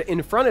appeared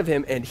in front of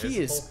him, and he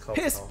is Invisible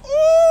pissed. Coco.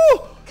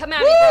 Ooh! Come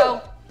at me,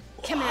 bro.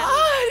 Come at me.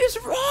 What is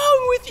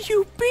wrong with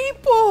you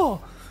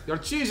people? Your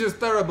cheese is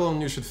terrible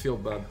and you should feel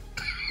bad.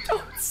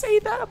 Don't say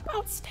that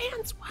about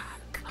Stan's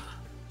work.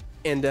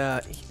 And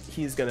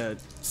he's gonna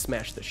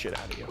smash the shit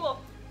out of you. Cool.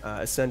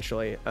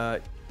 Essentially,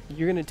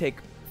 you're gonna take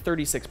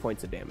 36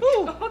 points of damage.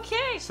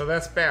 Okay. So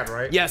that's bad,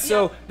 right? Yeah,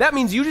 so that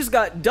means you just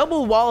got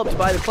double walloped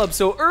by the club.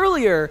 So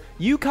earlier,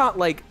 you caught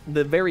like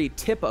the very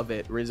tip of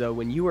it, Rizzo,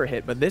 when you were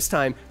hit, but this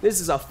time,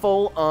 this is a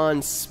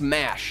full-on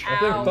smash. I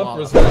think Ow.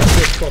 Thumper's gonna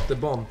just caught the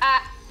bomb.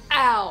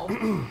 Ow.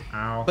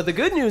 Ow. But the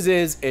good news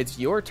is, it's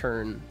your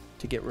turn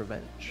to get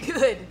revenge.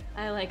 Good.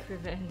 I like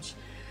revenge.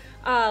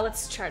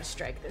 Let's try to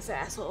strike this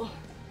asshole.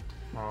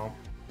 Oh.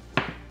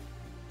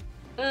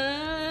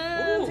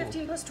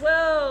 15 plus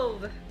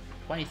 12.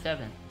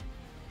 27.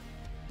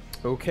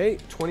 Okay,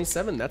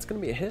 27, that's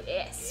gonna be a hit.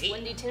 Yes.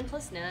 1d10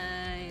 plus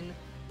 9.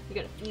 You're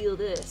gonna feel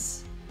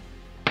this.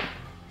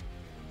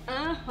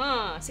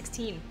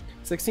 16.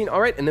 16,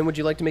 all right, and then would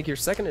you like to make your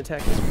second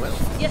attack as well?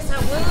 Yes, I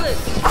would.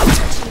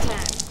 Action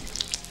time.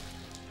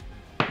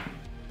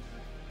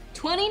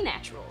 20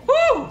 natural.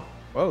 Woo!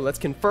 Whoa, let's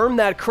confirm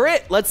that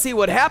crit. Let's see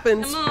what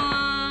happens. Come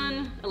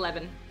on.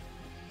 11.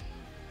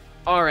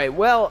 All right,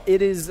 well,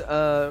 it is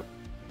gonna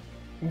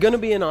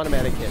be an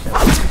automatic hit now.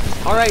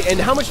 All right, and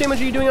how much damage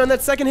are you doing on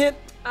that second hit?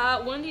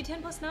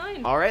 1d10 plus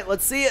 9. All right,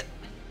 let's see it.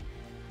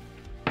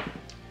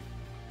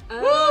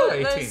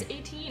 That's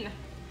 18.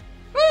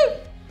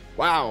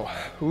 Wow.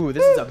 Ooh,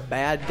 this is a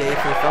bad day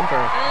for Thumper.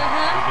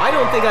 I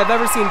don't think I've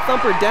ever seen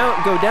Thumper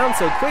go down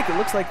so quick. It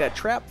looks like that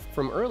trap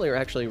from earlier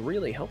actually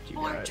really helped you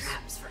More guys.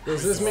 traps for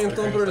Does this mean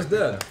Thumper is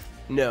dead?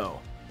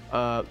 No,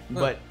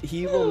 but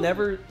he will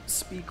never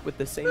speak with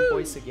the same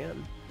voice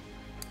again.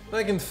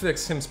 I can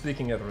fix him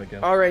speaking ever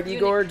again. All right,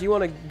 Igor, do you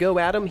want to go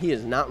at him? He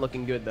is not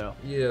looking good though.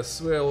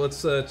 Yes, well,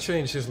 let's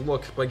change his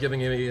look by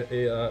giving him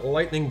a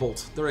lightning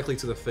bolt directly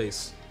to the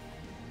face.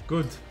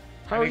 Good.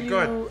 How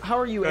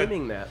are you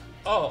aiming that?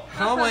 Oh,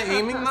 how am I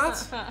aiming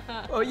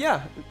that? Oh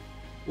yeah.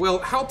 Well,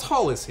 how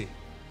tall is he?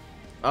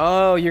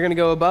 Oh, you're gonna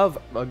go above.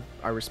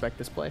 I respect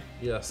this play.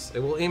 Yes, I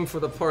will aim for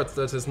the part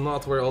that is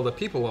not where all the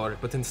people are,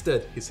 but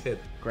instead his head.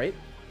 Great.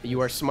 You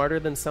are smarter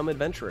than some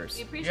adventurers.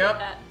 We appreciate Yep.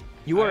 that.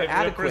 You are I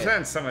adequate.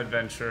 represent some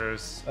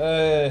adventurers.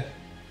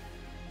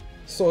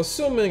 So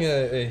assuming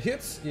a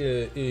hit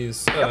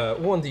is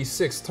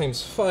 1d6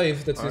 times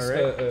 5, that is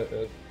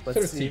Alright. Let's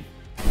 30. see.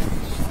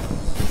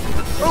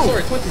 Oh,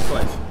 sorry,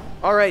 25.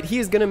 All right, he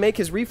is gonna make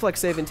his reflex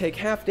save and take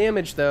half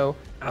damage though.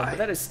 But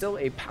that is still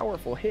a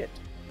powerful hit.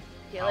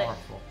 Kill it.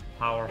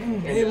 Powerful.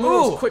 He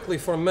moves quickly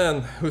for a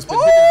man who's been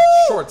hitting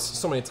shorts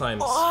so many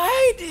times.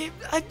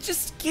 I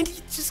just get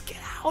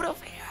out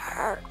of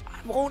here. I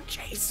won't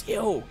chase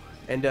you.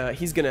 And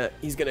he's gonna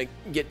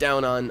get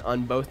down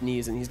on both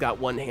knees, and he's got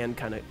one hand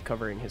kind of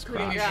covering his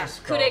crotch.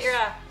 Coup de grace.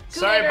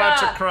 Sorry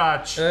about your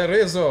crotch.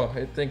 Rizzo,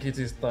 I think it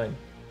is time.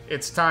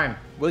 It's time.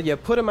 Will you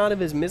put him out of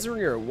his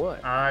misery or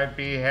what? I'd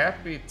be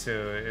happy to.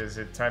 Is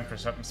it time for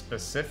something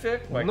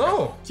specific? Like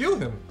No, kill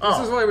him. Oh.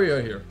 This is why we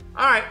are here.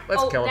 Alright,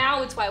 let's kill him.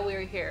 Now it's why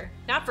we're here.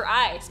 Not for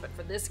ice, but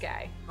for this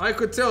guy. I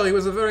could tell he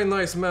was a very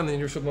nice man and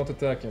you should not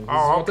attack him. This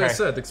Oh, is what I okay.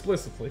 said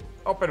explicitly.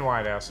 Open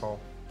wide, asshole.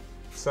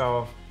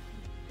 So,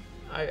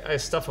 I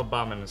stuff a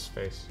bomb in his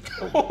face.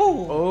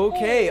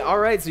 Okay, all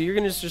right. So you're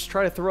gonna just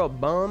try to throw a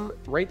bomb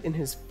right in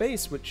his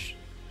face, which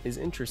is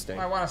interesting.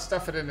 I want to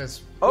stuff it in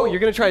his... Oh, you're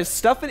gonna try to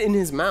stuff it in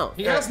his mouth.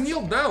 He has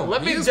kneeled down.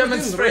 Let He me is within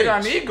demonstrate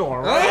on range.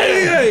 Igor, right?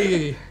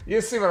 Hey! You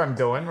see what I'm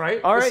doing,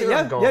 right? All You right, see what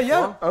I'm going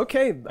yeah. for?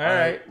 Okay,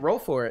 right. roll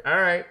for it.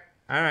 Alright.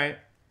 Are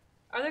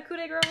there coup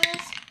de grace?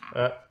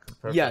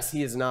 Perfect. Yes,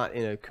 he is not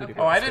in a coup de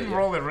grace. Oh, I didn't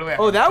roll it really.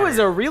 Oh, that was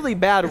a really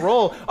bad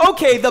roll.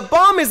 Okay, the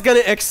bomb is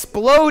gonna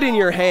explode in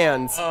your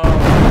hands.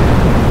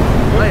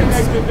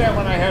 I did that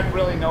when I had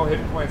really no hit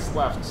points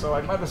left, so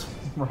I might as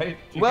well, right?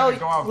 You Well, gotta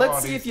go out let's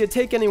all see these- if you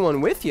take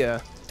anyone with you.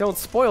 Don't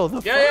spoil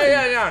the fun.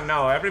 Yeah,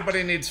 no,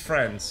 everybody needs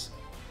friends.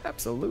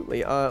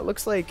 Absolutely.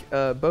 Looks like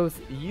both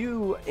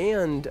you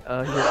and your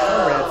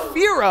comrade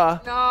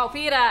Fira No,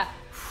 Fira.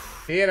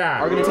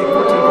 are gonna take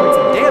 14 points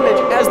of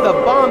damage as the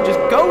bomb just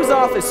goes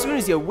off as soon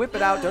as you whip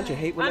it out. Don't you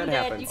hate when I'm that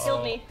dead. happens? You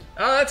killed me.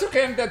 Oh, that's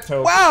okay, I'm dead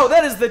too. Wow,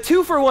 that is the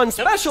 2-for-1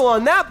 special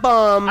on that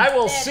bomb. I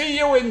will see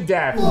you in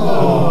death.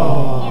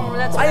 Oh,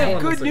 that's I right.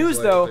 have good Things news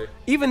like though. that.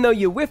 Even though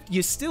you whiffed,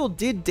 you still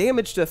did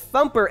damage to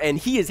Thumper, and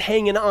he is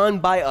hanging on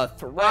by a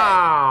thread.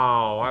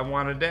 Wow, I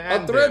wanted to A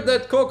end thread it.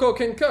 that Coco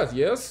can cut,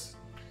 yes?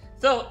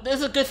 So this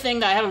is a good thing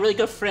that I have a really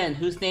good friend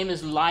whose name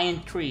is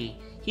Lion Tree.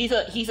 He's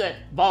a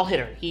ball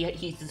hitter.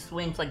 He just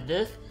swings like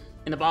this,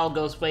 and the ball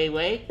goes way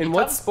away. In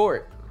what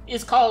sport?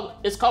 It's called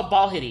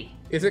ball hitting.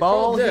 Is it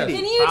Ball called dead?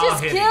 hitting. Can you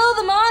just hitting. kill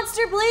the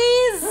monster,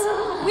 please?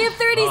 We have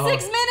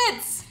 36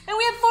 minutes. And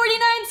we have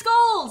 49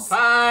 skulls!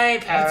 Fine,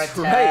 power That's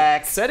attack.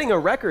 right. Setting a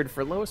record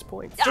for lowest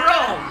points.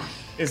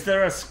 Is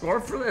there a score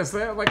for this? Is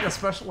that like a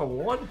special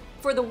award?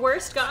 For the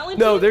worst gauntlet?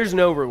 No, team? there's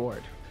no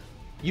reward.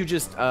 You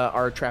just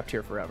are trapped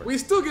here forever. We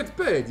still get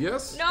paid,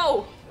 yes?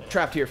 No!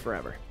 Trapped here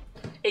forever.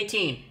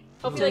 18.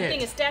 Hopefully,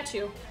 like, a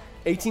statue.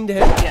 18 to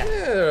hit?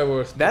 Yeah,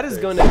 we're still That is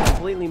paid. going to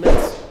completely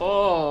miss.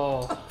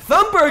 Oh.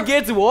 Thumper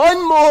gets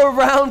one more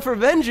round for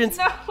vengeance.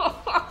 Vengeance!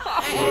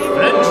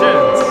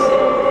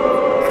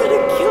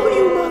 Gonna kill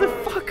you,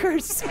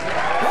 motherfuckers!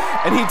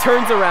 And he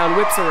turns around,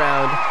 whips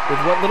around with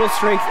what little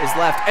strength is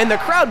left, and the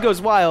crowd goes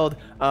wild,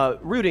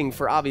 rooting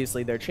for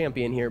obviously their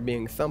champion here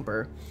being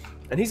Thumper.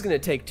 And he's gonna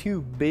take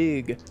 2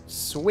 big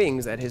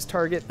swings at his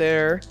target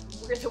there.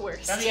 We're the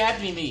worst. That'd be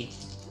happening to me.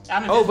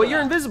 I'm Oh, but invisible you're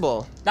now.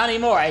 invisible. Not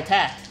anymore, I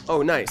attacked.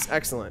 Oh, nice,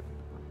 excellent.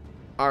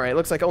 All right,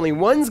 looks like only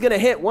one's gonna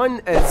hit.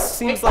 One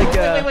seems like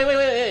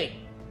Wait.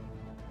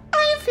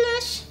 Iron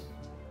Flesh.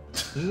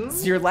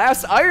 it's your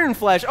last Iron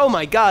Flesh. Oh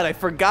my God, I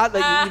forgot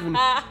that you even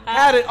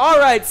had it. All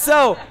right,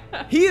 so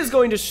he is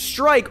going to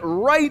strike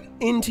right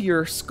into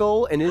your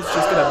skull and is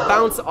just gonna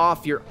bounce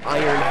off your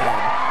iron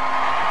head.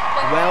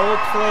 Well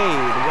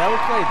played, well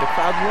played. The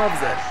crowd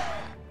loves it.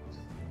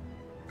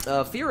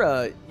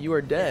 Fira, you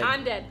are dead.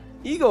 I'm dead.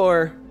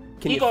 Igor,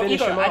 can you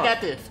finish him I off?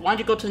 got this. Why don't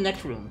you go to the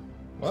next room?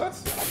 What?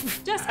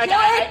 Just I kill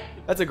got it!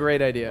 That's a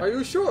great idea. Are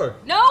you sure?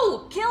 No!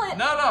 Kill it!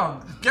 No.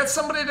 Get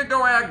somebody to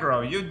go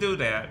aggro. You do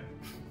that.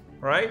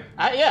 Right?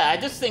 Yeah, I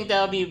just think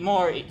that'll be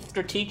more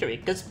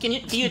strategic. Because can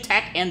you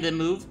attack and then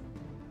move?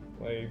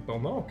 I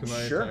don't know. Can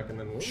I Sure. attack and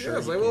then move? Sure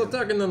Yes, you I will can.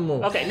 attack and then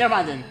move. Okay, never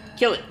mind then.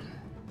 Kill it.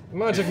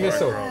 Magic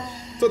missile.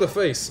 To the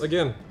face,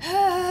 again.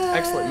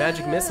 Excellent,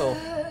 magic missile.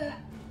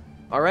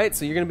 All right,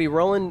 so you're gonna be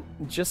rolling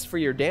just for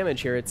your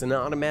damage here. It's an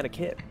automatic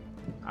hit.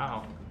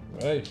 Ow.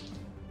 Right.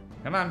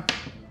 Come on.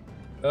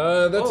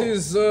 That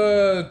is 3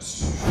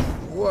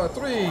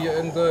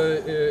 and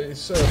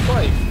it's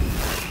 5.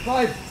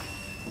 5.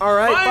 All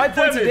right, 5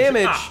 points of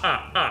damage.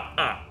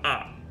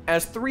 Ah.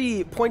 As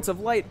 3 points of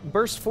light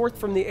burst forth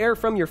from the air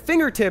from your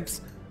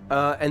fingertips,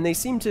 and they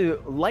seem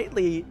to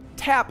lightly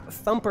tap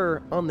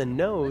Thumper on the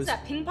nose. Is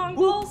that ping pong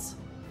balls?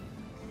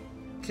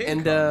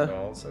 And,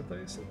 Balls, I thought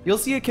you said. You'll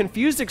see a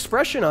confused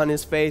expression on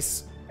his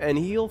face, and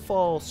he'll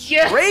fall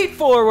Yes! straight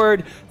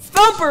forward.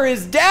 Thumper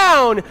is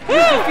down. You've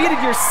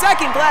defeated your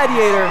second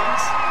gladiator.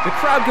 The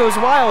crowd goes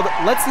wild.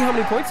 Let's see how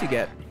many points you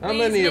get. How These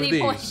many of many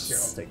these? points. Here,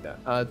 I'll take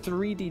that.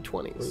 3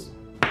 d20s.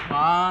 Come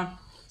on.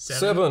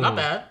 7. Not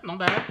bad. Not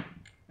bad.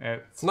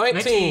 It's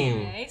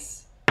 19.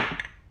 Nice.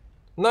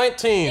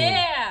 19.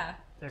 Yeah!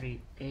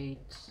 38.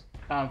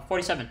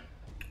 47.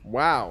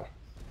 Wow,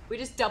 We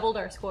just doubled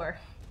our score.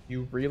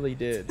 you really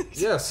did.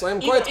 Yes,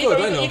 I'm quite good,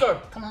 I know.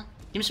 Igor, come on.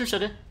 Give me some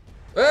sugar.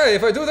 Hey,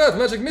 if I do that,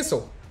 magic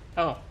missile.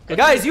 Oh. Good.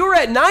 Guys, you were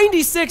at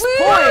 96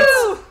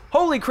 points.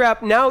 Holy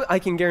crap! Now I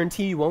can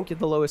guarantee you won't get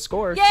the lowest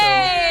score.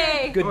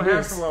 Yay! So good Who news.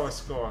 has the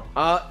lowest score?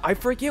 I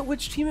forget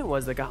which team it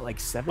was that got like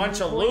 7.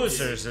 Bunch of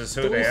losers is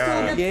who Do we they still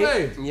are.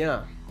 get paid?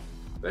 Yeah.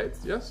 Right,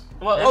 yes?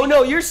 Well, Oh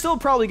no, you're still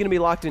probably gonna be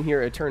locked in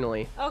here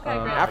eternally. Okay,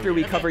 great. After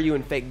we cover you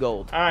in fake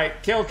gold. All right,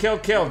 kill.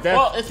 Death,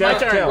 Well, it's my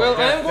death, turn. kill. Well,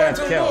 death, I'm going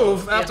death, to kill.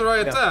 move after I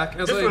attack,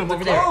 as This I room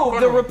over there. Oh,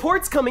 the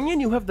report's coming in.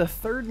 You have the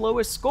 3rd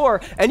lowest score,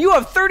 and you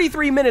have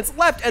 33 minutes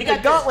left at You the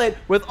got this. gauntlet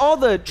with all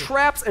the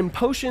traps and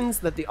potions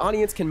that the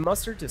audience can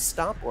muster to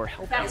stop or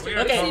help out. Faster.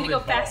 Okay. We just need to go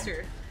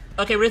faster.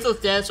 Okay,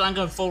 Rizzo's dead, so I'm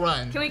going full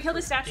run. Can we kill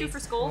the statue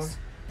for skulls?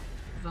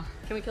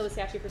 Can we kill the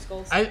statue for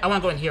skulls? I want to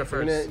go in here We're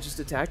gonna first. just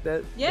attack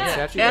that Yeah.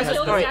 statue. Yeah, that has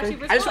kill the sorry. statue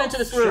for I just went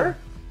to skulls. this room.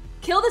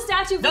 Kill the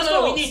statue for No,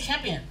 skulls. we need a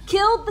champion.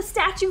 Kill the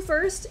statue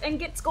first and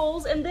get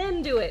skulls and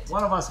then do it.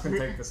 One of us can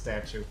take the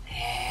statue.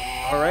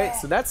 All right,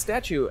 so that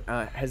statue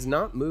has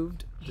not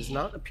moved. Does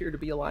not appear to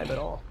be alive at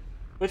all.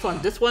 Which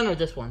one? This one or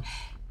this one?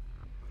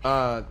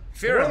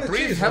 Fear the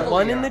breathe cheese heavily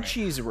One in on the it.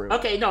 cheese room.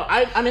 Okay, no,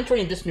 I'm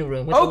entering this new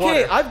room with the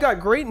Okay, water. I've got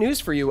great news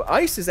for you.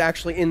 Ice is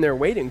actually in there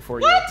waiting for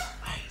you. What?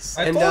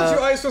 I And, told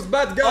you Ice was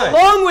bad guy.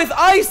 Along with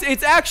Ice,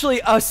 it's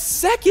actually a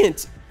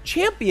second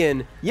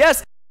champion.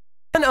 Yes,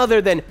 none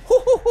other than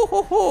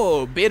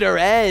Bitter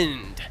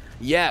End.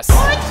 Yes.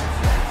 What?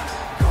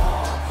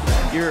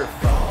 You're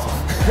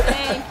fucked.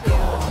 Thank you.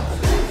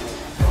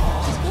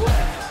 She's cool.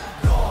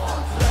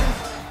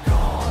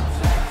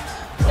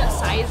 She's got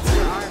scythes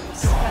for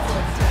arms. That's a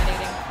little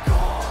intimidating. I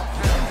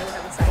don't really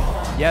have a scythe for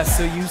arms. Yes,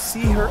 so you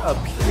see her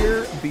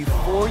appear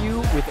before you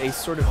with a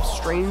sort of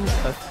strange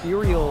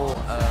ethereal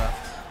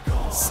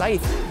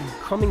scythe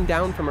coming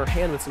down from her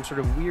hand with some sort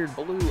of weird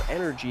blue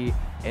energy,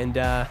 and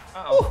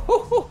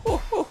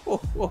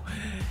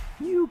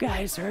you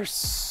guys are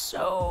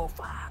so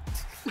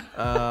fucked.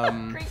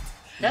 Great.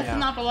 That's Yeah.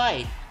 not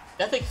polite.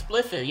 That's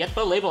explicit. You have to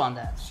put a label on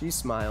that. She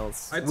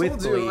smiles. I with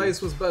told you glee.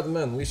 Ice was bad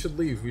man. We should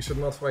leave. We should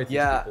not fight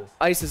Yeah, these people.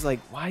 Ice is like,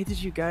 why did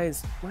you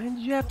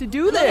have to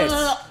do no, this?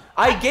 no.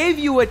 I gave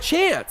you a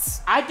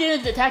chance. I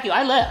didn't attack you.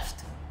 I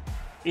left.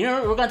 You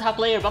know, we're gonna talk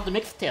later about the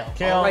mixed tail.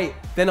 Kill. All right,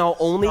 then I'll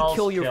only Skulls,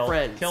 kill your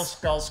friends. Kill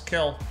skulls,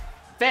 kill.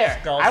 Fair.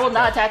 Skulls, I will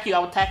not kill. attack you. I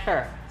will attack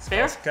her.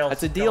 Fair? Skulls,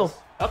 That's a deal.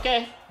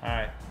 Okay.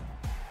 Alright.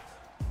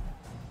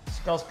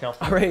 Skull's killed.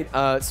 All right,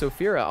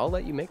 Sophira, I'll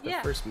let you make the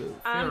first move.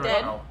 I'm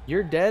dead.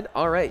 You're dead?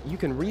 All right, you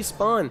can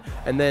respawn.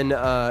 And then,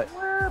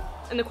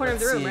 In the corner of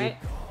the room, right?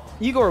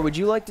 Igor, would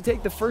you like to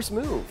take the first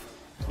move?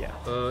 Yeah.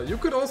 You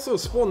could also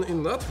spawn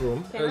in that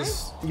room, Can I?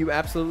 as You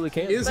absolutely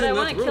can. is But in I that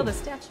want to room. kill the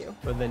statue.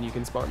 But then you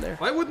can spawn there.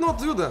 I would not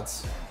do that.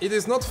 It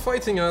is not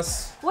fighting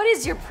us. What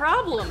is your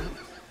problem?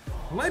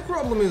 My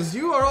problem is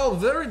you are all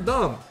very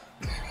dumb.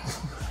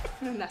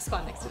 I'm not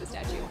spawn next to the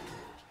statue.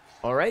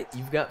 All right,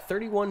 you've got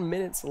 31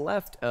 minutes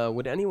left.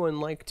 Would anyone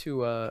like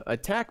to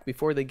attack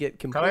before they get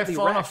Can I completely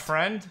phone a wrecked?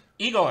 friend?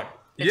 Igor.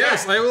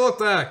 Yes, I will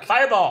attack.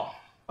 Fireball.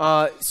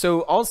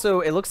 So also,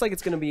 it looks like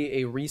it's going to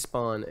be a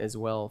respawn as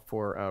well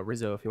for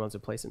Rizzo if he wants to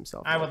place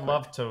himself. I would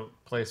love to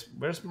place.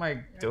 Where's my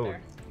dude? there.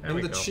 There And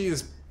we the go.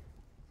 cheese.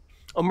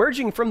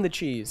 Emerging from the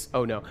cheese.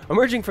 Oh no,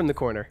 emerging from the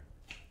corner.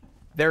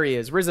 There he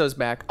is. Rizzo's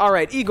back. All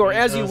right, Igor,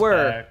 as you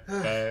were.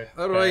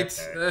 All right,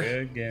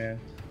 Again.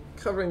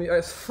 covering the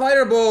ice.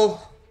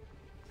 Fireball.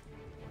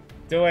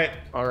 Do it.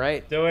 All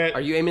right. Do it.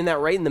 Are you aiming that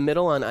right in the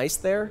middle on ice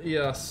there?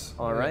 Yes.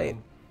 All right.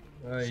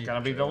 It's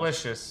gonna be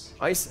delicious.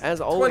 Ice as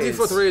always.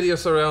 20-foot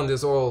radius around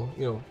is all,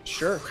 you know.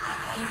 Sure.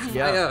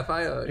 Yeah,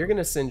 fire. You're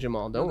gonna singe them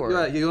all. Don't worry.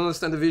 Yeah, you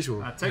understand the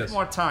visual. Take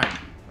more time.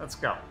 Let's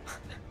go.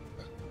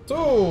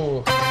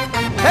 2.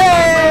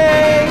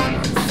 Hey!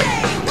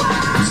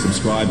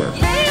 Subscriber.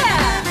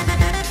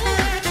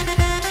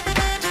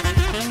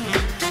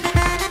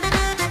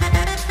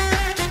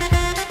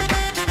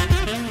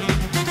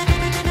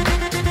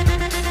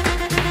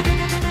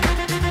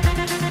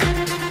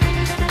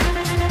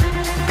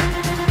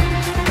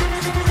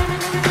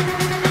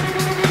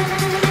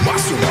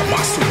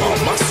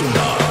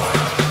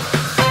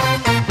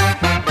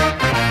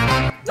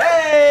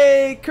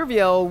 Hey,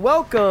 Curviel,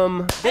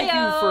 welcome. Thank you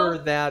Heyo. for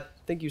that.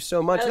 Thank you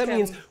so much. That Welcome.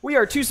 means we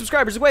are 2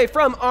 subscribers away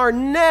from our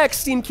next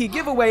Steam Key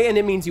giveaway, and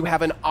it means you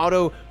have an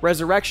auto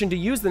resurrection to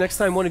use the next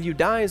time one of you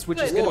dies,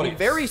 which is going to be Nice.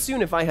 very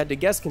soon if I had to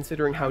guess,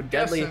 considering how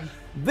deadly guessing.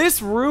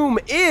 this room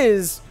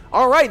is.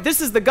 All right,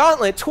 this is the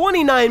Gauntlet.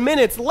 29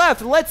 minutes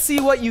left. Let's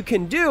see what you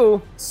can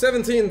do.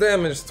 17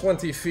 damage,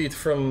 20 feet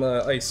from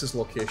Ice's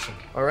location.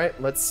 All right,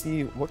 let's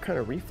see what kind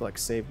of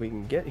reflex save we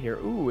can get here.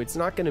 Ooh, it's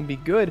not going to be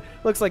good.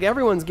 Looks like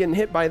everyone's getting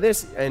hit by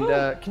this. And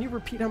can you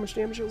repeat how much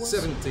damage it was?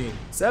 17.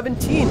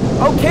 17.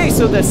 Okay,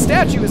 so the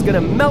statue is going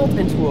to melt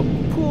into a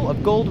pool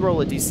of gold.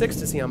 Roll a d6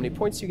 to see how many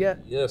points you get.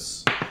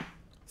 Yes.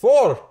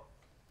 4.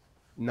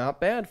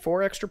 Not bad.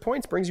 4 extra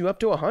points brings you up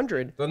to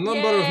 100. The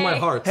number of my Yay.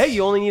 heart. Hey,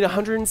 you only need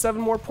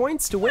 107 more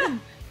points to win.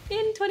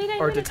 In 29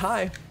 Or to minutes.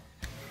 tie.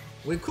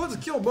 We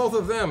could kill both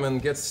of them and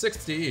get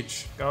 60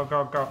 each. Go,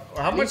 go, go.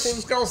 How much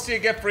Anything? skulls do you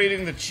get for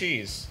eating the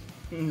cheese?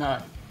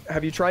 None.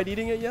 Have you tried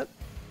eating it yet?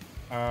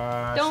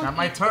 It's Don't not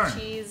my eat turn. the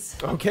cheese.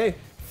 Okay,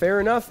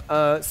 fair enough.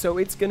 So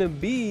it's going to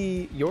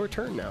be your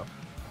turn now.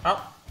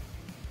 Oh.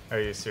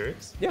 Are you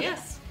serious? Yeah.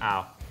 Yes.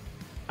 Ow.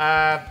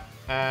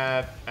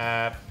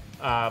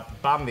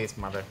 Bomb these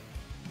mother.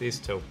 These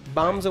two.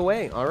 Bombs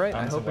away. All right, I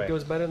Bombs hope away. it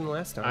goes better than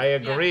last time. I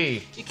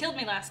agree. You killed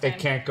me last time. It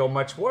can't go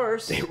much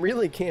worse. It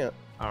really can't.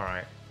 All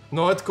right.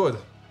 No, it could.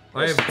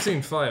 I have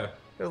seen fire.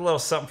 There's a little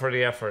something for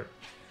the effort.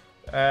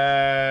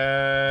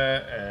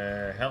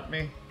 Help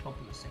me.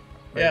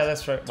 Yeah,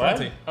 that's right.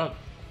 20. What? Oh,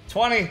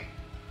 20.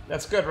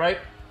 That's good, right?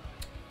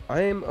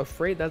 I am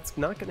afraid that's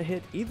not going to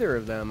hit either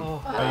of them.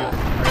 Oh.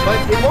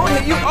 But it won't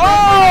hit you.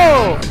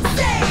 Oh!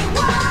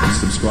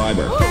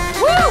 Subscriber.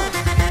 Woo!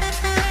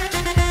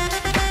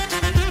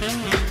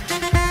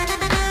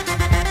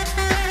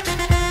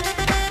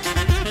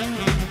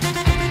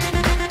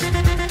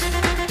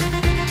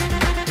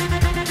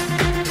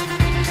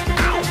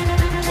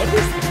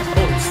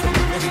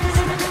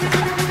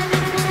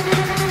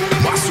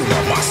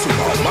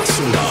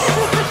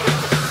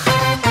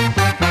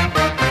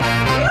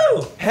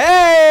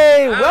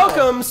 Hey,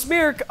 welcome,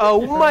 Smirk.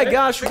 Oh my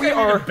gosh, we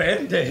are.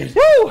 Band-Aid.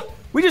 Woo!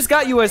 We just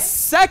got you a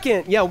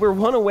second. Yeah, we're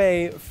one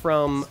away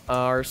from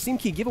our Steam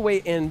Key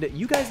giveaway, and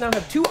you guys now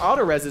have 2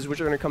 auto reses, which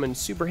are going to come in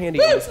super handy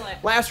in this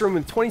Excellent. last room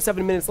with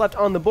 27 minutes left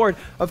on the board.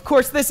 Of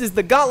course, this is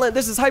the Gauntlet.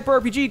 This is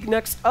Hyper RPG.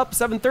 Next up,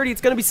 7:30.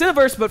 It's going to be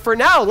Cineverse, but for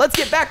now, let's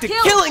get back to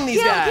killing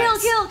these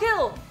guys.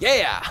 Kill.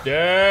 Yeah.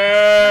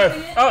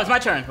 Yeah. Oh, it's my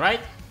turn, right?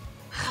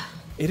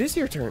 It is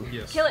your turn.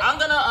 Yes. Kill it. I'm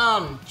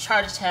gonna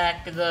charge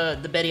attack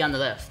the Betty on the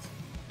left.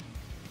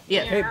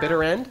 Yeah. Hey,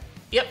 bitter end.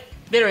 Yep.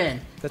 Bitter in.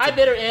 That's I a-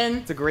 bitter in.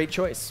 It's a great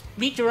choice.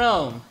 Meet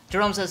Jerome.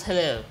 Jerome says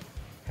hello.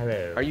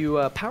 Hello. Are you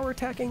power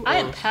attacking? I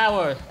or am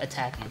power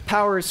attacking.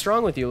 power is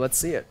strong with you. Let's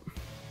see it.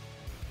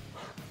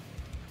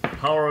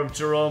 Power of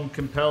Jerome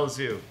compels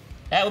you.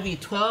 That would be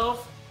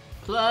 12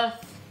 plus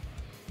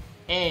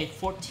a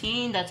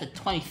 14. That's a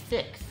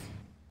 26.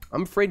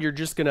 I'm afraid you're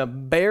just gonna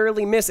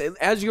barely miss it.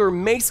 As your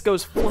mace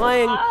goes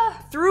flying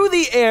through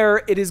the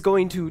air, it is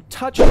going to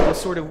touch the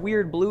sort of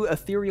weird blue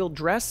ethereal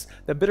dress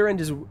that Bitter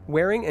End is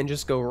wearing and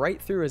just go right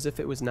through as if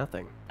it was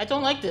nothing. I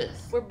don't like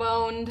this. We're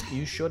boned.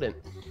 You shouldn't.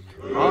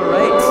 All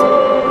right.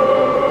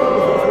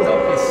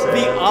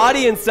 The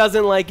audience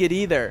doesn't like it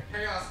either.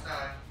 Chaos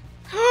die.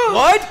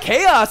 What?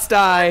 Chaos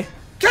die?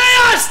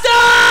 Chaos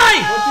die!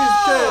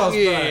 Die!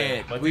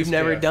 Shit. We've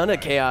never done a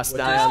chaos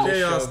die on this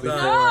show before.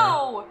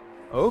 No!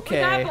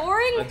 Okay. Was that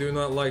boring? I do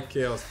not like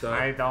chaos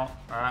die. I don't.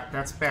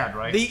 That's bad,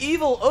 right? The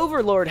evil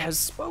overlord has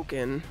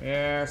spoken.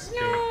 Yes.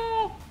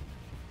 No!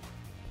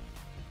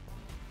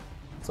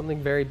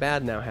 Something very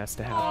bad now has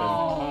to happen.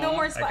 Oh, no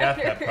more I got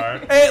that spiders.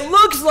 part. It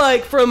looks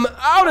like from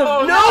out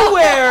of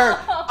nowhere,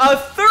 a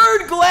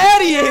third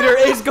gladiator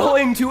is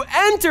going to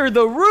enter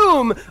the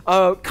room.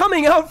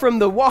 Coming out from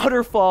the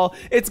waterfall,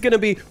 it's going to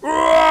be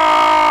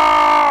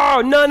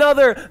none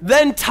other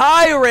than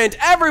Tyrant,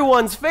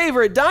 everyone's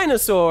favorite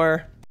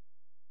dinosaur.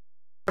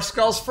 More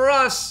skulls for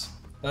us.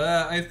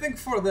 I think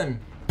for them.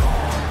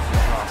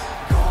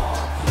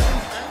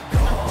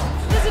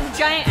 This is a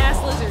giant ass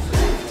lizard.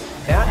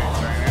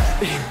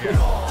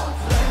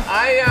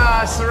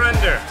 I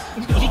surrender.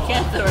 You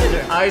can't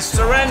surrender. I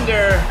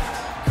surrender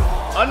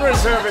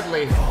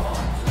unreservedly.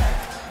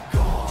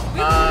 We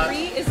have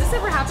three. Is this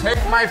ever happened Take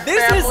before? my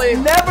This family.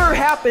 has never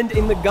happened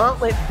in the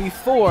Gauntlet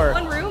before.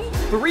 One room?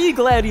 3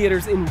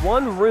 gladiators in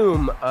one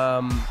room.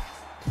 And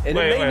it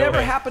Wait, may never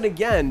wait. happen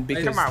again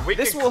because Come on, we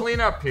this can will clean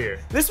up here.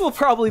 this will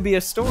probably be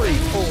a story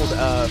told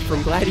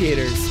from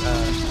gladiators.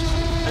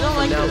 I don't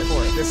like now this.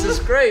 forth. This is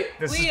great.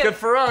 This We is good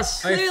for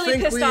us. I Clearly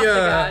think pissed off the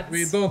gods.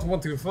 we don't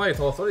want to fight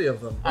all 3 of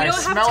them. I don't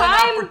have smell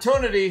time. an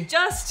opportunity.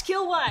 Just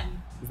kill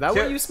one. Is that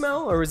what you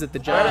smell, or is it the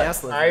giant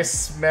ass lizard? I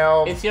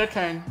smell. It's your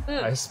turn.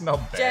 I smell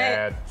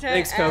bad.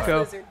 Thanks, ass Coco.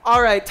 lizard.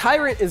 All right,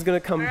 Tyrant is gonna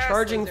come Ass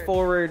charging lizard.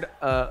 forward,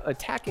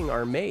 attacking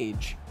our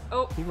mage.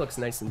 Oh, He looks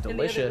nice and the other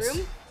delicious.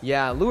 room?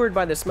 Yeah, lured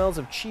by the smells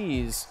of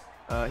cheese.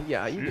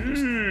 Yeah, you can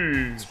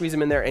just squeeze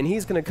him in there, and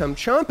he's gonna come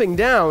chomping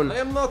down. I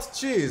am not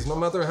cheese, no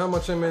matter how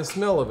much I may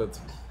smell of it.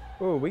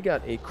 Oh, we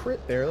got a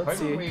crit there. Why Let's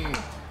don't see. we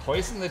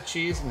poison the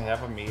cheese and have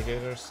him eat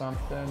it or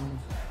something?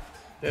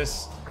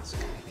 There's gotta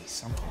be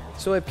something.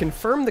 So I've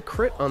confirmed the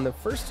crit on the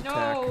first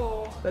attack.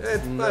 no. That's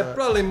It's not...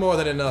 probably more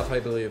than enough, I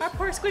believe. Our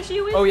poor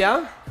squishy wins. Oh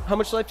yeah? How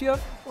much life do you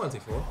have?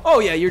 24. Oh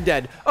yeah, you're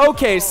dead.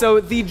 Okay, so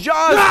the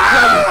jaws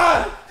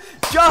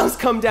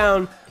come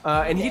down,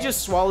 and he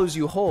just swallows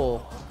you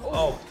whole.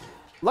 Oh,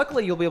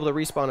 Luckily, you'll be able to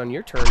respawn on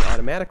your turn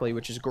automatically,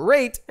 which is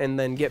great, and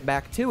then get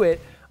back to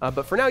it.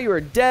 But for now, you are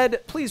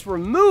dead. Please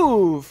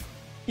remove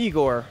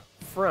Igor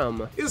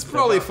from... It's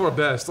probably for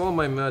best. All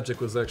my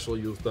magic was actually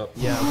used up.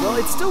 Yeah, well,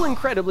 it's still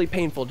incredibly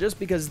painful just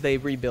because they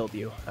rebuild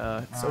you.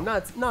 So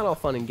not all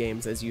fun and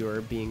games as you are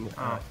being...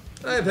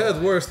 I've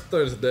had worse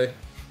Thursday.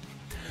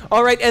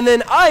 All right, and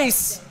then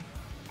Ice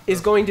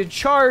is going to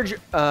charge...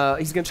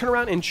 he's going to turn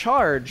around and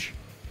charge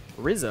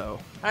Rizzo.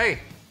 hey,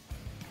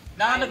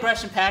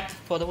 Non-aggression pact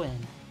for the win.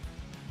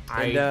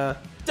 And,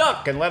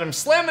 duck and let him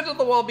slam into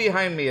the wall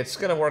behind me. It's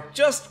gonna work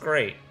just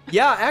great.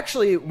 yeah,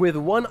 actually, with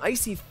one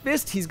icy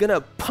fist, he's going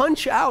to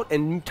punch out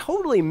and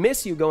totally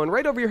miss you, going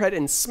right over your head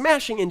and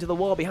smashing into the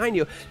wall behind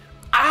you.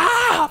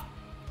 Ah!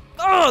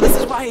 Oh, this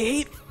is why I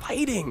hate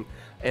fighting.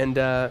 And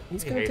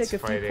he's going to hates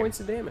take a few fighting. points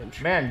of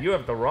damage. Man, you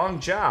have the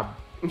wrong job.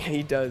 Yeah,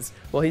 he does.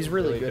 Well, he's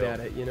really good don't. at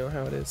it. You know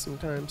how it is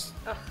sometimes.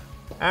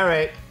 All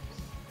right.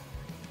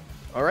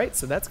 All right,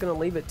 so that's going to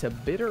leave it to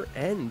bitter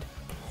end.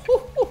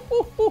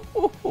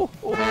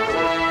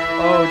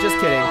 Oh, just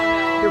kidding.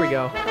 Here we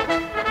go.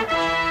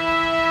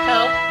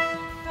 Help.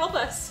 Help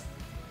us.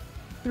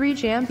 3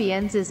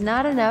 champions is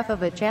not enough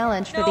of a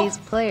challenge for No. these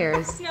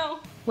players. No.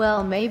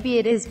 Well, maybe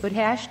it is, but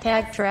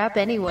hashtag trap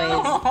anyways.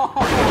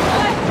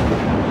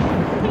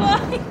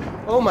 Why?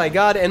 Oh my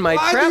god, and my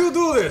Why trap... do you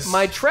do this?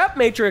 My trap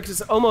matrix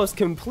is almost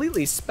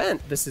completely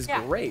spent. This is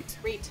Yeah. great.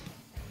 Great.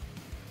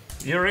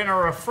 You're in a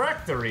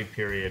refractory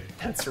period.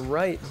 That's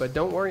right, but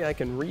don't worry, I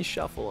can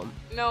reshuffle them.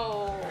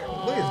 No.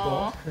 Please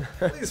don't.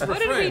 Please What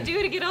did we refrain.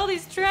 do to get all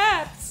these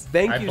traps?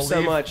 Thank I you so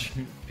believe much.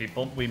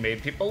 We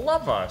made people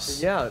love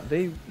us. Yeah,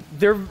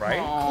 they're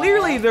Right?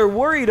 clearly they're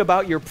worried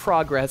about your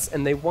progress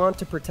and they want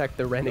to protect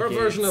the Your renegades.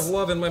 version of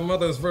love and my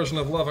mother's version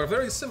of love are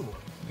very similar.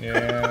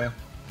 Yeah.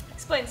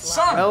 Explains a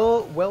lot.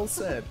 Son. Well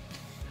said.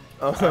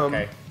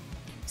 Okay.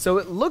 So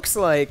it looks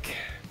like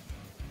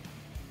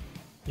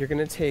you're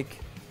gonna take.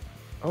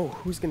 Oh,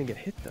 who's gonna get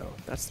hit though?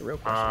 That's the real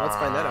question. Let's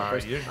find that out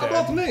first. You're How dead.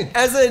 about me?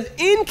 As an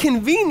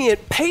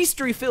inconvenient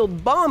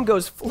pastry-filled bomb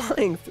goes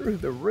flying through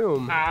the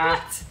room,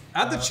 What?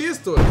 Add the cheese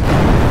to it.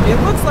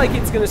 it looks like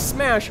it's gonna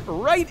smash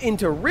right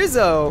into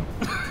Rizzo.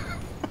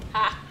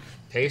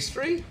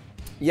 Pastry?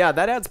 Yeah,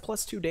 that adds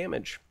 +2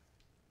 damage.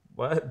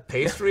 What?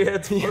 Pastry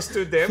had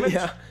 +2 damage?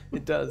 Yeah,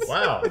 it does.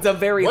 Wow. It's a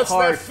very What's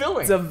hard. that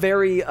filling? It's a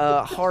very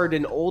hard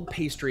and old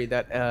pastry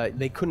that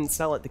they couldn't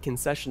sell at the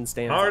concession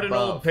stands. Hard and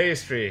above. old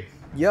pastry.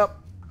 Yep.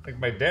 I think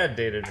my dad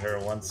dated her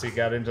once he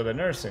got into the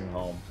nursing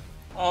home.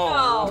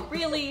 Oh,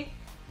 really?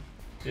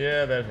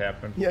 Yeah, that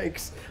happened.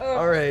 Yikes.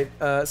 All right.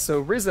 So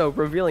Rizzo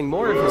revealing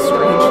more of his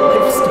strange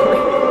life story.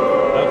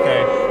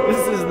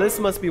 Okay. This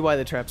must be why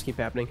the traps keep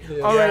happening.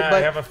 Yeah, All right, I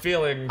but have a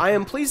feeling. I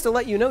am pleased to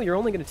let you know you're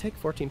only going to take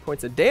 14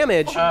 points of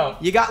damage. Oh.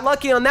 You got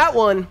lucky on that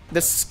one. The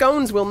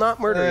scones will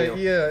not murder you.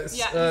 Yes.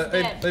 Yeah, he's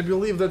dead. I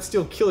believe that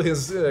still kill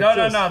his.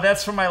 No,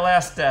 that's from my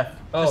last death.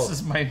 Oh. This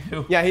is my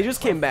new. Yeah, he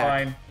just came back.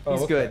 Fine.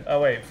 He's okay. good.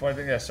 Oh wait,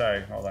 yeah,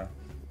 sorry, hold on.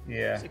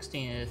 Yeah.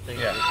 16 is the...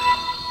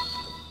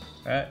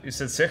 Yeah. You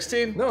said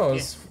 16? No,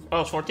 it's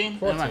Oh, it's 14?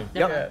 14. Never mind.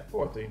 Yep. Yeah.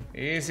 14.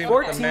 Easy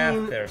with the 14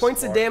 math there,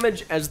 points of sport.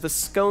 damage as the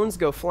scones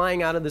go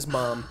flying out of this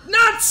bomb.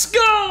 Not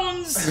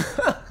scones!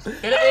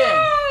 Get it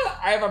in.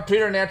 I have a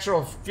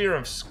preternatural fear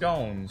of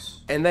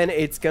scones. And then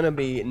it's going to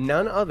be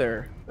none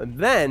other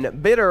than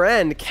Bitter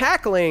End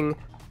cackling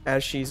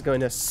as she's going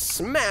to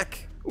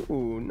smack.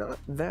 Ooh, not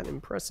that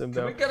impressive,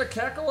 Can though. we get a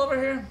cackle over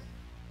here?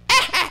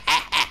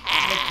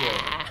 Thank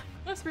you.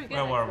 That's pretty good.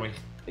 Where were we?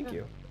 Thank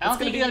you. I don't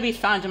think you're gonna be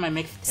found in my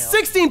mixed tail.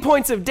 16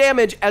 points of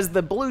damage as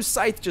the blue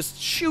scythe just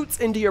shoots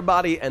into your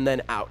body and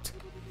then out.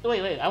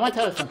 Wait, I want to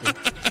tell you something.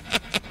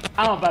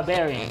 I'm a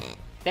barbarian.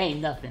 They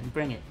ain't nothing.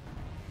 Bring it.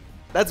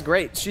 That's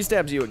great. She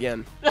stabs you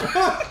again.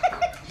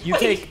 You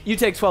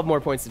take 12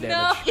 more points of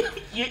damage. No.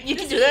 You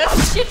can do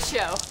that? Shit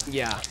show.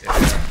 Yeah.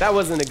 That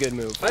wasn't a good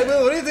move. I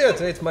will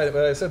reiterate what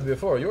I said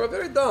before. You are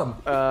very dumb.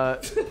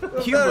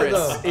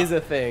 Hubris is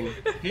a thing.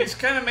 He's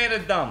kind of made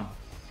it dumb.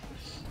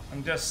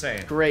 I'm just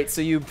saying. Great.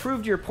 So you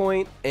proved your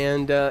point,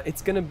 and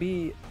it's going to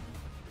be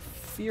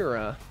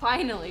Fira.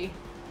 Finally.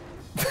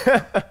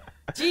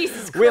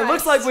 Jesus Christ. It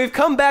looks like we've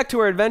come back to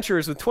our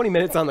adventurers with 20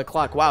 minutes on the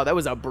clock. Wow, that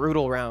was a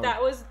brutal round.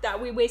 That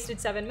we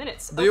wasted 7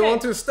 minutes. Do you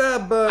want to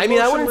stab? I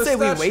mean, I wouldn't motionless say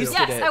we statue? wasted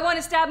Yes, it. I want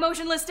to stab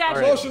motionless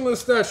statue. Motionless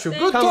statue.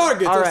 Good Come-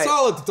 target. all A right.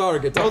 solid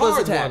target. A Roll those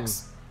hard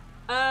attacks.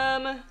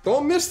 one.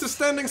 Don't miss the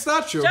standing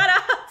statue. Shut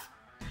up.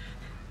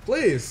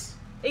 Please.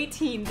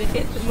 18 to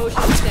hit the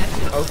motionless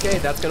statue. Okay,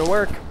 that's going to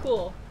work.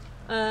 Cool.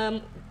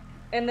 And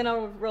then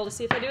I'll roll to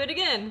see if I do it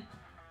again.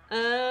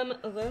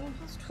 11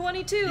 plus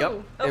 22. Yep.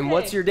 Okay. And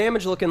what's your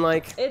damage looking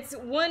like? It's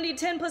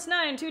 1d10 plus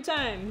 9, 2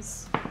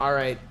 times. All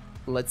right,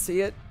 let's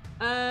see it.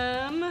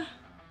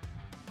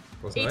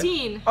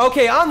 18.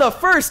 Okay, on the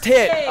first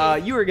hit, Yay.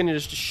 you are going to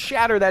just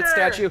shatter that Sure.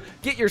 statue.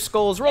 Get your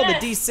skulls. Roll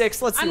Yes. the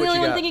d6. Let's see I'm what the only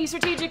you one got. thinking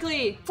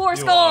strategically. 4 You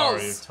skulls. are,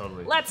 you're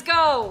totally- Let's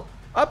go.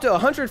 Up to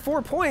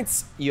 104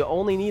 points. You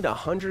only need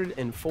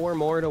 104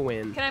 more to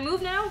win. Can I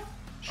move now?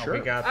 Sure. Oh,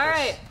 we got All this.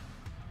 right.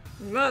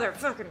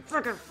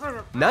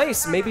 Motherfucking.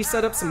 Nice. Maybe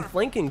set up some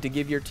flanking to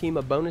give your team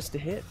a bonus to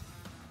hit.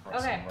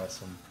 Okay.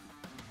 Awesome.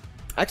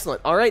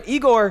 Excellent. All right,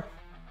 Igor.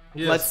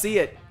 Yes. Let's see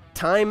it.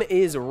 Time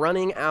is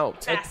running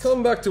out. Fast.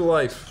 Come back to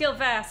life. Kill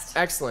fast.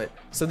 Excellent.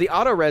 So the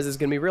auto res is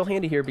going to be real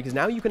handy here because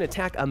now you can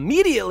attack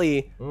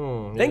immediately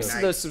thanks to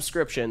those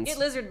subscriptions. Get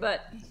lizard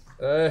butt.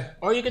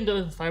 Or you can do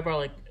a fireball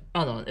like...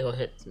 Oh no, it'll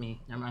hit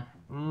me. Never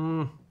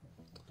mind.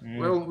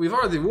 Well, we've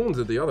already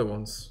wounded the other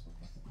ones.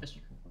 That's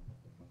true.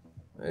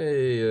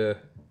 Hey,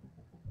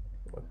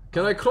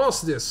 can I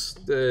cross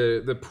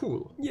the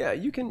pool? Yeah,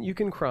 you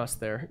can cross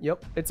there.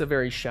 Yep, it's a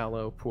very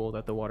shallow pool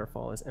that the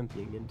waterfall is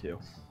emptying into.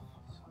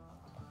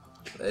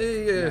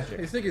 Hey, I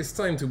think it's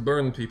time to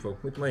burn people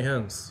with my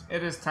hands.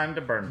 It is time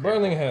to burn.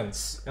 Burning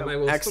hands, and I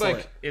will Excellent.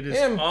 strike. It is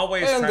him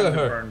always and time to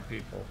her. burn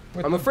people.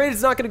 I'm afraid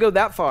it's not going to go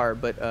that far,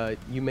 but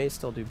you may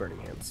still do burning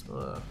hands.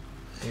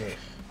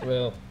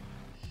 Well,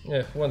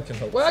 yeah, one can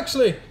hope. Well,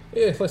 actually,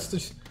 yeah, let's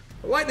just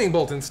lightning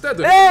bolt instead.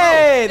 Of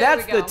Hey, There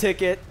that's we the go.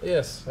 ticket.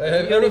 Yes, I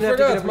don't never even have to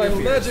get forgot. over My your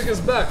fears. magic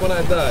is back when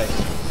I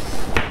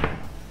die.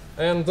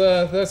 And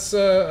that's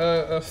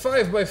a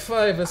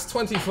 5x5 is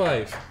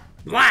 25.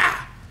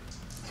 Wow!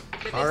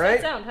 All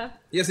right. That sound, huh?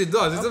 Yes, it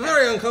does. It's a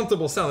very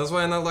uncomfortable sound. That's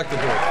why I not like to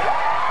do it.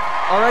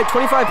 All right,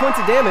 25 points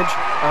of damage.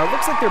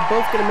 Looks like they're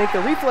both going to make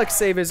the reflex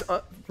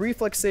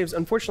saves,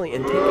 unfortunately,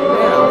 and take it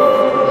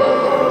down.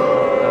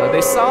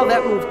 They saw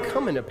that move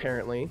coming,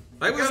 apparently.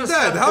 I was gotta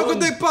dead. stop How could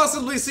doing- they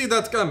possibly see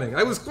that coming?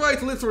 I was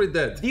quite literally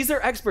dead. These are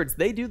experts.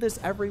 They do this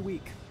every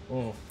week.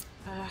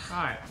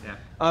 Alright,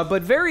 yeah.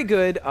 But very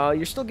good.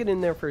 You're still getting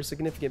in there for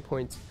significant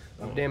points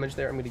of damage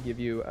there. I'm going to give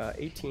you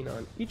 18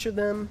 on each of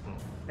them.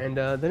 And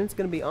then it's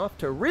going to be off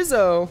to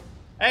Rizzo.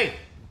 Hey!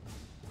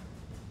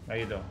 How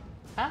you doing?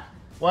 Huh?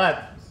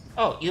 What?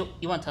 Oh, you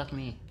want to talk to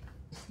me?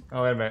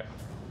 Oh, wait a minute.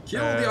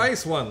 Kill the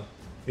ice one.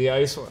 The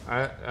ice one.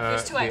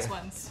 There's 2 ice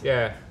ones.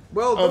 Yeah.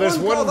 Well, Oh, the there's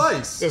one one. called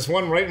Ice. There's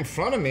one right in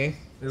front of me.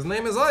 His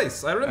name is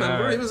Ice. I remember.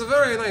 Alright. He was a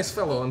very nice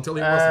fellow until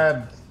he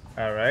wasn't.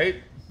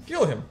 Alright.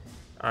 Kill him.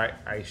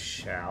 I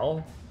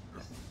shall.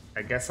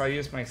 I guess I'll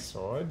use my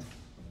sword.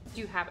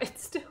 Do you have it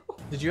still?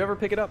 Did you ever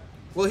pick it up?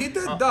 Well, he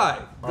did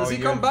die. Does he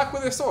you- come back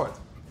with a sword?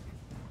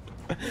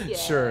 Yeah.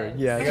 Sure,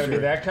 yeah. You gonna be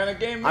that kind of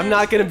game, man? I'm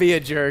not going to be a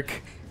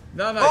jerk.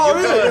 No, no, Oh,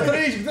 you really?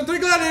 gotta- The three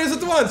gladiators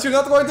at once. You're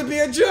not going to be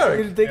a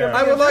jerk. Think I'm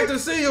I would like to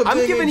see you. I'm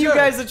being giving a you jerk.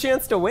 guys a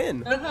chance to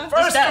win.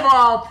 First of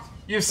all,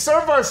 you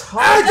serve us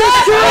hard.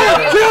 Just kill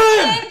him! Kill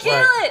him! And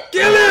kill it!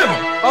 Kill him!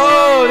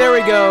 Oh, there we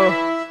go.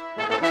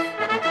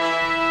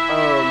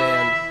 Oh,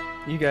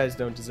 man. You guys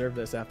don't deserve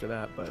this after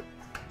that, but...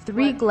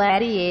 3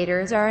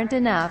 gladiators aren't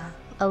enough.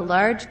 A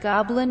large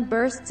goblin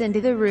bursts into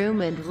the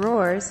room and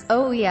roars,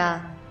 "Oh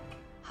yeah.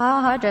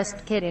 Haha,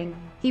 just kidding."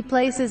 He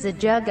places a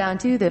jug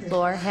onto the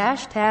floor,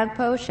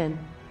 #potion.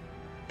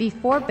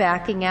 Before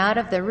backing out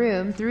of the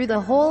room through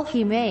the hole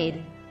he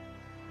made.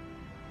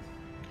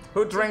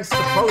 Who drinks the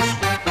potion?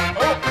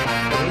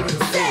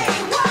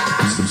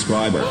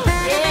 Subscriber.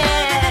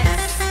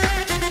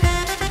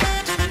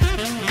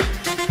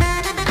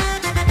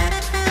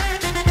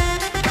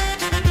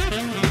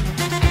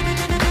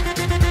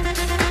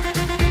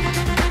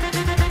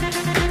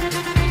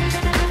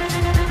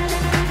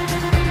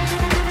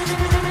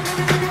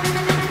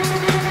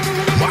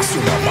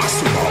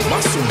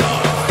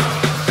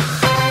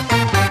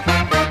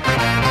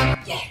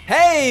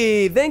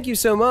 Hey, thank you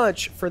so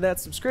much for that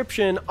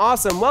subscription.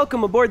 Awesome.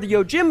 Welcome aboard the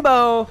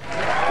Yojimbo. This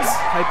is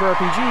Hyper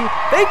RPG.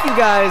 Thank you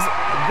guys.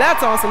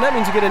 That's awesome. That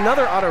means you get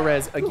another auto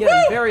res. Again,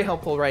 very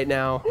helpful right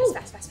now.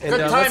 And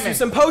let's do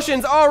some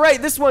potions. All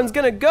right, this one's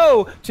gonna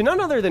go to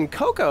none other than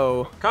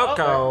Coco.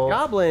 Coco.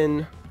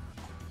 Goblin.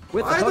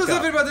 With Why the does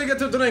hookup. everybody get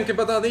to drink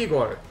but not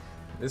Igor?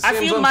 It I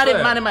seems feel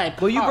unfair. my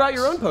Well, you brought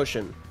your own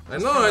potion. I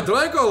know, I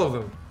drank all of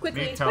them.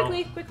 Quickly, Veto.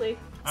 quickly.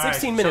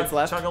 16 minutes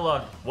left. Chug a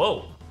lug.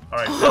 Whoa. All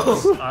right, that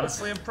was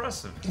honestly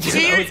impressive.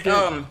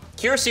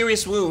 Cure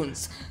serious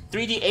wounds.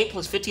 3d8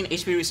 plus 15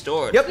 HP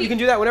restored. Yep, you can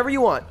do that whenever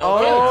you want.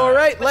 All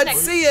right, let's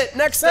next? see it.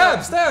 Next Stab,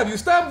 up. stab. You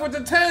stab with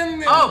the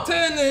 10, Oh.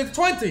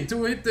 20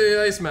 to hit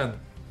the Iceman.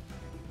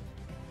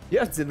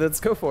 Yes, let's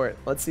go for it.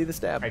 Let's see the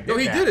stab. No,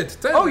 he did it.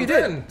 10, Oh, you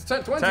did?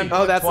 10, 20. 10.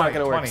 Oh, that's 20, not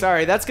gonna work. 20.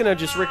 Sorry, that's gonna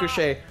just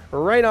ricochet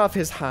right off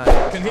his hide.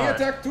 Can he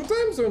attack 2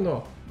 times or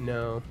no?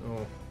 No.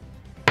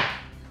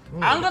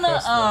 I'm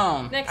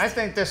gonna Next. I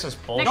think this is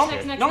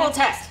bullshit. Next. normal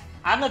attack.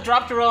 I'm gonna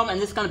drop Jerome and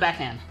this is gonna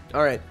backhand.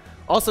 All right.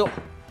 Also,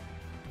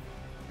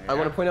 I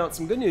want to point out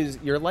some good news.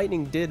 Your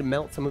lightning did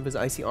melt some of his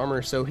icy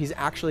armor, so he's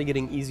actually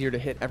getting easier to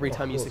hit every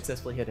time you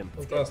successfully hit him.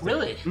 Fantastic.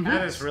 Really?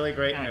 That is really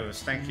great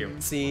news. Thank you.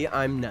 See,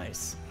 I'm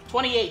nice.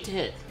 28 to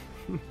hit.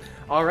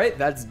 All right,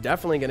 that's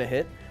definitely gonna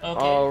hit. Okay.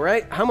 All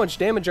right, how much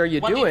damage are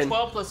you 1d12 doing?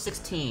 plus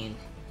 16.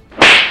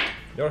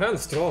 Your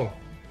hand's strong.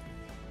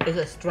 It's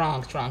a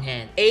strong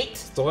hand. 8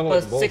 Strong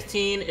plus like bull.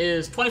 16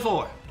 is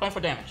 24.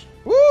 24 damage.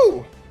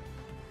 Woo!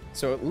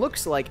 So it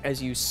looks like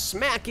as you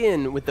smack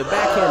in with the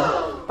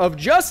backhand of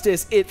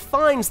justice, it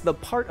finds the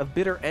part of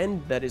bitter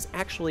end that is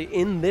actually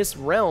in this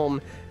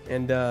realm,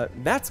 and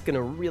that's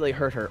gonna really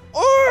hurt her.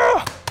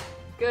 Oh!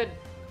 Good.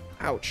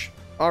 Ouch.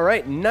 All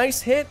right,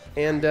 nice hit,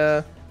 and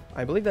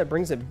I believe that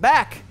brings it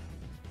back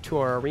to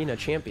our arena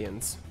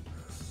champions.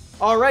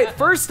 All right,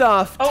 first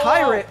off,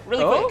 Tyrant.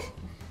 Really quick.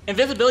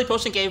 Invisibility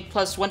potion gave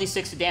plus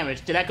 1d6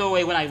 damage. Did that go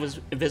away when I was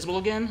invisible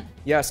again?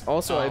 Yes.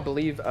 Also, I Oh.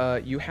 believe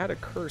you had a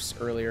curse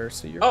earlier,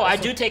 so you're. Oh, I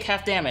also- do take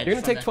half damage. You're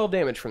gonna from take 12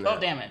 damage from 12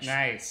 that. damage.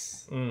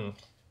 Nice.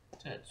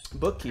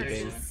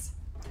 Bookkeeping.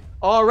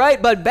 All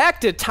right, but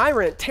back to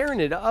Tyrant tearing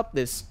it up.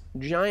 This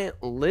giant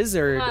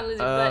lizard. Come on, lizard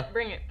butt,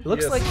 bring it.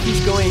 Looks Yes. like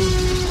he's going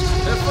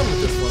Have fun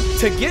with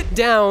this one. to get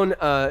down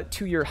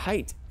to your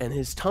height, and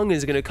his tongue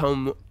is gonna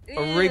come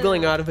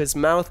wriggling out of his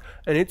mouth,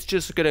 and it's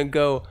just gonna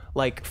go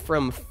like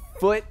from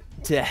foot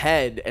to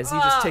head as he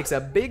just takes a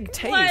big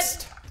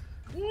taste.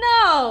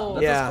 No!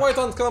 Yeah. It's quite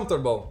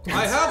uncomfortable.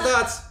 I had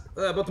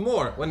that, but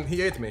more when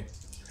he ate me.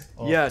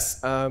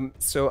 Yes,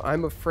 so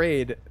I'm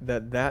afraid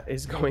that that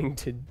is going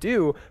to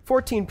do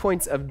 14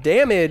 points of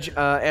damage,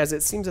 as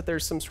it seems that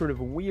there's some sort of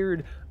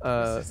weird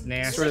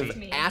nasty. sort of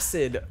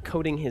acid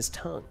coating his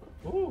tongue.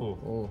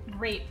 Ooh.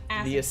 Great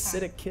acid. The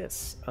acidic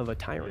kiss of a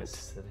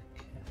tyrant.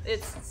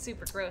 It's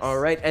super gross. All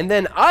right, and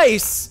then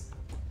Ice.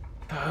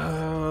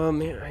 Oh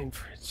man, I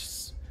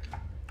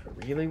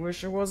really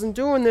wish I wasn't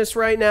doing this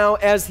right now,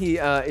 as he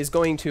is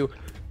going to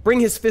bring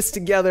his fists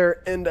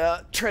together and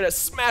try to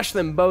smash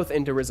them both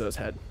into Rizzo's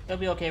head. It'll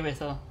be okay,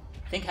 Rizzo.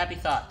 Think happy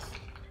thoughts.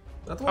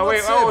 That will Oh not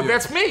wait, save you.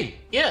 that's me.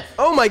 Yes.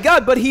 Oh my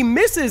god, but he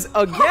misses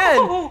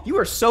again! You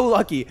are so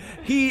lucky.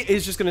 He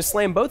is just gonna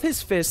slam both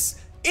his fists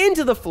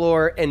into the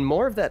floor, and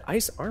more of that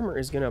ice armor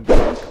is gonna break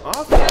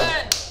off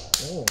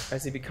him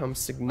as he becomes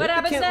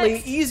significantly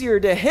next? easier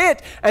to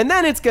hit, and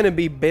then it's gonna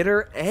be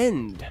bitter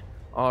end.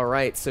 All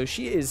right, so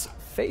she is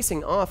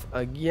facing off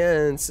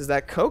against, is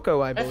that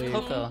Coco, I That's believe?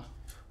 Coco.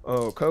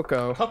 Oh,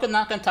 Coco. Coco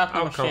not gonna talk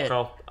no Oh, shit.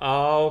 Coco.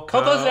 Oh,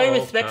 Coco's very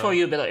respectful of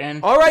you, Bitter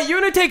End. All right,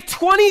 you're gonna take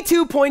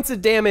 22 points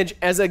of damage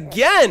as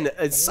again,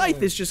 a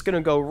scythe is just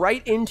gonna go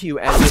right into you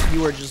as if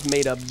you were just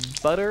made of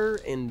butter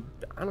and,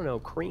 I don't know,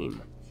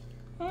 cream.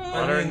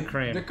 Butter and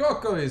cream. The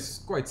cocoa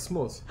is quite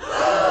smooth.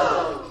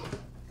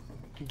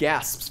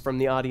 Gasps from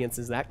the audience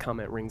as that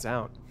comment rings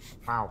out.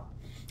 Wow.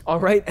 All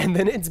right, and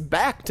then it's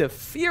back to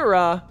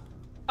Fira.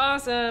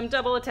 Awesome.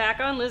 Double attack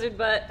on lizard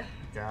butt.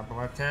 Double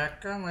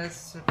attack on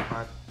lizard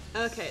butt.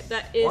 Okay,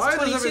 that is Why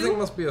does everything 22.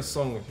 must be a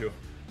song with you?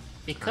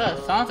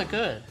 Because songs are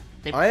good.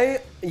 They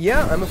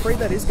Yeah, I'm afraid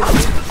that is gonna be.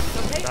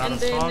 Okay, Got and a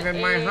then song in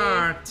my a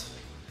heart.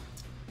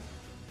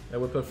 I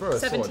would prefer a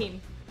sword.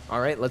 17. All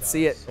right, let's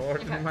see it.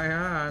 Sword in my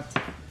heart.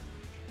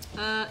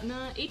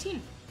 No,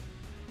 18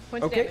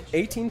 points of Okay, damage.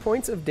 18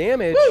 points of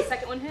damage.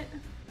 Second one hit.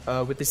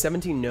 With the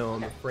 17, no,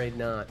 I'm afraid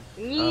not.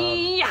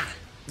 Yeah.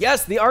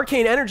 Yes, the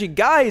arcane energy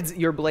guides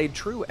your blade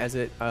true as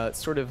it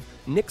sort of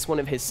nicks one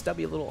of his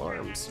stubby little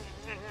arms.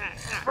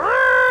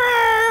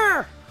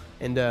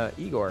 And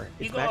Igor,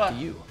 it's back to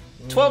you.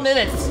 12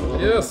 minutes.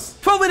 Yes.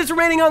 12 minutes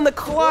remaining on the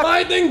clock.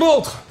 Lightning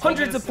bolt.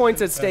 Hundreds of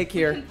points at stake You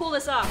here. can pull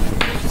this off.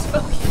 Just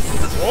focus.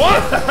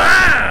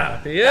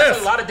 That's Yes.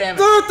 a lot of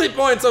damage. 30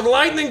 points of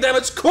lightning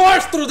damage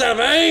coursed through their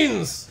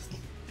veins.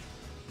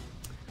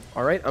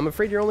 All right, I'm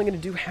afraid you're only going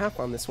to do half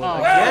on this one.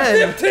 Oh.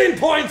 Again, 15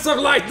 points of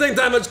lightning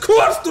damage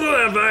course through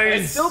the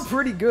veins! it's still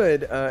pretty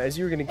good as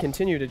you're going to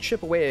continue to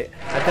chip away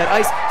at that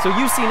ice. So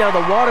you see now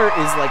the water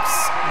is like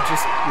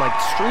just like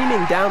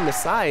streaming down the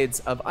sides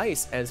of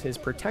ice as his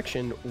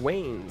protection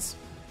wanes.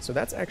 So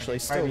that's actually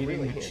still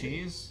really handy.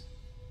 cheese.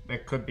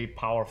 It could be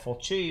powerful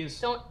cheese.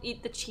 Don't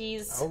eat the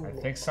cheese. Oh. I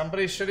think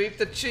somebody should eat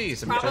the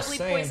cheese. I'm just Probably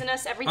saying.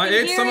 poisonous. Everything I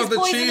ate here some is of the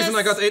poisonous. cheese and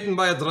I got eaten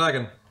by a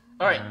dragon.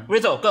 All right,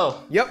 Rizzo,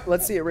 go. Yep,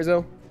 let's see it,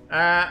 Rizzo.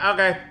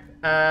 Okay.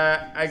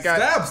 I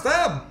got.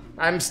 Stab!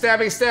 I'm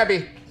stabby.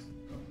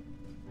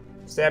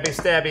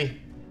 Stabby.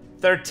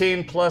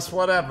 13 plus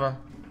whatever.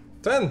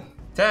 10.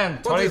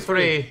 10.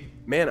 23.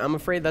 Man, I'm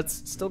afraid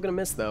that's still going to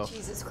miss, though.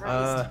 Jesus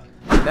Christ.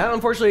 That,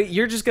 unfortunately,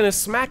 you're just going to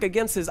smack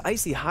against his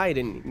icy hide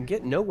and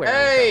get nowhere with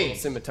that Hey! little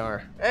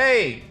scimitar.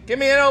 Hey, give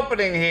me an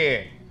opening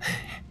here.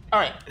 All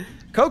right,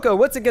 Coco,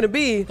 what's it going to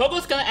be?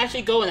 Coco's gonna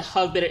actually go and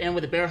hug Bitter End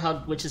with a bear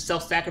hug, which is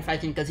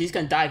self-sacrificing because he's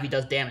gonna die if he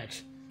does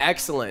damage.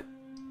 Excellent.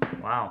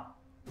 Wow.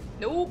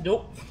 Nope.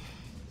 Nope.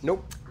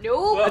 Nope.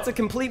 Nope. That's a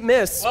complete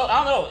miss. Well,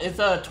 I don't know.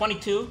 It's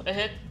 22 a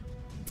hit.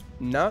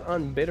 Not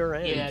on Bitter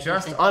End. Yeah,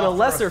 Just On a offer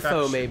lesser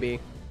foe, affection. maybe.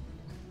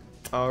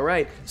 All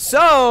right.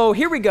 So,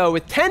 here we go.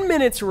 With 10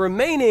 minutes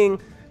remaining,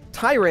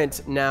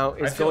 Tyrant now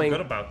I is feel going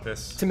good about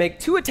this. to make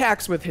 2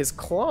 attacks with his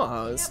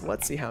claws.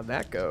 Let's see how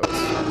that goes.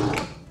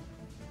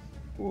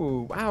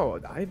 Ooh, wow.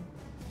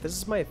 This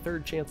is my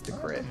 3rd chance to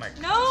crit.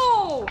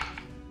 No.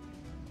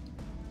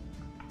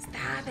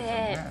 Stop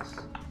it.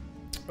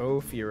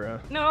 Oh,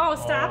 Fira. No,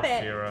 stop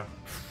it. Fira.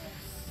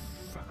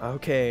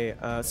 Okay,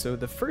 so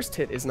the first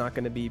hit is not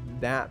going to be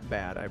that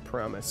bad, I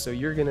promise. So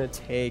you're going to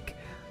take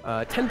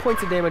 10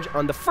 points of damage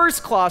on the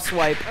first claw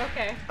swipe.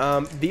 Okay.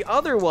 The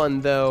other one,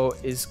 though,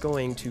 is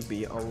going to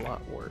be a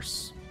lot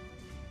worse.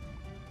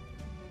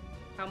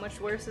 How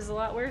much worse is a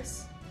lot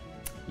worse?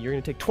 You're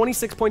going to take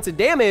 26 points of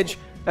damage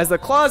as the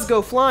claws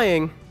go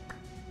flying.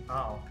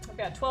 Oh. I've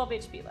got 12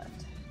 HP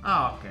left.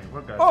 Oh, okay,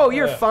 we're good. Oh,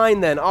 you're fine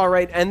then. All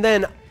right, and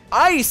then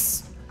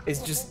Ice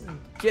is just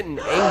getting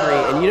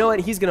angry, and you know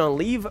what? He's going to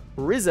leave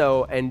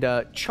Rizzo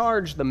and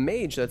charge the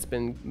mage that's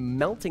been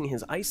melting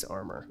his ice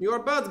armor. You're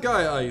a bad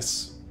guy,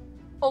 Ice.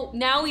 Oh,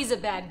 now he's a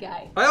bad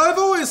guy. I've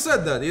always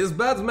said that. He is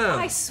bad man.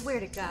 I swear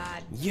to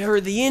God.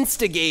 You're the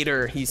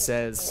instigator, he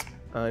says.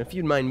 If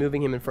you'd mind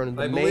moving him in front of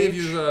the I mage. believe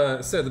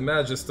you said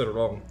Magister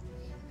wrong.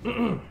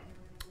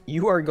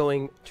 You are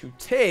going to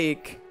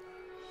take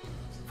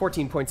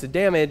 14 points of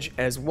damage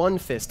as one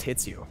fist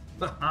hits you.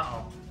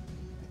 Uh-oh.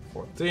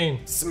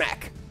 14.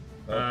 Smack.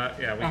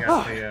 Yeah, we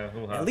got the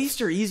hoo-ha. At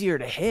least you're easier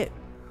to hit.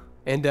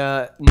 And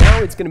now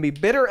it's going to be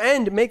Bitter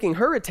End making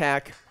her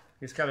attack.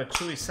 He's got a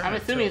chewy I'm center,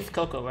 assuming too. it's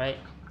Coco, right?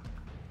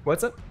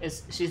 What's up?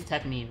 She's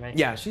attacking me, right?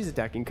 Yeah, she's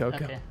attacking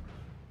Coco. Okay.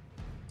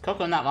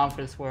 Coco not long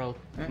for this world.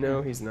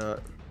 No, he's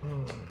not.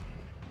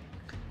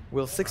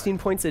 Will 16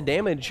 points of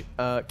damage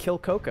kill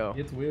Coco?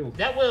 It will.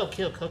 That will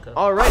kill Coco.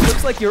 All right,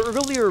 looks like your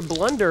earlier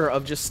blunder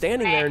of just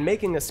standing there and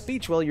making a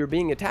speech while you're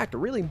being attacked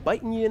really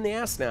biting you in the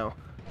ass now.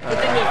 Good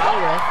thing we have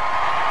Alreth.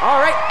 All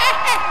right.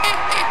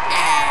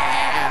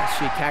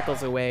 She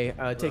cackles away,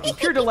 taking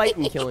pure delight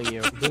in killing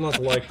you. Do not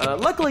like that.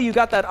 Luckily, you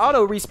got that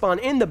auto respawn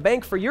in the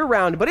bank for your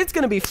round, but it's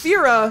going to be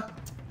Fira.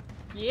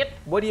 Yep.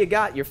 What do you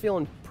got? You're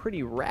feeling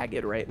pretty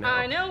ragged right now.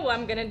 I know.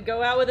 I'm gonna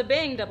go out with a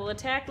bang. Double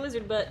attack,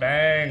 lizard butt.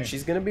 Bang.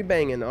 She's going to be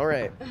banging. All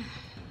right.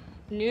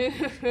 No,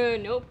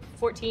 nope.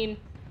 14.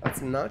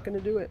 That's not going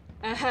to do it.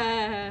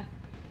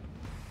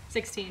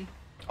 16.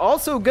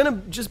 Also going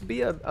to just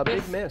be a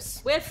big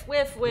miss. Whiff.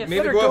 Maybe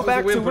Better go go off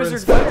back with to a whimper Wizard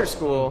instead. Fighter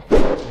School.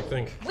 I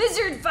think.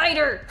 Wizard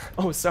fighter.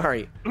 Oh,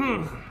 sorry.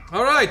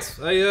 All right,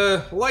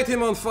 I light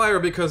him on fire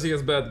because he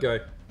is bad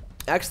guy.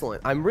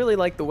 Excellent. I really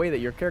like the way that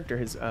your character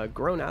has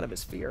grown out of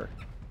his fear.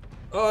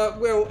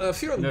 Well,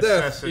 fear of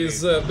death Necessity.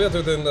 is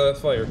better than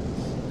fire.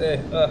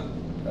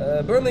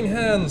 Burning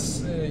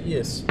hands,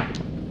 yes.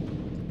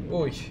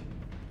 Oy.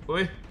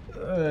 Oi.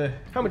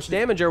 How much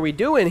damage are we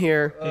doing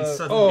here? I rolled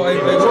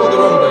the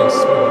wrong dice.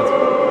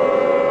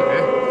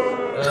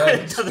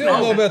 Okay. Still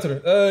no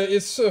better.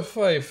 It's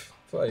 5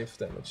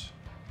 damage.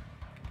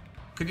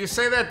 Could you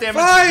say that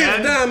damage 5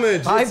 again?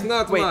 damage! It's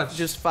not Wait, much.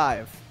 just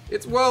 5.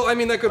 It's, well, I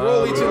mean, I could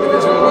roll each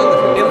individual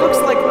one. It looks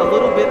like a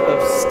little bit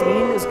of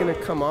steam is going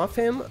to come off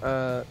him,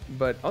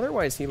 but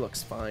otherwise he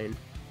looks fine.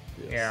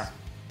 Yeah.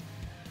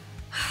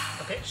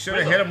 Okay. Should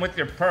have hit him with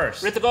your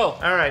purse. Ready to go.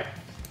 All right.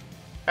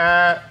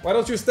 Why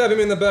don't you stab him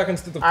in the back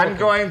instead of I'm poking?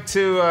 going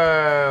to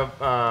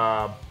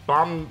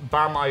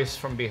bomb ice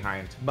from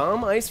behind.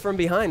 Bomb ice from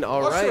behind,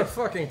 all Watch your right.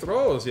 fucking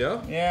throws,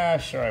 yeah? Yeah,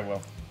 sure I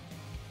will.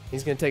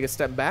 He's going to take a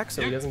step back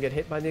so he doesn't get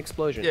hit by the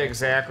explosion. Yeah,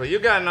 exactly. You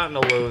got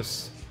nothing to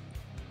lose.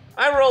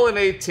 I roll an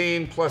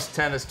 18 plus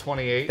 10 is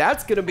 28.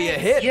 That's going to be a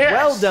hit. Yes.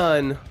 Well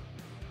done.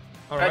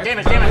 All right.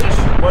 Damage.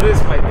 What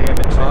is my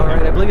damage? All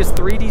right, I believe it's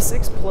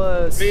 3d6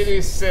 plus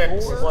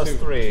 3d6 4? plus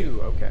 3.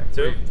 2, okay.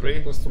 2,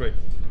 3. Plus 3. All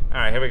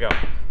right, here we go.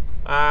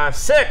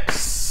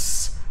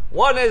 6.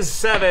 1 is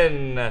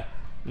 7.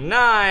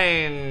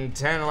 9,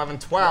 10, 11,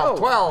 12. Whoa.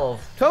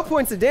 12. 12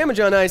 points of damage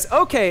on Ice.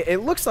 Okay, it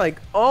looks like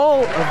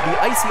all of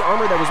the icy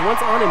armor that was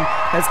once on him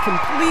has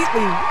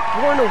completely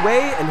worn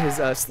away and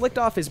has slicked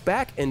off his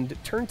back and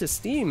turned to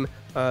steam.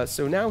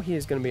 So now he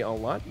is going to be a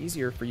lot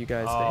easier for you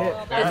guys to hit.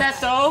 Is that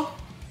so?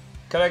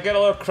 Can I get a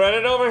little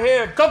credit over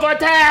here? Go for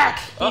attack!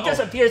 He just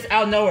appears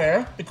out of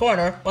nowhere, the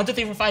corner. 1, 2,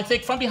 3, 4, 5,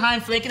 6, from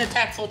behind, flanking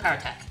attack, full power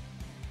attack.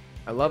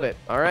 I love it.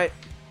 All right.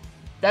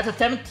 That's a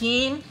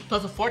 17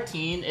 plus a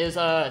 14 is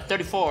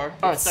 34.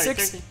 Oh, sorry,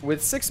 13.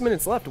 With 6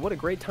 minutes left, what a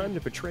great time to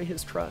betray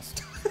his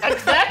trust.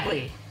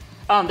 Exactly.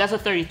 That's a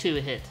 32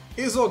 hit.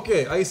 It's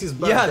okay. Ice is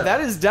back. Yeah, that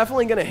is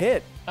definitely going to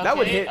hit. That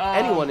would Okay, hit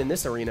anyone in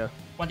this arena.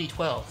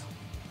 1d12.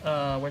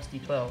 Where's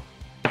d12?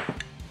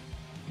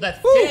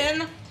 That's Woo!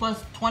 10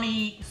 plus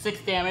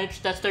 26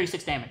 damage. That's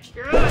 36 damage.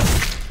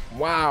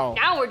 Wow.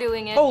 Now we're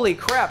doing it. Holy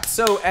crap.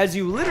 So as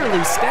you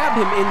literally stab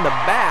him in the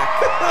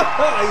back,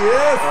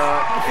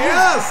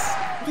 yes!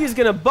 he's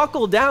going to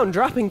buckle down,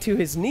 dropping to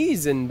his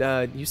knees. And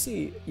you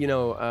see,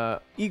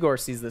 Igor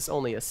sees this,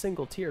 only a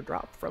single tear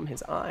drop from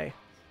his eye.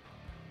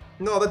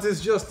 No, that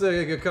is just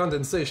a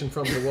condensation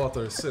from the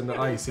waters and the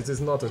ice. It is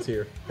not a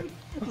tear.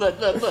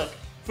 Look.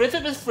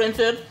 Friendship is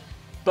friendship.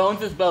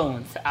 Bones is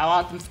bones. I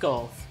want some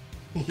skulls.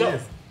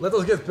 Yes. Let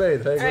us get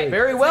paid. Hey, right.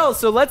 Very well,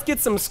 so let's get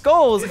some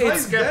skulls.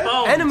 It's Get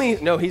bones. enemy.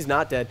 No, he's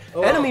not dead.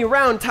 Enemy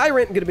round.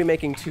 Tyrant going to be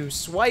making 2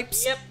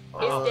 swipes. Yep,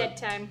 it's dead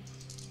time.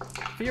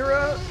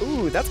 Fira.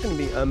 Ooh, that's going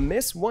to be a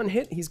miss. 1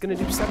 hit. He's going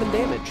to do 7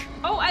 damage.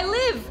 Oh, I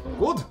live.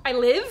 Good. I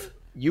live?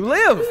 You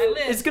live. I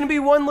live. It's going to be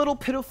 1 little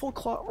pitiful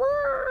claw.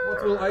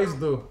 What will ice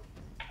do?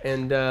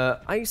 And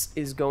Ice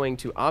is going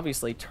to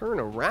obviously turn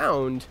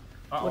around,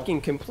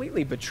 looking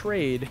completely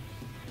betrayed.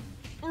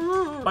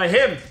 By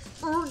him.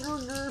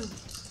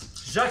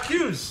 Jacques.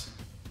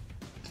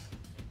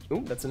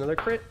 Ooh, that's another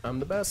crit. I'm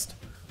the best.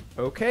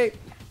 Okay.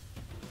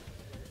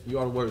 You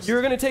are worse.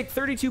 You're going to take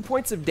 32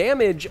 points of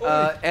damage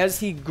as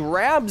he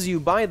grabs you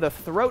by the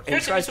throat and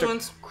Here's tries to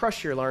excellence.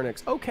 crush your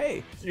larynx.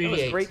 Okay. That was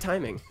 3d8. great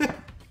timing.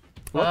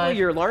 Luckily,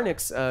 your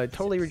larynx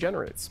totally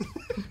regenerates.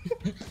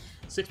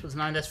 6 plus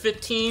 9, that's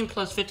 15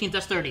 plus 15,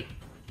 that's 30.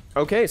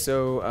 Okay,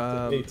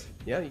 so 8.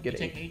 yeah, you get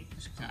Take 8. 8.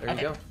 There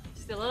you go.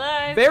 Still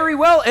alive. Very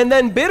well, and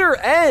then Bitter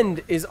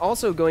End is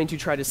also going to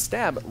try to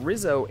stab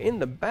Rizzo in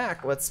the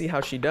back. Let's see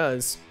how she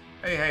does.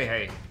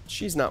 Hey.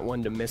 She's not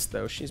one to miss,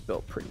 though. She's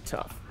built pretty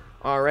tough.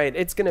 All right,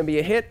 it's going to be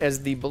a hit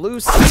as the blue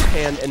sweep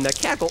hand and the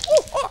cackle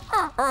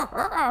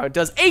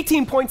does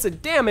 18 points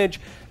of damage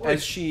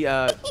as she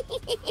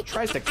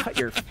tries to cut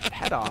your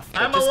head off.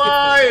 but I'm just gets the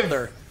alive!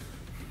 shoulder.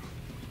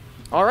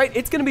 All right,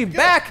 it's going to be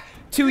back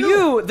to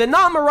you, the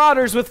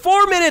non-Marauders, with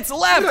 4 minutes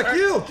left. Yeah,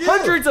 kill.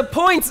 Hundreds of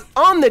points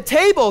on the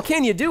table.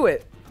 Can you do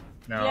it?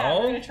 No. Yeah,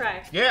 we're gonna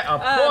try. Yeah,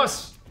 of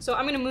course. So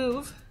I'm gonna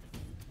move.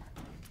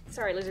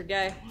 Sorry, lizard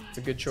guy. It's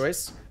a good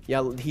choice.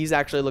 Yeah, he's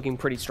actually looking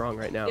pretty strong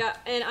right now. Yeah,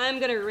 and I'm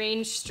gonna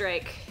range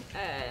strike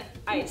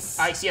Ice.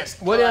 Ice,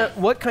 yes.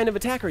 What kind of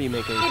attack are you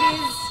making? It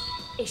is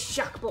a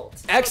shock bolt.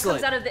 So Excellent.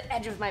 It comes out of the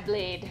edge of my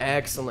blade.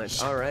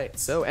 Excellent. All right.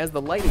 So as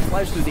the lightning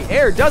flies through the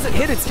air, does it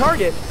hit its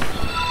target?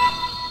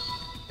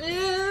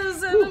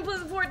 7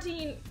 plus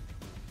 14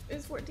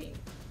 is 14.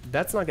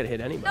 That's not gonna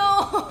hit anybody.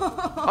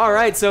 No. All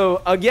right.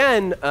 So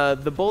again,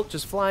 the bolt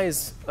just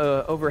flies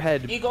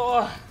overhead.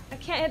 Igor. I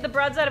can't hit the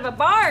broadside of a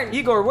barn.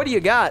 Igor, what do you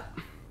got?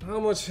 How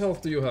much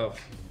health do you have?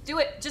 Do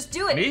it. Just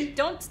do it. Me?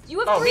 Don't. You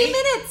have 3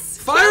 minutes.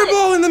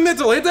 Fireball in the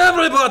middle. Hit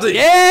everybody.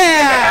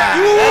 Yeah!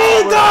 You will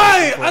all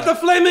die at the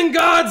flaming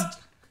god's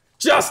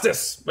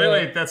justice.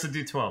 Wait, that's a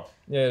D12.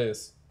 Yeah, it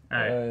is.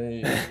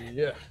 Alright.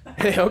 Yeah.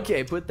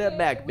 Okay, put that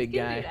back, big We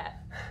can guy. do that.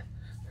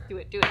 Do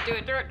it.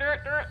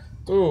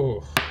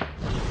 Ooh.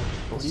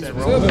 He's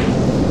 7, rolling.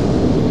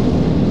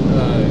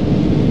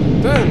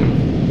 9,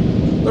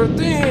 10,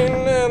 13,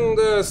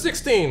 and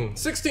 16.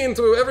 16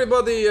 to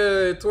everybody,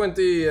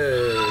 20. All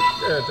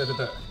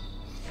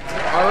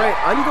right,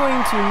 I'm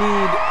going to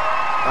need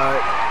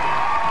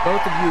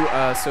both of you.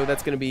 So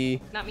that's going to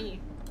be Not me.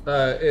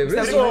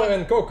 Rizzo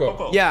and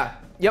Coco. yeah.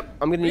 Yep.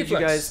 I'm going to need you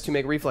Reflex. guys to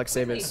make reflex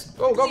saves.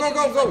 Go, go, go,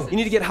 go, go. You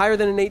need to get higher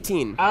than an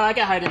 18. I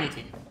got higher than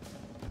 18.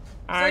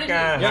 I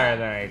got higher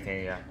than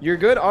 18, yeah. You're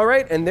good. All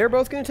right, and they're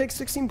both going to take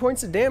 16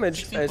 points of damage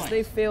 16 as points.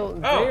 they fail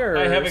Oh, theirs.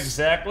 I have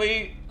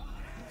exactly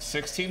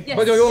 16 Yes.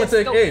 But you only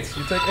take go. 8.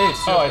 You take 8.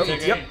 So Oh, I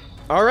take 8.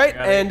 All right,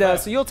 Got and it.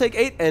 so you'll take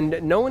 8,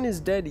 and no one is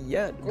dead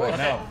yet. But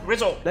No.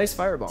 Rizzo. nice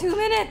fireball. 2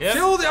 minutes. Yep.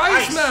 Kill the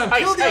Iceman!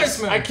 Kill the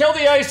Iceman! I killed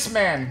the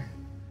Iceman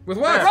With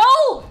what?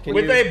 Roll. Can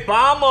with you- a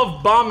bomb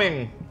of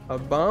bombing. A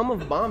bomb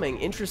of bombing.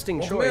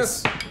 Interesting Oh,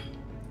 choice. miss.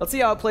 Let's see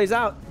how it plays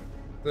out.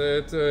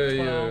 That,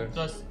 12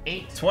 plus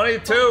 8.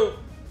 22.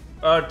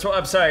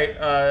 I'm sorry,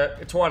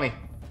 20.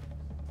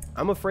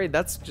 I'm afraid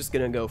that's just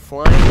gonna go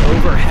flying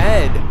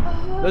overhead.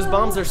 Those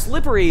bombs are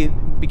slippery.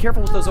 Be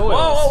careful with those oils.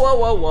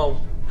 Whoa.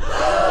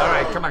 All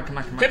right, come on.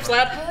 Pip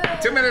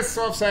slap. 2 minutes,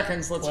 12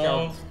 seconds. Let's go.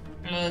 12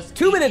 plus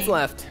 2 minutes 18.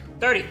 left.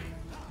 30.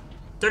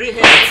 30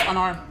 hits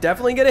unarmed.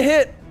 Definitely gonna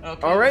hit.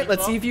 Okay, All right,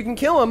 let's see if you can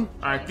kill him.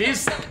 All right,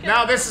 this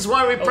is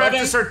why we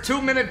practice our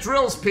 2-minute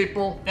drills,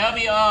 people. That'll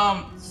be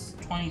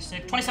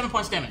 27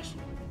 points damage.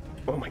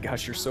 Oh my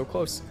gosh, you're so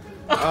close.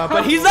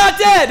 But he's not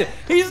dead!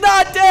 He's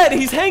not dead!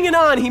 He's hanging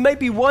on. He might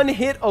be 1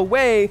 hit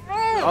away.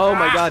 Oh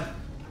my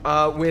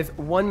god. With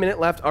 1 minute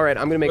left. All right,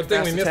 I'm gonna make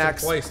fast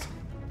attacks.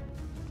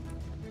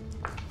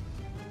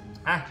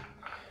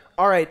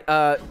 All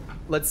right,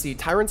 let's see.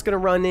 Tyrant's gonna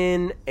run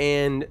in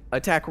and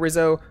attack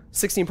Rizzo.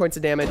 16 points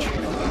of damage.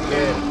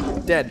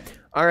 Dead.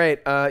 All right,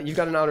 you've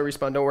got an auto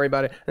respawn. Don't worry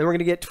about it. And we're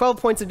gonna get 12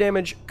 points of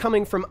damage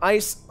coming from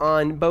ice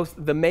on both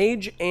the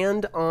mage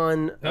and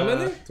on. How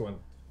many? 20.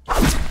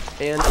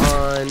 And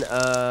on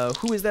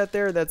who is that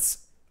there? That's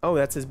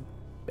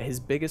his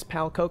biggest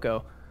pal,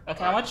 Coco.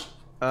 Okay, how much?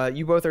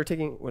 You both are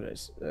taking what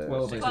is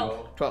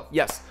 12. 12.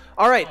 Yes.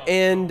 All right,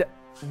 and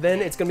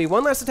then it's gonna be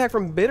one last attack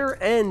from Bitter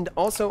End,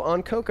 also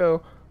on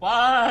Coco.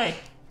 Why?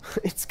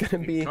 It's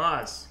gonna be.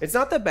 Because. It's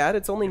not that bad.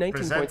 It's only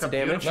 19 points of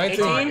damage.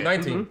 19?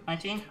 19.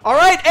 19? All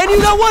right, and you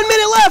got 1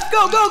 minute left.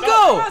 Go, go,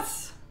 go!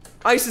 Yes.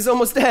 Ice is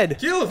almost dead.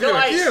 Kill, Go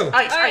ice! kill!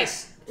 Ice,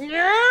 ice!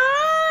 Yeah.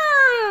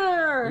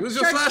 Use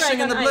your Shark slashing strike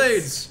in the on ice.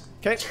 blades.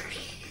 Okay.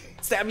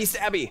 Stabby,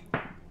 stabby.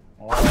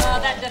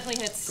 That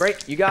definitely hits.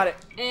 Great, you got it.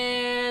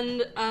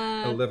 And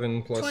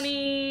 11 plus.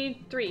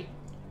 23.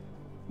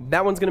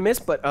 That one's gonna miss,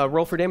 but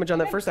roll for damage on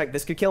that first attack.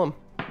 This could kill him.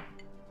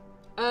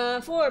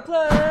 4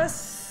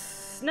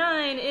 plus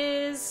 9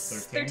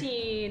 is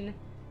 13.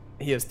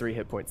 He has 3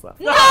 hit points left.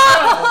 No! All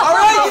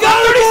right, you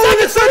got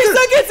 30 seconds.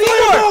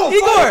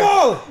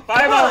 Igor.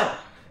 Fireball!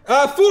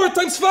 4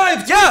 times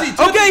 5. Yeah.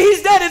 20. Okay,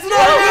 he's dead. It's not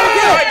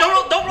okay.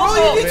 Don't roll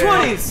Roll your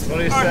d20s.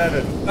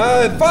 27.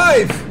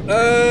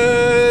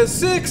 5,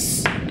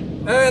 6,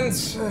 and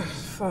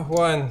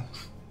 1.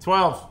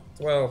 12.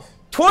 12.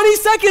 20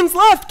 seconds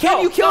left.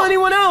 Can you kill no.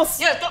 anyone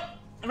else? Yeah, go!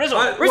 Rizzo!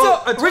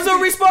 Rizzo,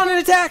 respawn and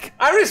attack.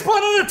 I respawn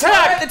an All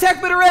attack. right,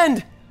 attack Bitter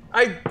End.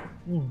 I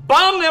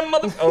bomb them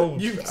mother. Oh,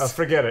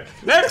 forget it.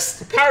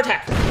 Next. Power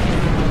attack!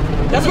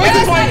 That's a crit!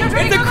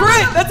 It's a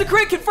crit. That's a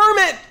crit. Confirm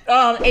it.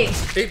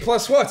 8. 8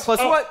 plus what? Plus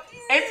what?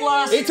 8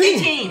 plus 18.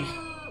 18.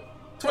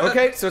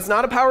 Okay, so it's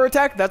not a power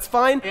attack. That's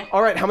fine. Yeah.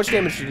 All right, how much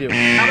damage did you do?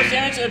 How much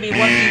damage? It'll be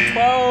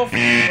 1d12.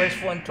 Where's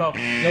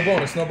 1d12? No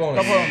bonus, no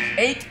bonus. No problem.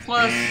 8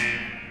 plus,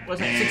 what's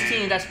that,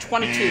 16, that's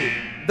 22.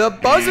 The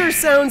buzzer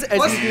sounds as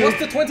What's, you do. what's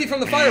the 20 from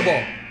the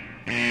fireball?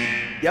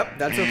 Yep,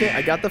 that's okay.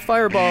 I got the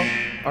fireball.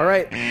 All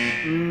right.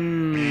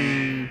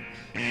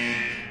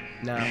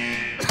 No.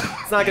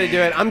 It's not going to do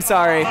it. I'm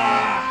sorry.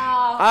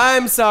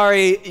 I'm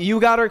sorry. You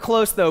got her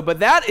close, though. But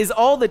that is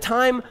all the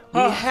time we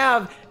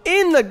have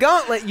in the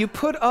gauntlet. You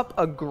put up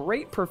a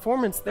great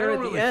performance there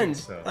at the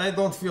end. I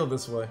don't feel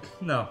this way.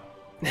 No.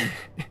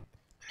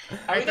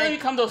 Are we gonna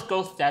become those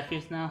ghost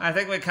statues now? I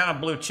think we kind of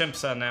blew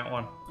chimps on that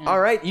one. All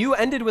right, you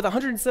ended with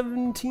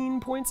 117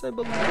 points, I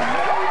believe.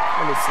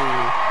 Let me see.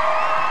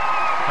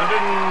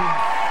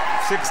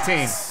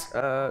 116.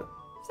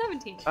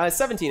 17.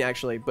 17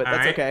 actually, but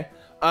that's right. okay.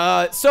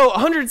 So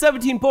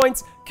 117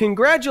 points.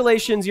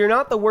 Congratulations, you're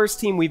not the worst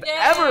team we've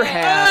ever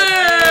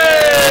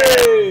had.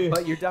 Hey!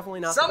 But you're definitely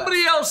not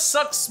Somebody the best. else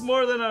sucks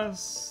more than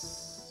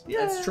us.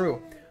 Yeah, that's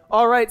true.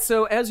 All right,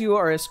 so as you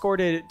are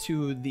escorted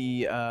to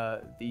the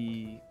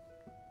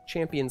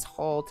Champions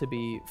Hall to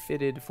be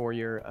fitted for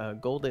your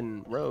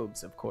golden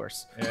robes, of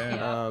course.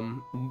 Yeah.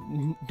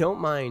 Don't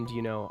mind,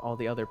 you know, all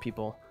the other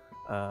people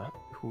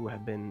who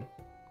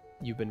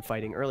you've been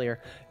fighting earlier.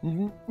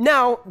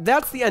 Now,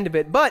 that's the end of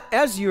it, but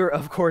as you're,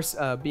 of course,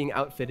 being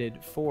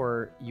outfitted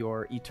for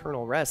your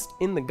eternal rest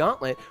in the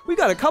Gauntlet, we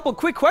got a couple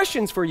quick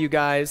questions for you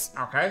guys.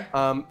 Okay.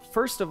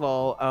 First of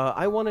all,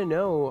 I want to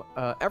know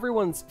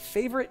everyone's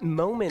favorite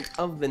moment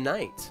of the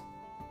night.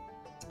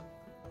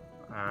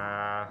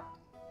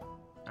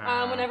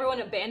 When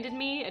everyone abandoned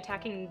me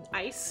attacking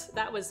ice,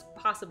 that was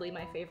possibly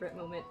my favorite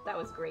moment. That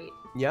was great.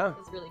 Yeah. That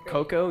was really great.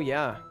 Coco,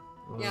 yeah.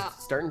 Yeah.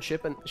 Starting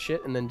shit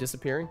and then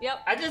disappearing. Yep.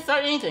 I didn't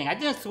start anything. I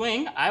didn't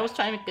swing. I was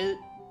trying to get a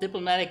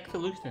diplomatic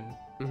solution.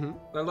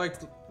 I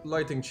liked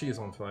lighting cheese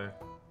on fire.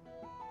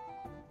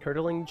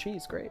 Curdling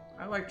cheese, great.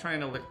 I like trying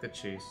to lick the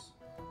cheese.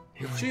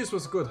 The cheese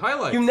was good.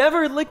 Highlight. You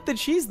never licked the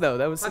cheese though.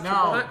 That was such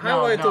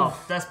No.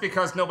 That's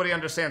because nobody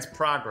understands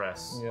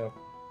progress. Yeah.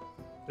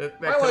 That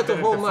Highlight could've the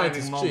been a whole night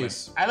defining is moment.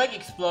 cheese. I like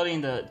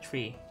exploding the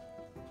tree.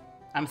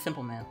 I'm a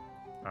simple man.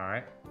 All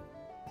right.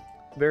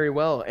 Very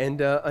well. And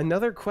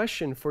another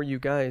question for you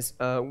guys.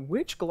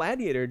 Which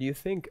gladiator do you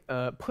think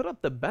put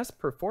up the best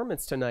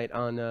performance tonight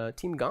on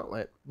Team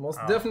Gauntlet? Most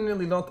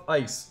definitely not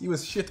Ice. He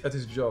was shit at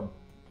his job.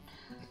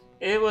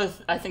 It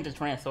was, I think, the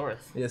Tyrannosaurus.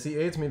 Yes, he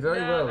ate me very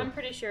No, well. I'm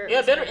pretty sure. it Yeah,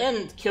 was Bitter her.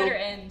 End killed. Bitter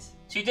End.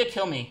 She did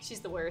kill me. She's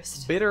the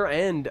worst. Bitter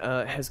End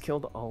has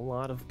killed a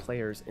lot of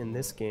players in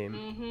this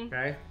game.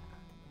 Okay.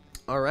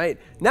 All right.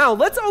 Now,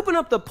 let's open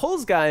up the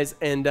polls, guys,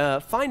 and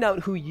find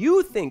out who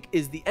you think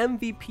is the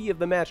MVP of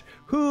the match.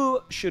 Who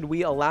should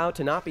we allow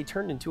to not be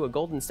turned into a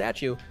golden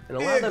statue and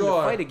allow them to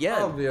Igor, fight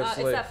again?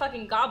 Obviously. It's that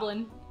fucking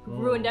goblin who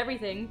ruined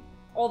everything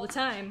all the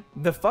time.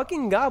 The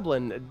fucking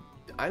goblin.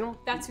 I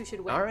don't... That's who should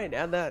win. All right,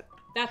 add that.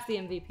 That's the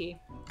MVP.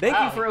 Thank you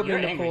Wow, for opening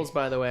you're the angry. polls,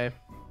 by the way.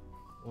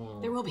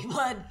 There will be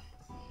blood.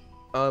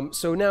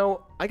 So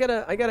now I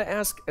gotta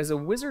ask, as a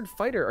wizard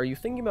fighter, are you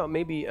thinking about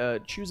maybe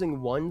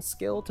choosing one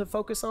skill to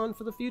focus on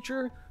for the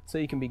future so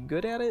you can be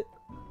good at it?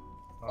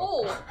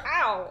 Oh,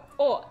 ow.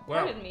 Oh,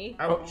 Well, pardon me.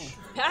 Ouch.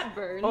 That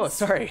burns. Oh,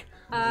 sorry.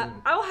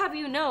 I will have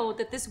you know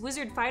that this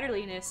wizard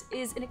fighterliness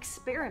is an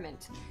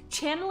experiment.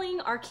 Channeling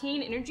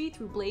arcane energy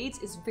through blades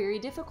is very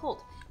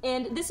difficult,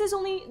 and this is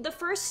only the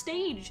first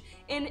stage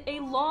in a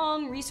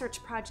long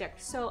research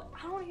project, so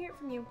I don't want to hear it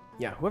from you.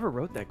 Yeah, whoever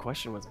wrote that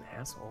question was an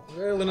asshole.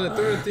 Well, an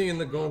eternity in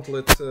the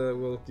Gauntlet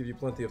will give you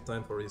plenty of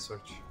time for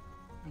research.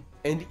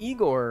 And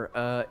Igor,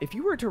 if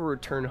you were to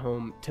return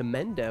home to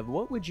Mendev,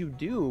 what would you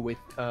do with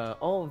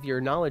all of your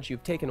knowledge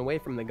you've taken away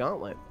from the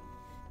Gauntlet?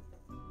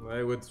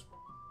 I would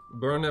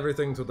burn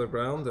everything to the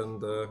ground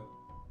and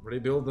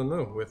rebuild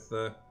anew with,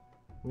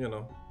 you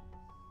know,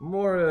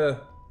 more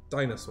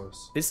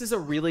dinosaurs. This is a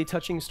really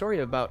touching story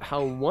about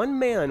how one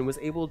man was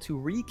able to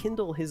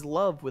rekindle his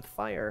love with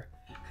fire.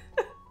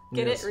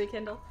 Get Yes. it,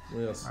 Rekindle?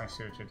 Yes. I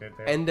see what you did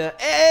there. And,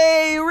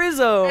 hey,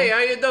 Rizzo! Hey, how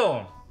you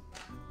doing?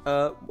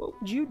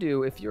 What would you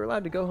do if you're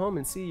allowed to go home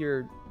and see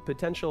your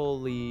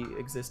potentially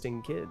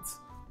existing kids?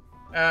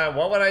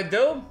 What would I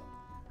do?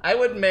 I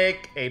would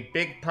make a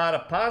big pot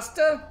of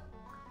pasta,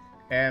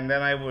 and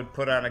then I would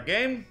put on a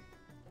game.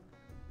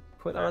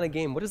 Put on a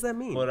game. What does that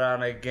mean? Put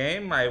on a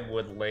game. I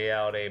would lay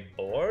out a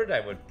board. I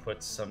would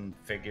put some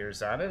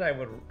figures on it. I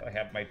would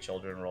have my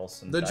children roll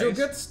some Did dice. you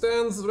get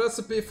Stan's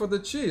recipe for the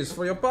cheese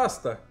for your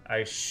pasta?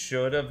 I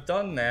should have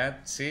done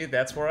that. See,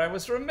 that's where I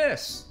was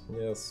remiss.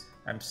 Yes.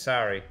 I'm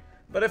sorry.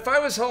 But if I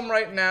was home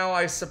right now,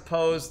 I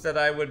suppose that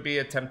I would be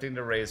attempting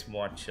to raise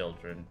more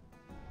children.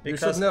 You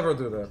should never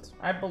do that.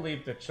 I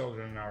believe that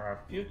children are our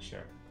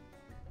future.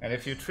 And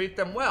if you treat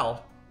them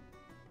well,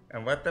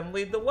 and let them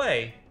lead the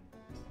way,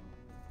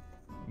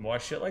 more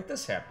shit like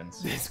this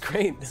happens. It's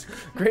great.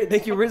 Great.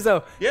 Thank you,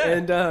 Rizzo. Yeah.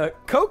 And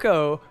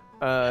Coco,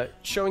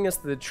 showing us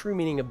the true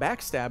meaning of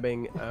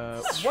backstabbing.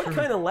 What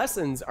kind of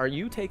lessons are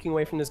you taking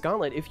away from this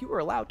Gauntlet if you were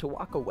allowed to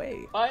walk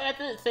away? All I have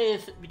to say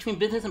is, between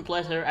business and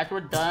pleasure, after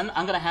we're done,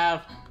 I'm gonna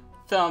have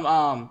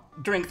some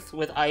drinks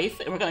with Ice,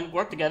 and we're gonna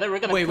work together. We're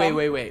gonna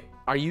Wait.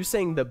 Are you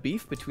saying the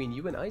beef between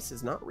you and Ice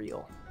is not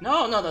real?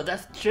 No,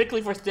 that's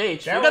strictly for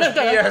stage. That we're was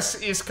gonna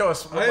BS East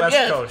Coast, West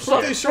Yes, Coast. look,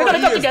 Pretty we're sure gonna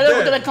he come is together. We're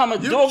dead. gonna become a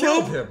You dual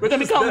killed group. him. We're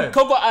gonna He's become dead.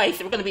 Cocoa Ice,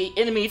 and we're gonna be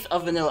enemies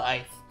of Vanilla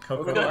Ice.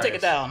 Cocoa We're gonna take it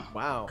Ice. down.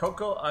 Wow.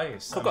 Cocoa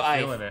Ice. Cocoa I'm Ice.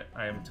 feeling it.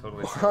 I am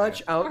totally feeling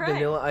Watch it. out, All right.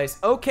 Vanilla Ice.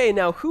 Okay,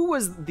 now who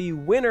was the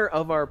winner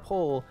of our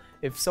poll?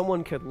 If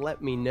someone could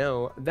let me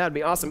know, that'd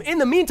be awesome. In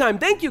the meantime,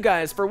 thank you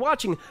guys for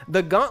watching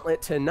the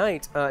Gauntlet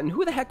tonight. And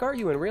who the heck are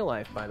you in real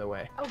life, by the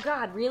way? Oh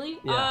God, really?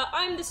 Yeah.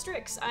 I'm the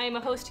Strix. I'm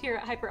a host here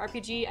at Hyper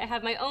RPG. I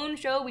have my own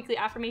show, Weekly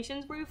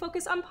Affirmations, where we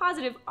focus on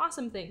positive,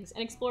 awesome things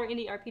and explore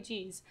indie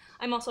RPGs.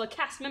 I'm also a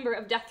cast member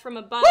of Death from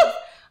Above.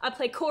 I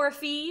play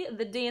Corafee,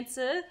 the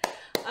dancer.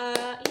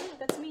 Yeah,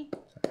 that's me.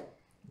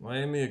 I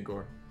am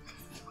Igor.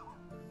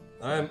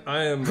 I'm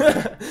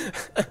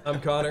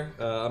Connor.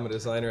 I'm a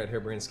designer at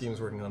Harebrained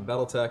Schemes working on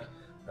Battletech.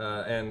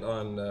 And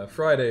on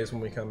Fridays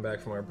when we come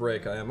back from our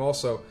break, I am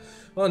also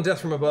on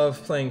Death from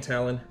Above playing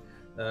Talon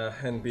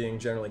and being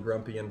generally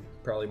grumpy and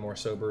probably more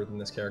sober than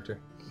this character.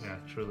 Yeah,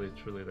 truly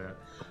that.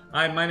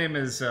 Hi, my name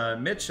is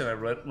Mitch, and I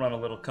run a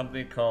little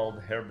company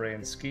called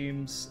Harebrained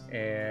Schemes,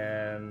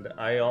 and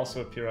I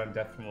also appear on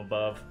Death from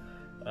Above,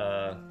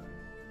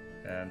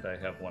 and I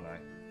have one eye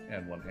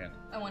and one hand.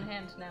 On one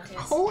hand now,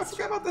 yes. Oh, I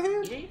forgot about the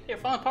hand. Yeah, you're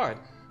falling apart.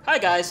 Hi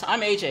guys,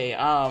 I'm AJ.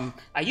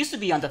 I used to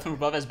be on Death from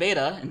Above as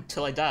beta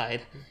until I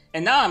died,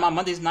 and now I'm on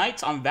Mondays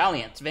nights on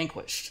Valiant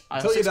Vanquished.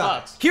 Until you 6 die.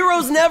 spots.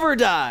 Heroes never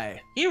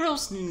die!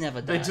 Heroes never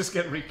die. They just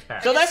get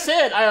recast. So that's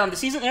it. The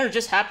season end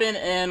just happened,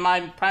 and my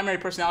primary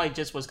personality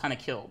just was kind of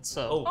killed.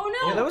 So Oh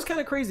no! Yeah, that was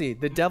kind of crazy.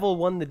 The devil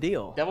won the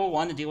deal. Devil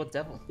won to deal with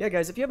Devil. Yeah,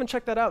 guys, if you haven't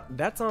checked that out,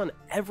 that's on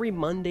every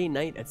Monday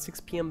night at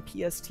 6 p.m.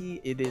 PST.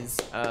 It is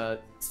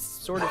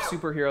sort of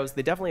superheroes.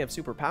 They definitely have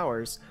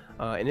superpowers,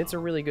 and it's a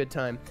really good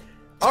time.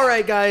 All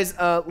right, guys,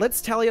 let's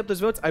tally up those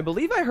votes. I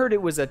believe I heard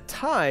it was a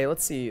tie.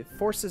 Let's see.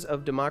 Forces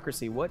of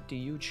Democracy. What do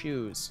you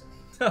choose?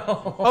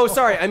 Oh,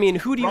 sorry. I mean,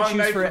 who do you Wrong choose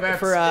night for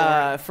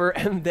for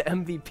that the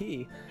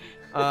MVP?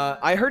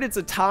 I heard it's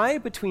a tie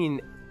between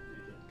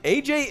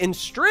AJ and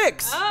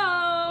Strix. Oh!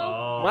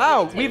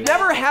 Wow, we've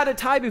never had a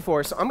tie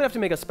before, so I'm gonna have to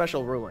make a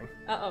special ruling.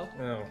 Uh-oh.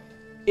 Oh.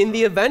 In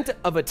the event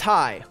of a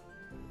tie,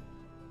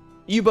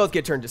 you both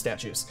get turned to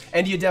statues,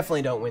 and you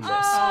definitely don't win this.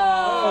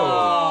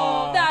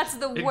 Oh, that's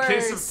the In worst.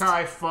 case of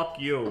tie, fuck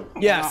you.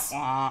 Yes,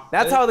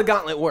 that's how the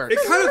Gauntlet works. It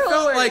kind of Literally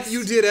felt works. like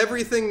you did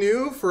everything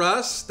new for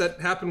us that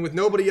happened with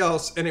nobody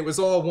else, and it was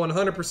all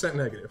 100%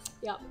 negative.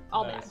 Yep,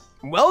 all bad.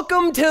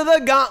 Welcome to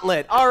the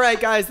Gauntlet. All right,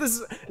 guys,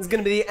 this is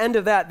going to be the end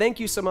of that. Thank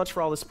you so much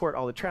for all the support,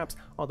 all the traps,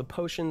 all the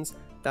potions.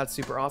 That's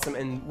super awesome.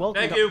 And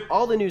welcome Thank to you.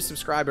 all the new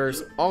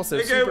subscribers. Also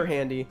Thank you. super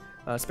handy.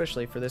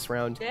 especially for this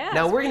round. Yeah,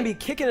 now that's we're going to be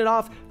kicking it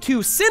off to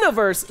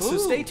Cineverse, so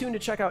stay tuned to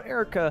check out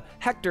Erica,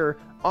 Hector,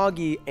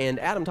 Augie, and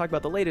Adam talk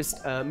about the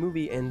latest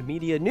movie and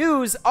media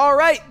news. All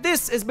right,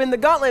 this has been The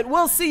Gauntlet.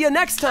 We'll see you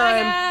next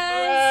time. Bye,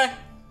 guys.